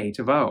want to pay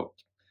to vote,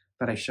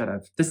 but I should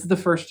have. This is the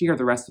first year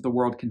the rest of the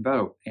world can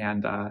vote.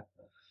 And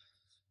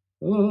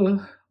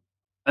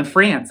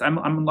France,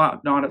 I'm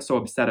not so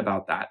upset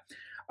about that.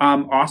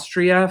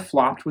 Austria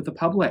flopped with the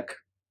public.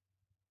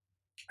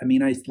 I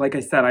mean, like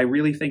I said, I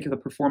really think the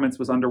performance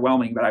was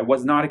underwhelming, but I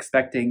was not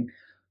expecting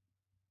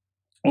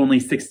only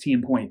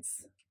 16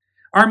 points.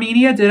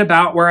 Armenia did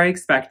about where I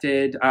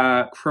expected.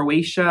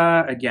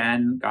 Croatia,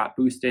 again, got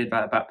boosted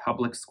by that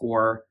public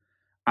score.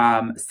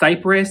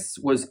 Cyprus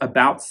was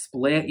about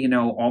split,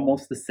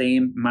 almost the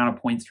same amount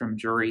of points from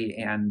jury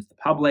and the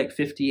public,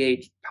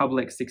 58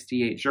 public,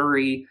 68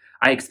 jury.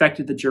 I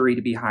expected the jury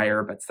to be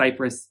higher, but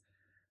Cyprus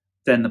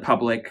than the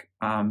public,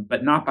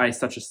 but not by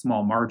such a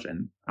small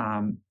margin.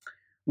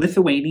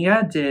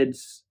 Lithuania did,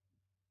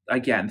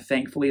 again,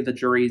 thankfully the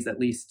juries at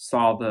least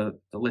saw the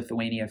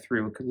Lithuania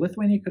through, because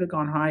Lithuania could have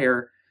gone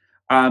higher.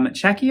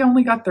 Czechia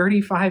only got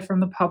 35 from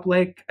the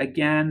public.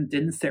 Again,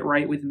 didn't sit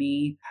right with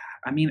me.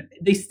 I mean,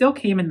 they still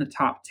came in the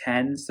top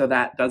 10, so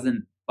that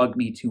doesn't bug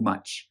me too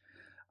much.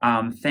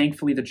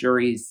 Thankfully, the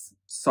juries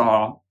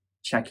saw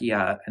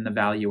Czechia and the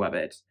value of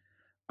it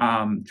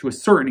to a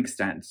certain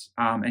extent,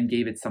 and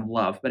gave it some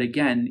love. But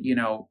again,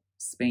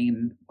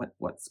 Spain,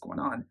 what's going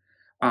on?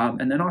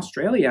 And then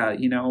Australia,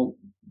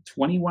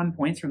 21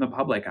 points from the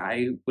public.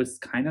 I was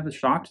kind of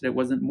shocked that it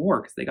wasn't more,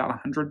 because they got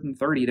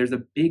 130. There's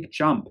a big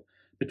jump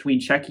between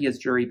Czechia's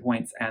jury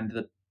points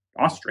and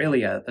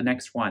Australia, the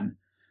next one.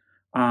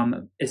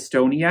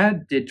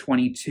 Estonia did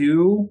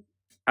 22,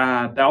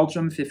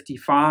 Belgium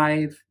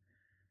 55,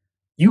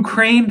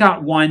 Ukraine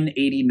got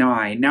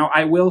 189. Now,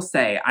 I will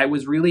say, I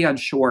was really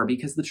unsure,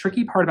 because the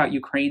tricky part about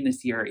Ukraine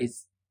this year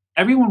is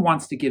everyone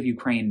wants to give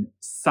Ukraine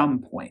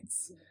some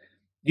points.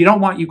 You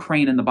don't want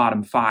Ukraine in the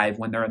bottom 5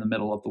 when they're in the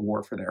middle of the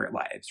war for their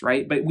lives,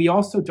 right? But we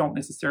also don't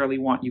necessarily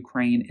want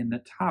Ukraine in the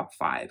top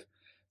 5.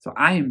 So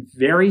I am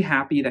very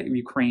happy that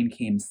Ukraine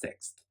came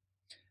 6th.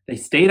 They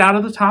stayed out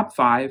of the top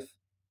 5.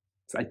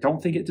 So I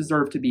don't think it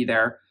deserved to be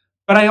there,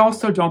 but I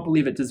also don't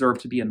believe it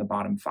deserved to be in the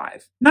bottom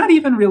 5. Not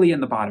even really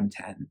in the bottom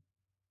 10.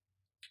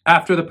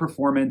 After the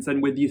performance,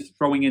 and with you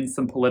throwing in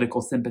some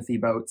political sympathy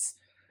votes,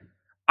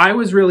 I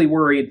was really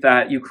worried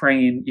that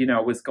Ukraine,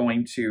 was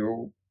going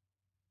to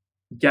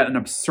get an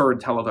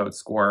absurd televote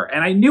score.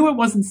 And I knew it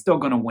wasn't still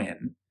going to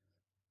win.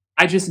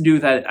 I just knew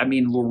that,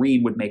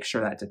 Loreen would make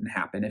sure that didn't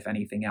happen, if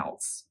anything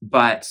else.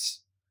 But,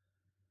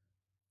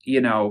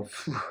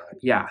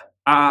 yeah.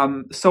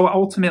 So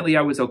ultimately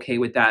I was okay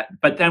with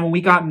that. But then when we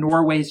got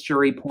Norway's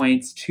jury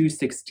points,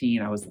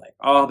 216, I was like,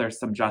 oh, there's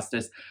some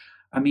justice.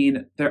 I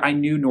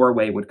knew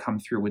Norway would come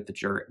through with the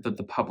jury,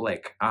 the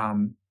public.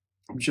 I'm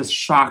just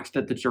shocked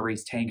that the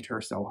juries tanked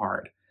her so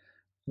hard.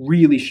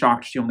 Really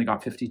shocked she only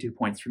got 52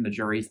 points from the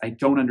juries. I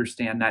don't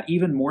understand that,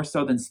 even more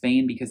so than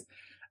Spain, because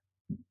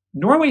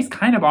Norway's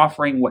kind of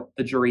offering what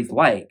the juries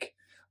like.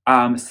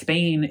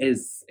 Spain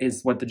is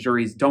what the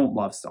juries don't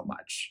love so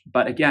much.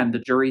 But again, the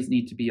juries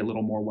need to be a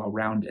little more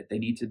well-rounded. They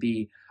need to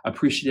be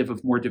appreciative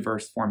of more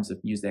diverse forms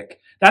of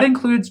music. That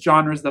includes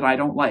genres that I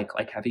don't like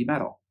heavy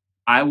metal.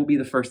 I will be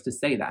the first to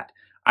say that.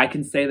 I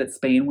can say that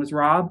Spain was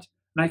robbed,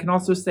 and I can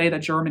also say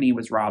that Germany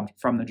was robbed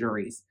from the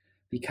juries.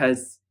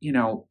 Because,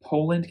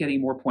 Poland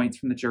getting more points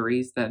from the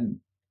juries than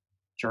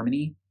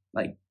Germany,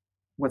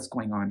 what's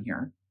going on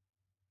here?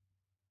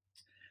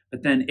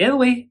 But then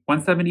Italy,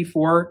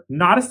 174,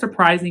 not a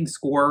surprising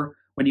score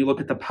when you look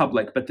at the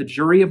public, but the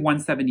jury of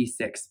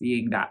 176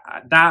 being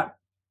that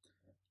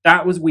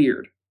was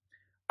weird.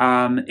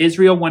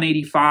 Israel,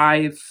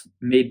 185,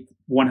 made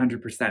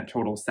 100%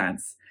 total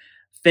sense.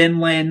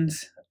 Finland,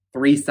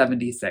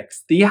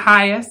 376, the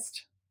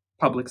highest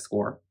public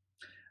score.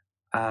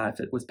 If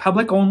it was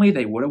public only,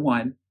 they would have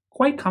won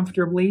quite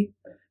comfortably,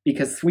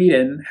 because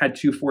Sweden had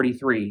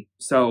 243.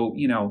 So,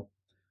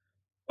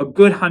 a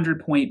good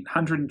 120,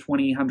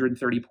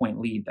 130 point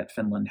lead that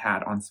Finland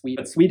had on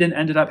Sweden. But Sweden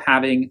ended up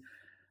having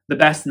the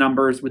best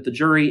numbers with the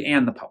jury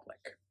and the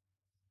public.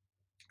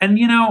 And,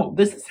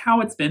 this is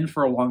how it's been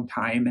for a long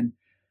time. And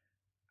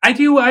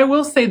I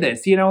will say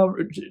this,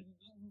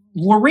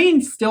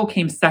 Loreen still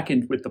came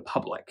second with the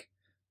public.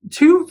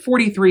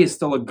 243 is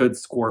still a good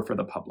score for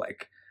the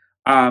public.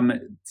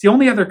 The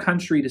only other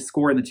country to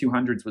score in the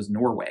 200s was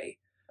Norway.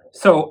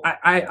 So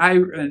I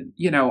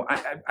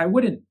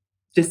wouldn't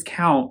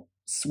discount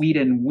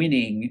Sweden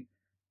winning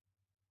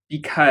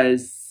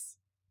because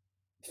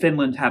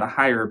Finland had a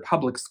higher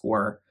public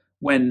score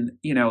when,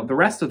 the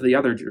rest of the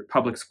other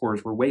public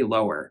scores were way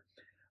lower.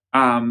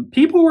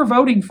 People were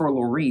voting for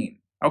Loreen,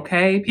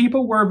 okay?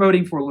 People were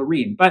voting for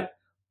Loreen, but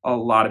a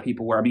lot of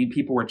people were.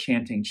 People were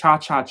chanting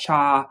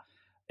cha-cha-cha.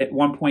 At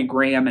one point,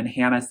 Graham and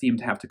Hannah seem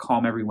to have to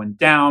calm everyone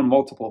down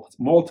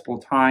multiple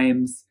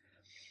times.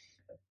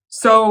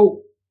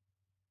 So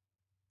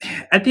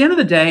at the end of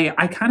the day,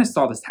 I kind of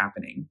saw this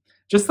happening.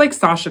 Just like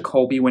Sasha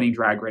Colby winning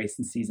Drag Race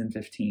in season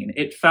 15,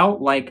 it felt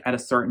like at a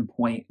certain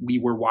point we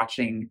were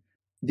watching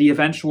the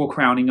eventual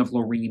crowning of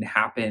Loreen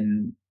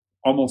happen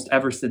almost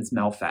ever since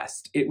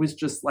Melfest. It was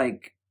just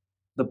like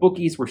the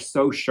bookies were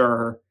so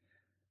sure.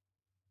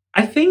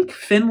 I think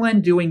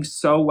Finland doing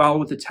so well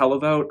with the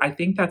televote, I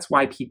think that's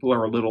why people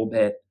are a little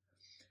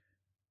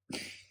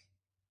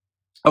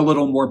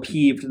more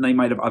peeved than they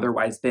might have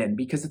otherwise been,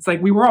 because it's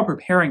like we were all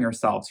preparing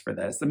ourselves for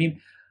this. I mean,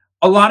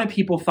 a lot of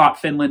people thought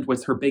Finland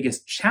was her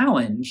biggest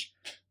challenge,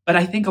 but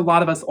I think a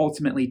lot of us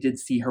ultimately did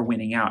see her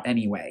winning out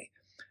anyway,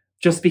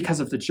 just because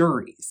of the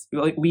juries.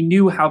 Like, we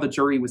knew how the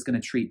jury was going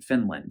to treat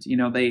Finland. You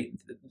know,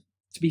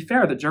 to be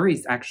fair, the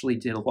juries actually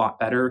did a lot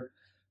better.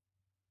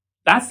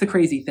 That's the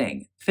crazy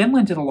thing.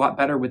 Finland did a lot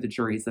better with the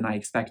juries than I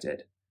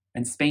expected,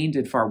 and Spain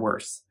did far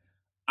worse.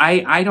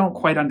 I don't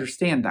quite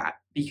understand that,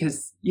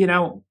 because, you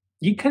know,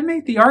 you can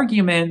make the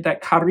argument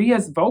that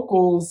Karia's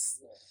vocals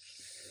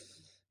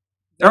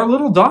are a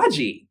little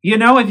dodgy. You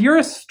know, if you're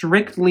a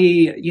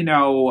strictly, you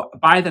know,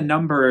 by the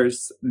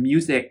numbers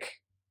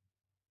music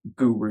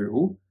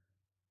guru,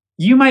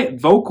 you might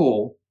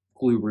vocal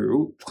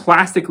guru,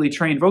 classically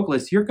trained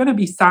vocalist, you're going to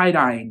be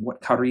side-eyeing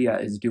what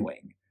Karia is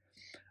doing.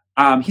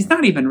 He's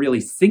not even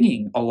really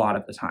singing a lot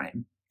of the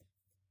time.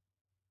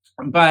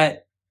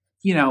 But,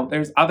 you know,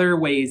 there's other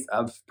ways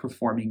of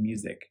performing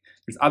music.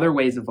 There's other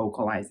ways of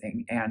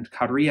vocalizing. And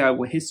Karia,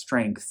 his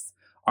strengths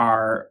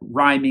are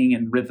rhyming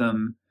and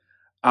rhythm.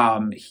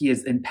 He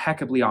is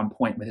impeccably on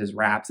point with his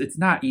raps. It's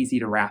not easy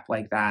to rap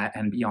like that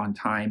and be on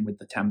time with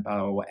the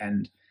tempo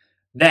and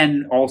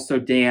then also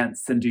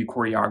dance and do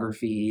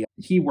choreography.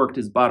 He worked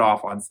his butt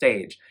off on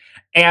stage.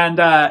 And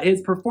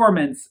his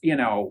performance, you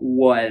know,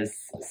 was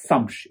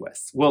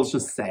sumptuous, we'll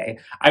just say.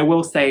 I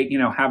will say, you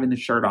know, having the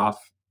shirt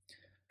off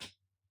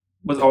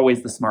was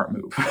always the smart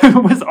move.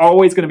 Was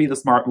always going to be the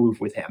smart move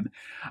with him.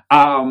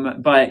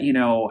 But, you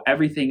know,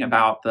 everything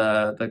about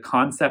the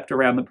concept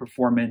around the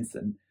performance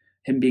and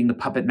him being the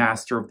puppet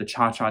master of the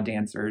cha-cha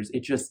dancers,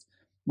 it just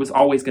was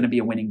always going to be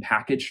a winning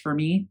package for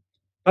me.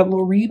 But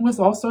Loreen was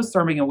also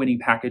serving a winning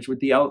package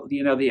with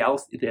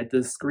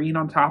the screen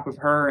on top of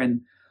her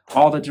and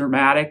all the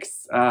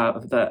dramatics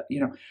of the, you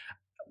know.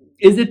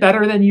 Is it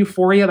better than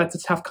Euphoria? That's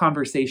a tough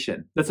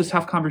conversation.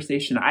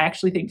 I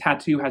actually think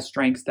Tattoo has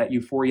strengths that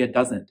Euphoria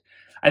doesn't.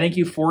 I think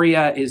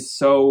Euphoria is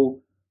so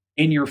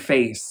in your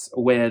face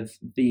with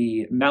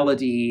the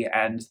melody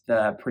and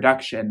the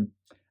production.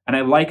 And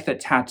I like that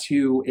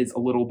Tattoo is a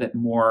little bit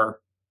more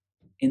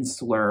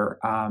insular,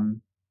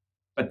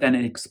 but then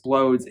it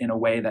explodes in a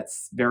way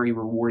that's very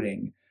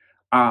rewarding.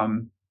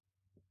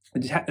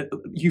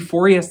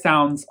 Euphoria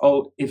sounds,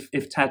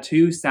 if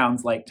Tattoo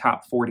sounds like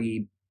top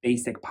 40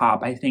 basic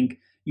pop, I think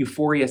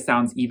Euphoria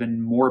sounds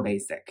even more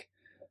basic.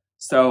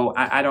 So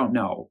I don't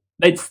know.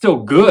 It's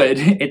still good.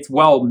 It's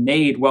well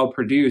made, well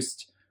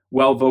produced,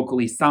 well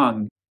vocally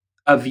sung,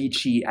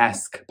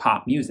 Avicii-esque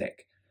pop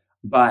music,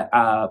 but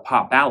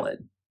pop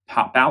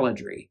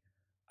balladry,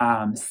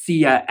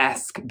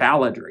 Sia-esque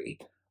balladry.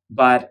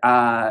 But,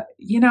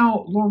 you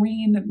know,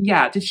 Loreen,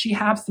 yeah, did she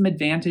have some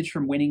advantage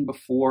from winning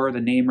before, the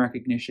name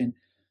recognition?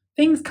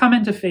 Things come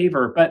into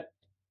favor, but,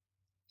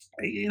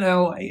 you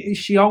know,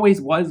 she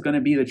always was going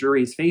to be the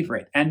jury's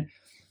favorite. And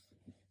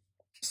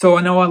so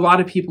I know a lot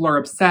of people are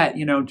upset,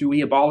 you know, do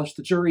we abolish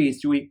the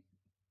juries? Do we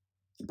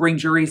bring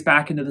juries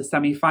back into the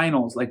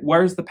semifinals? Like,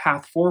 where's the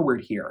path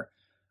forward here?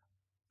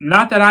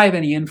 Not that I have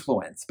any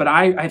influence, but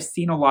I've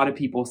seen a lot of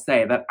people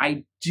say that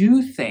I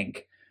do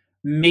think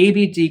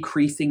maybe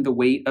decreasing the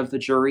weight of the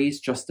juries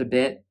just a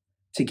bit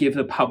to give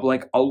the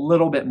public a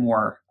little bit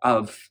more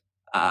of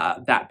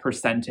that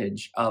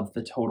percentage of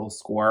the total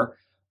score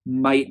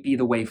might be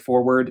the way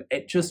forward.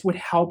 It just would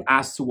help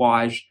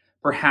assuage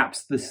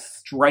perhaps the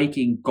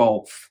striking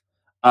gulf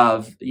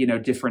of, you know,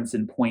 difference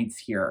in points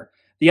here.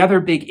 The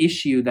other big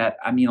issue that,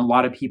 I mean, a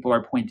lot of people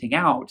are pointing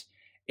out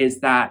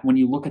is that when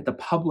you look at the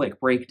public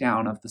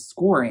breakdown of the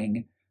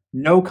scoring,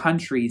 no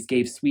countries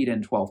gave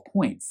Sweden 12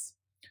 points.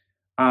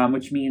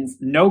 Which means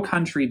no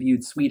country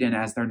viewed Sweden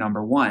as their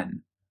number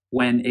one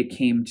when it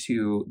came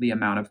to the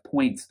amount of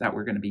points that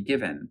were going to be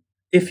given.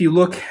 If you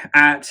look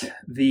at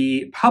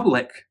the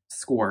public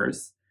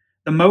scores,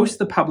 the most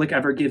the public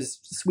ever gives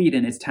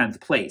Sweden is 10th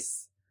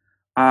place.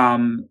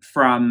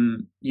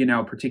 From, you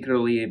know,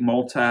 particularly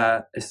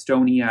Malta,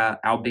 Estonia,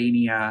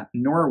 Albania,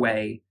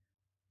 Norway,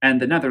 and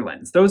the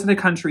Netherlands. Those are the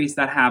countries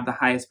that have the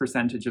highest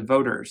percentage of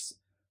voters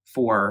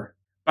for.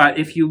 But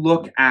if you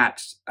look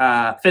at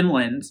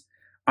Finland,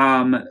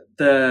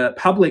 the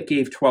public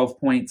gave 12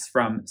 points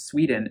from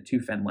Sweden to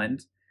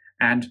Finland,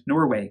 and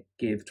Norway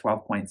gave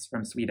 12 points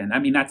from Sweden. I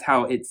mean, that's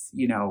how it's,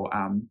 you know,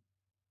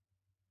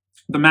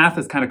 the math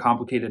is kind of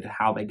complicated to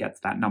how they get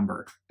to that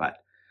number. But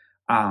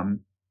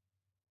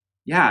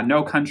yeah,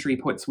 no country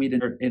put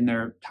Sweden in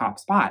their top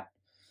spot.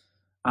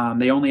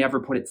 They only ever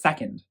put it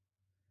second.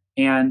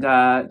 And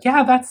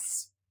yeah,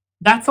 that's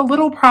That's a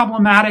little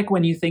problematic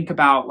when you think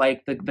about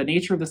like the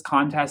nature of this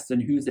contest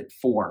and who's it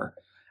for.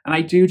 And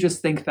I do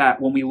just think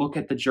that when we look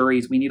at the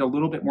juries, we need a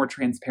little bit more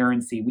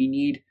transparency. We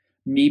need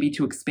maybe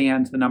to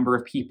expand the number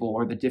of people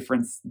or the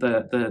difference,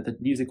 the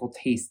musical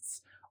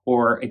tastes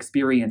or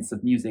experience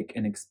of music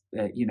and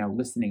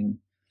listening.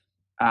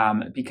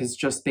 Because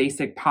just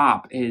basic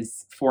pop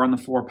is four on the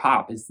floor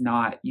pop is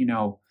not,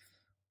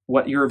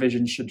 what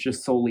Eurovision should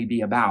just solely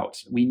be about.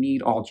 We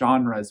need all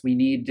genres. We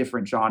need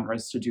different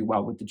genres to do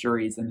well with the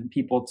juries and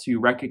people to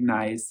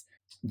recognize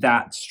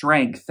that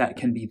strength that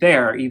can be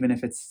there, even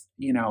if it's,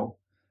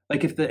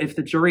 like if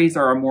the juries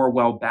are a more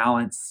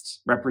well-balanced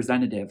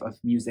representative of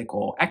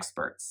musical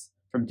experts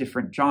from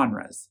different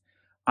genres,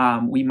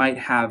 we might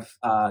have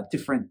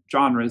different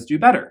genres do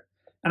better.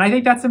 And I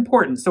think that's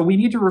important. So we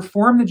need to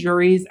reform the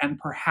juries, and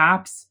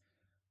perhaps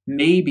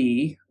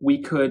maybe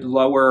we could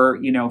lower,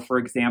 for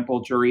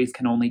example, juries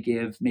can only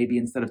give, maybe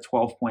instead of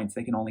 12 points,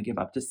 they can only give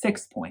up to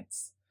 6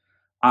 points.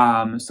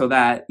 So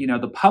that,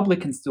 the public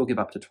can still give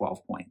up to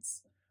 12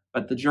 points,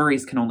 but the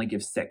juries can only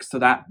give 6. So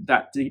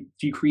that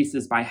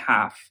decreases by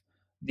half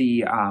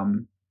the,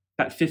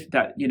 that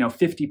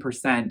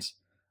 50%,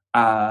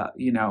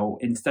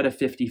 instead of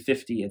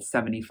 50-50, it's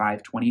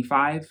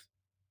 75-25,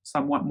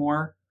 somewhat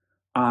more.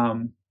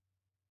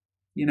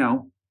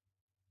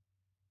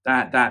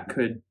 That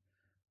could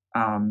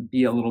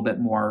be a little bit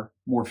more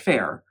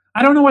fair.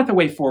 I don't know what the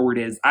way forward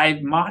is.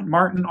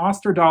 Martin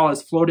Osterdahl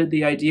has floated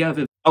the idea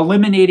of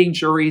eliminating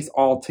juries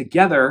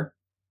altogether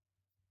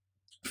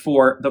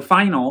for the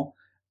final,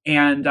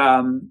 and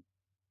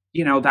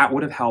that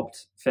would have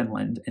helped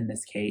Finland in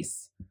this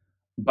case.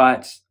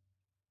 But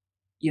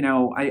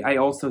I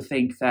also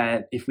think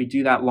that if we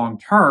do that long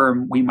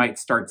term, we might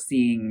start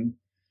seeing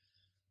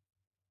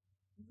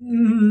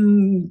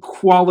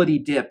quality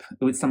dip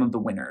with some of the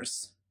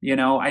winners.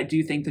 I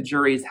do think the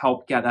juries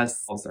help get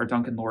us our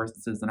Duncan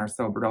Lawrence's and our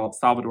Salvador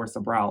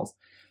Sobral's.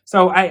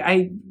 So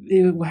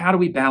how do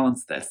we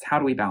balance this?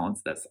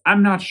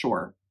 I'm not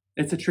sure.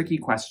 It's a tricky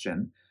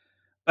question.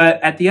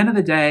 But at the end of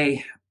the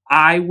day,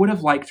 I would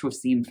have liked to have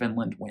seen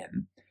Finland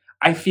win.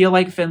 I feel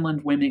like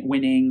Finland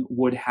winning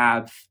would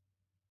have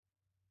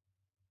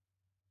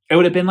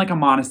been like a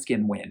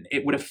Måneskin win.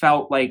 It would have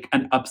felt like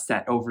an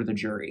upset over the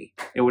jury.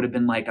 It would have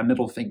been like a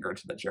middle finger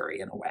to the jury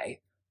in a way.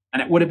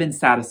 And it would have been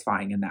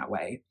satisfying in that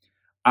way.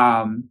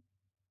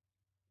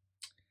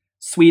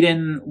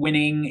 Sweden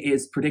winning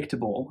is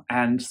predictable,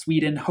 and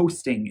Sweden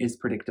hosting is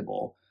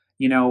predictable.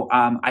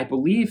 I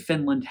believe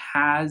Finland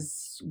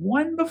has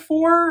won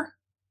before.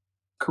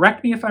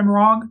 Correct me if I'm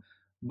wrong,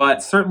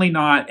 but certainly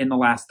not in the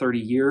last 30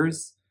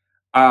 years.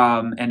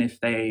 And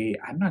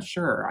I'm not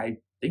sure. I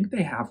think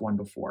they have won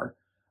before.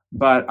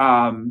 But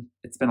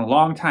it's been a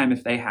long time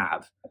if they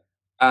have.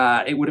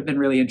 It would have been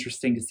really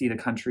interesting to see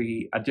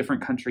a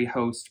different country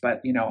host.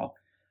 But,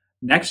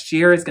 next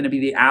year is going to be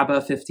the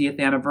ABBA 50th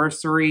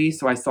anniversary.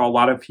 So I saw a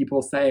lot of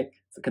people say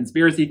it's a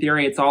conspiracy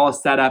theory. It's all a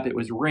setup. It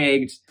was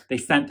rigged. They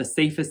sent the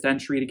safest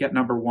entry to get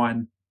number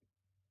 1.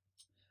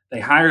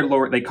 They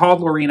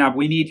called Loreen up.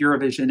 We need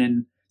Eurovision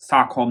in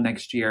Stockholm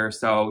next year,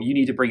 so you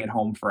need to bring it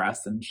home for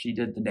us. And she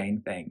did the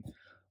dang thing.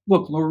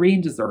 Look,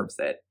 Loreen deserves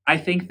it. I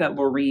think that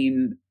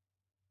Loreen...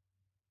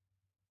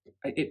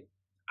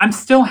 I'm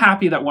still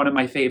happy that one of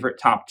my favorite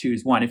top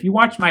 2s won. If you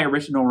watch my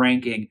original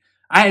ranking,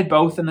 I had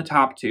both in the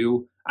top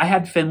 2. I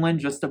had Finland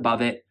just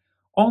above it,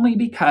 only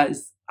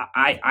because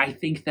I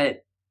think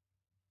that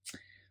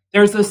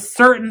there's a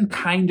certain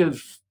kind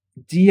of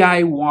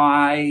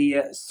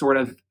DIY sort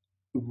of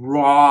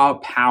raw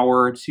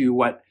power to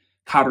what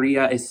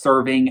Karja is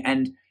serving,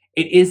 and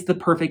it is the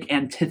perfect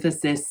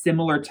antithesis,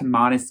 similar to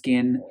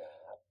Måneskin,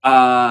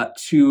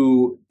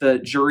 to the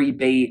jury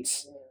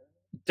bait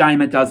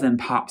dime a dozen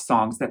pop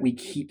songs that we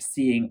keep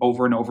seeing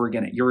over and over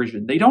again at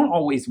Eurovision. They don't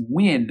always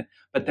win,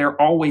 but they're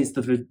always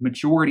the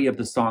majority of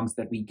the songs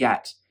that we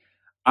get.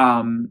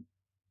 And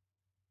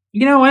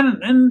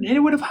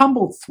it would have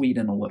humbled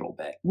Sweden a little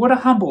bit.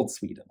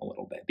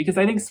 Because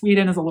I think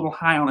Sweden is a little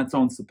high on its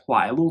own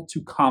supply, a little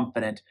too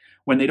confident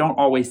when they don't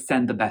always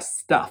send the best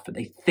stuff, but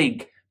they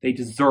think they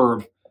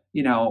deserve,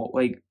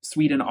 like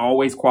Sweden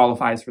always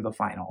qualifies for the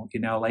final,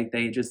 like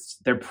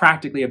they're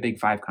practically a Big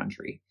Five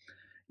country,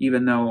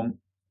 even though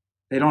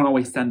they don't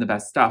always send the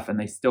best stuff and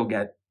they still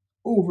get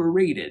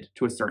overrated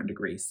to a certain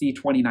degree. See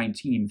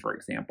 2019, for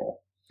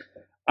example.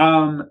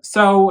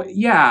 So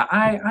yeah,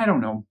 I don't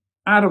know.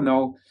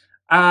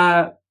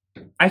 I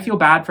feel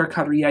bad for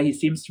Karja. He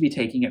seems to be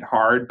taking it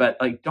hard, but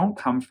don't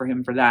come for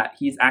him for that.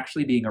 He's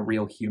actually being a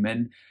real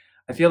human.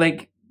 I feel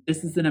like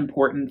this is an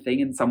important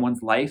thing in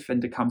someone's life,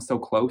 and to come so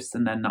close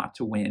and then not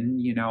to win,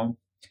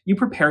 you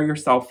prepare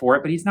yourself for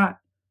it, but he's not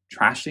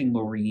trashing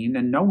Loreen,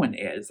 and no one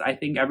is. I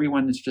think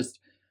everyone is just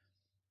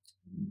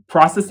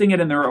processing it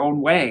in their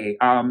own way.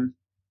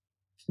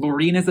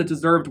 Loreen is a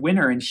deserved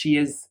winner, and she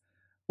is,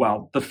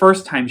 the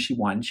first time she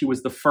won, she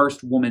was the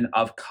first woman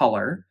of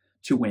color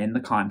to win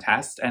the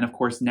contest. And of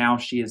course, now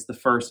she is the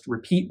first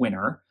repeat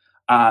winner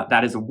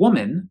that is a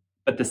woman,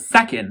 but the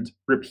second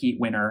repeat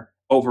winner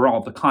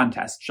overall the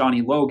contest.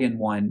 Johnny Logan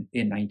won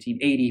in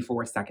 1980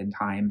 for a second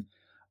time.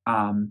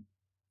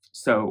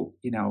 So,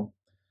 you know,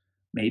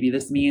 maybe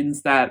this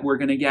means that we're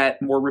going to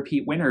get more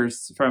repeat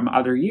winners from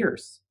other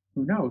years.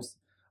 Who knows?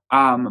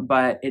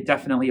 But it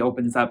definitely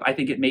opens up. I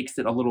think it makes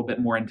it a little bit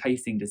more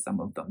enticing to some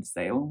of them to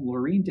say, oh,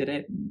 Loreen did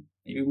it.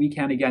 Maybe we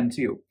can again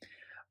too.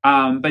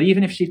 But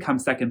even if she'd come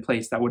second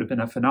place, that would have been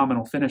a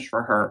phenomenal finish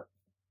for her.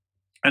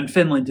 And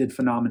Finland did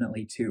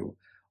phenomenally too.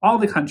 All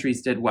the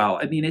countries did well.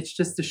 I mean, it's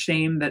just a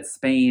shame that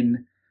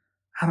Spain,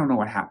 I don't know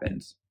what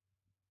happened.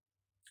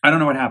 I don't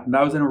know what happened.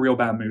 I was in a real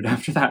bad mood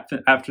after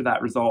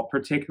that result,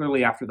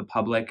 particularly after the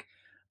public,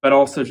 but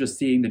also just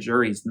seeing the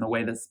juries and the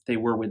way that they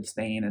were with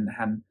Spain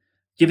and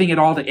giving it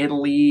all to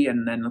Italy,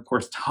 and then of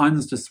course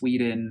tons to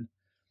Sweden.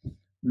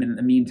 In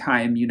the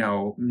meantime, you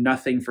know,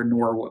 nothing for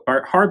Norway,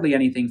 or hardly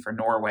anything for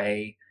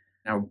Norway.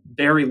 You know,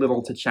 very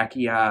little to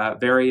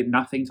Czechia,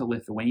 nothing to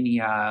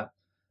Lithuania.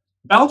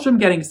 Belgium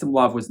getting some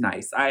love was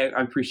nice. I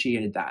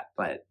appreciated that,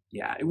 but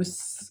yeah, it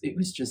was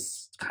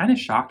just kind of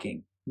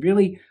shocking.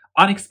 Really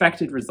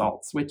unexpected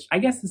results, which I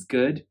guess is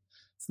good.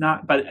 It's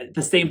not, but at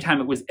the same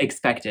time, it was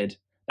expected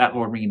that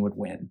Loreen would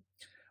win.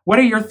 What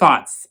are your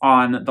thoughts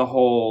on the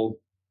whole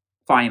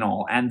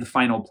final and the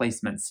final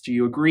placements? Do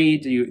you agree?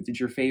 Did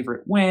your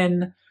favorite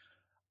win?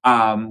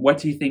 What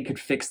do you think could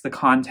fix the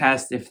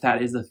contest, if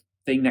that is a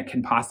thing that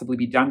can possibly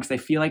be done? Because I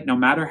feel like no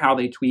matter how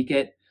they tweak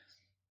it,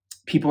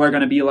 people are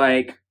going to be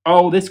like,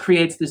 oh, this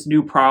creates this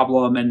new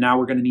problem, and now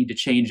we're going to need to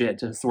change it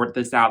to sort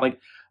this out. Like,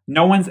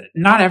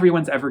 not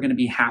everyone's ever going to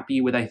be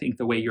happy with, I think,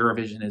 the way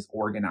Eurovision is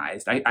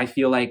organized. I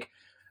feel like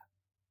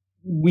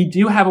we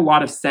do have a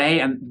lot of say,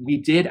 and we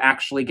did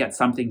actually get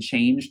something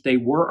changed. They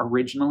were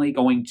originally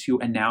going to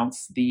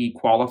announce the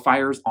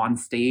qualifiers on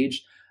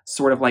stage,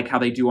 sort of like how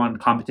they do on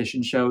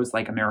competition shows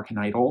like American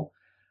Idol.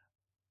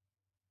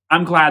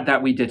 I'm glad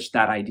that we ditched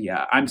that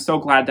idea. I'm so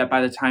glad that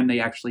by the time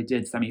they actually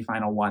did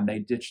semifinal 1, they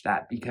ditched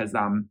that, because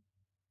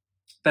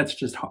that's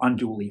just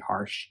unduly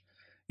harsh.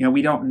 You know,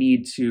 we don't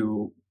need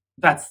to.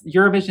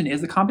 Eurovision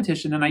is a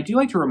competition, and I do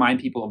like to remind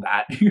people of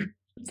that.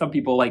 Some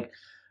people like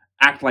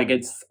act like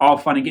it's all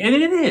fun and games.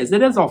 And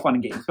it is all fun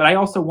and games, but I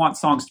also want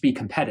songs to be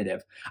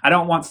competitive. I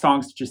don't want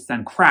songs to just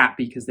send crap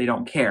because they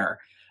don't care.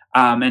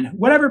 And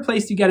whatever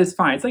place you get is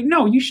fine. It's like,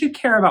 no, you should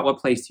care about what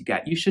place you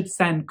get. You should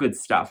send good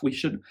stuff.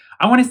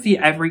 I want to see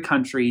every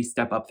country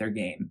step up their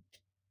game,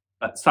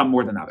 but some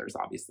more than others,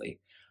 obviously.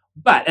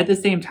 But at the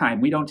same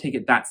time, we don't take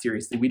it that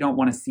seriously. We don't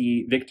want to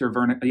see Victor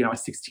Vernon, you know, a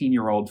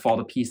 16-year-old fall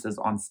to pieces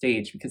on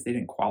stage because they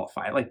didn't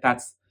qualify. Like,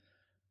 that's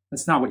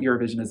not what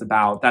Eurovision is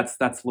about. That's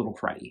a little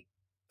cruddy.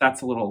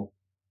 That's a little,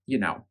 you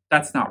know,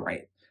 that's not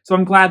right. So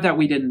I'm glad that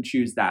we didn't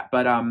choose that.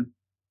 But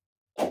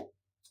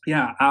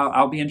yeah,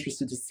 I'll be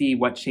interested to see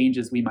what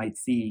changes we might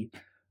see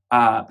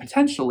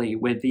potentially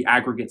with the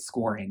aggregate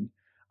scoring,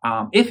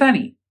 if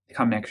any,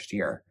 come next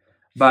year.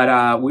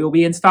 But we'll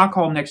be in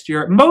Stockholm next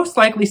year. Most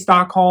likely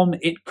Stockholm.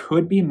 It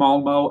could be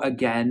Malmo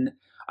again.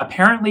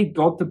 Apparently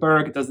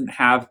Gothenburg doesn't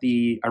have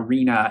the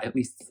arena, at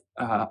least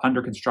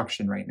under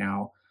construction right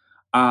now.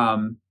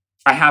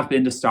 I have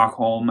been to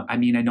Stockholm. I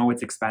mean, I know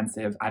it's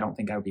expensive. I don't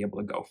think I would be able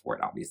to go for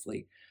it,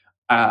 obviously.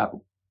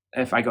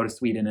 If I go to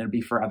Sweden, it'd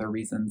be for other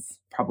reasons.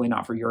 Probably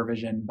not for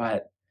Eurovision,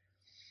 but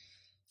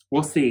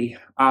we'll see.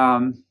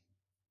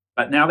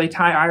 But now they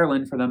tie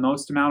Ireland for the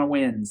most amount of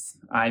wins.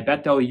 I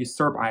bet they'll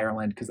usurp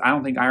Ireland, because I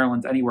don't think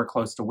Ireland's anywhere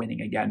close to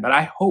winning again. But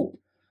I hope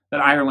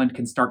that Ireland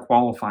can start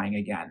qualifying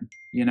again,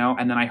 you know?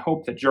 And then I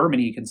hope that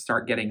Germany can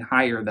start getting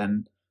higher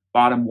than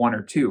bottom 1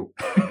 or 2.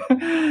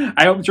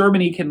 I hope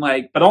Germany can,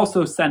 but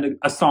also send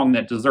a song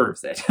that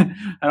deserves it.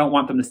 I don't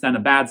want them to send a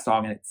bad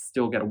song and it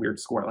still get a weird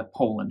score, like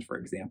Poland, for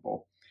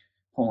example.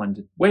 Poland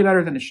did way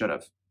better than it should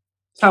have.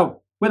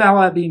 So with all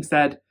that being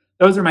said,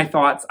 those are my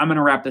thoughts. I'm going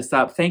to wrap this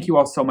up. Thank you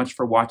all so much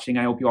for watching.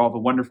 I hope you all have a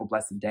wonderful,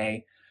 blessed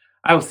day.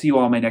 I will see you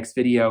all in my next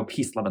video.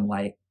 Peace, love, and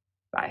light.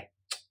 Bye.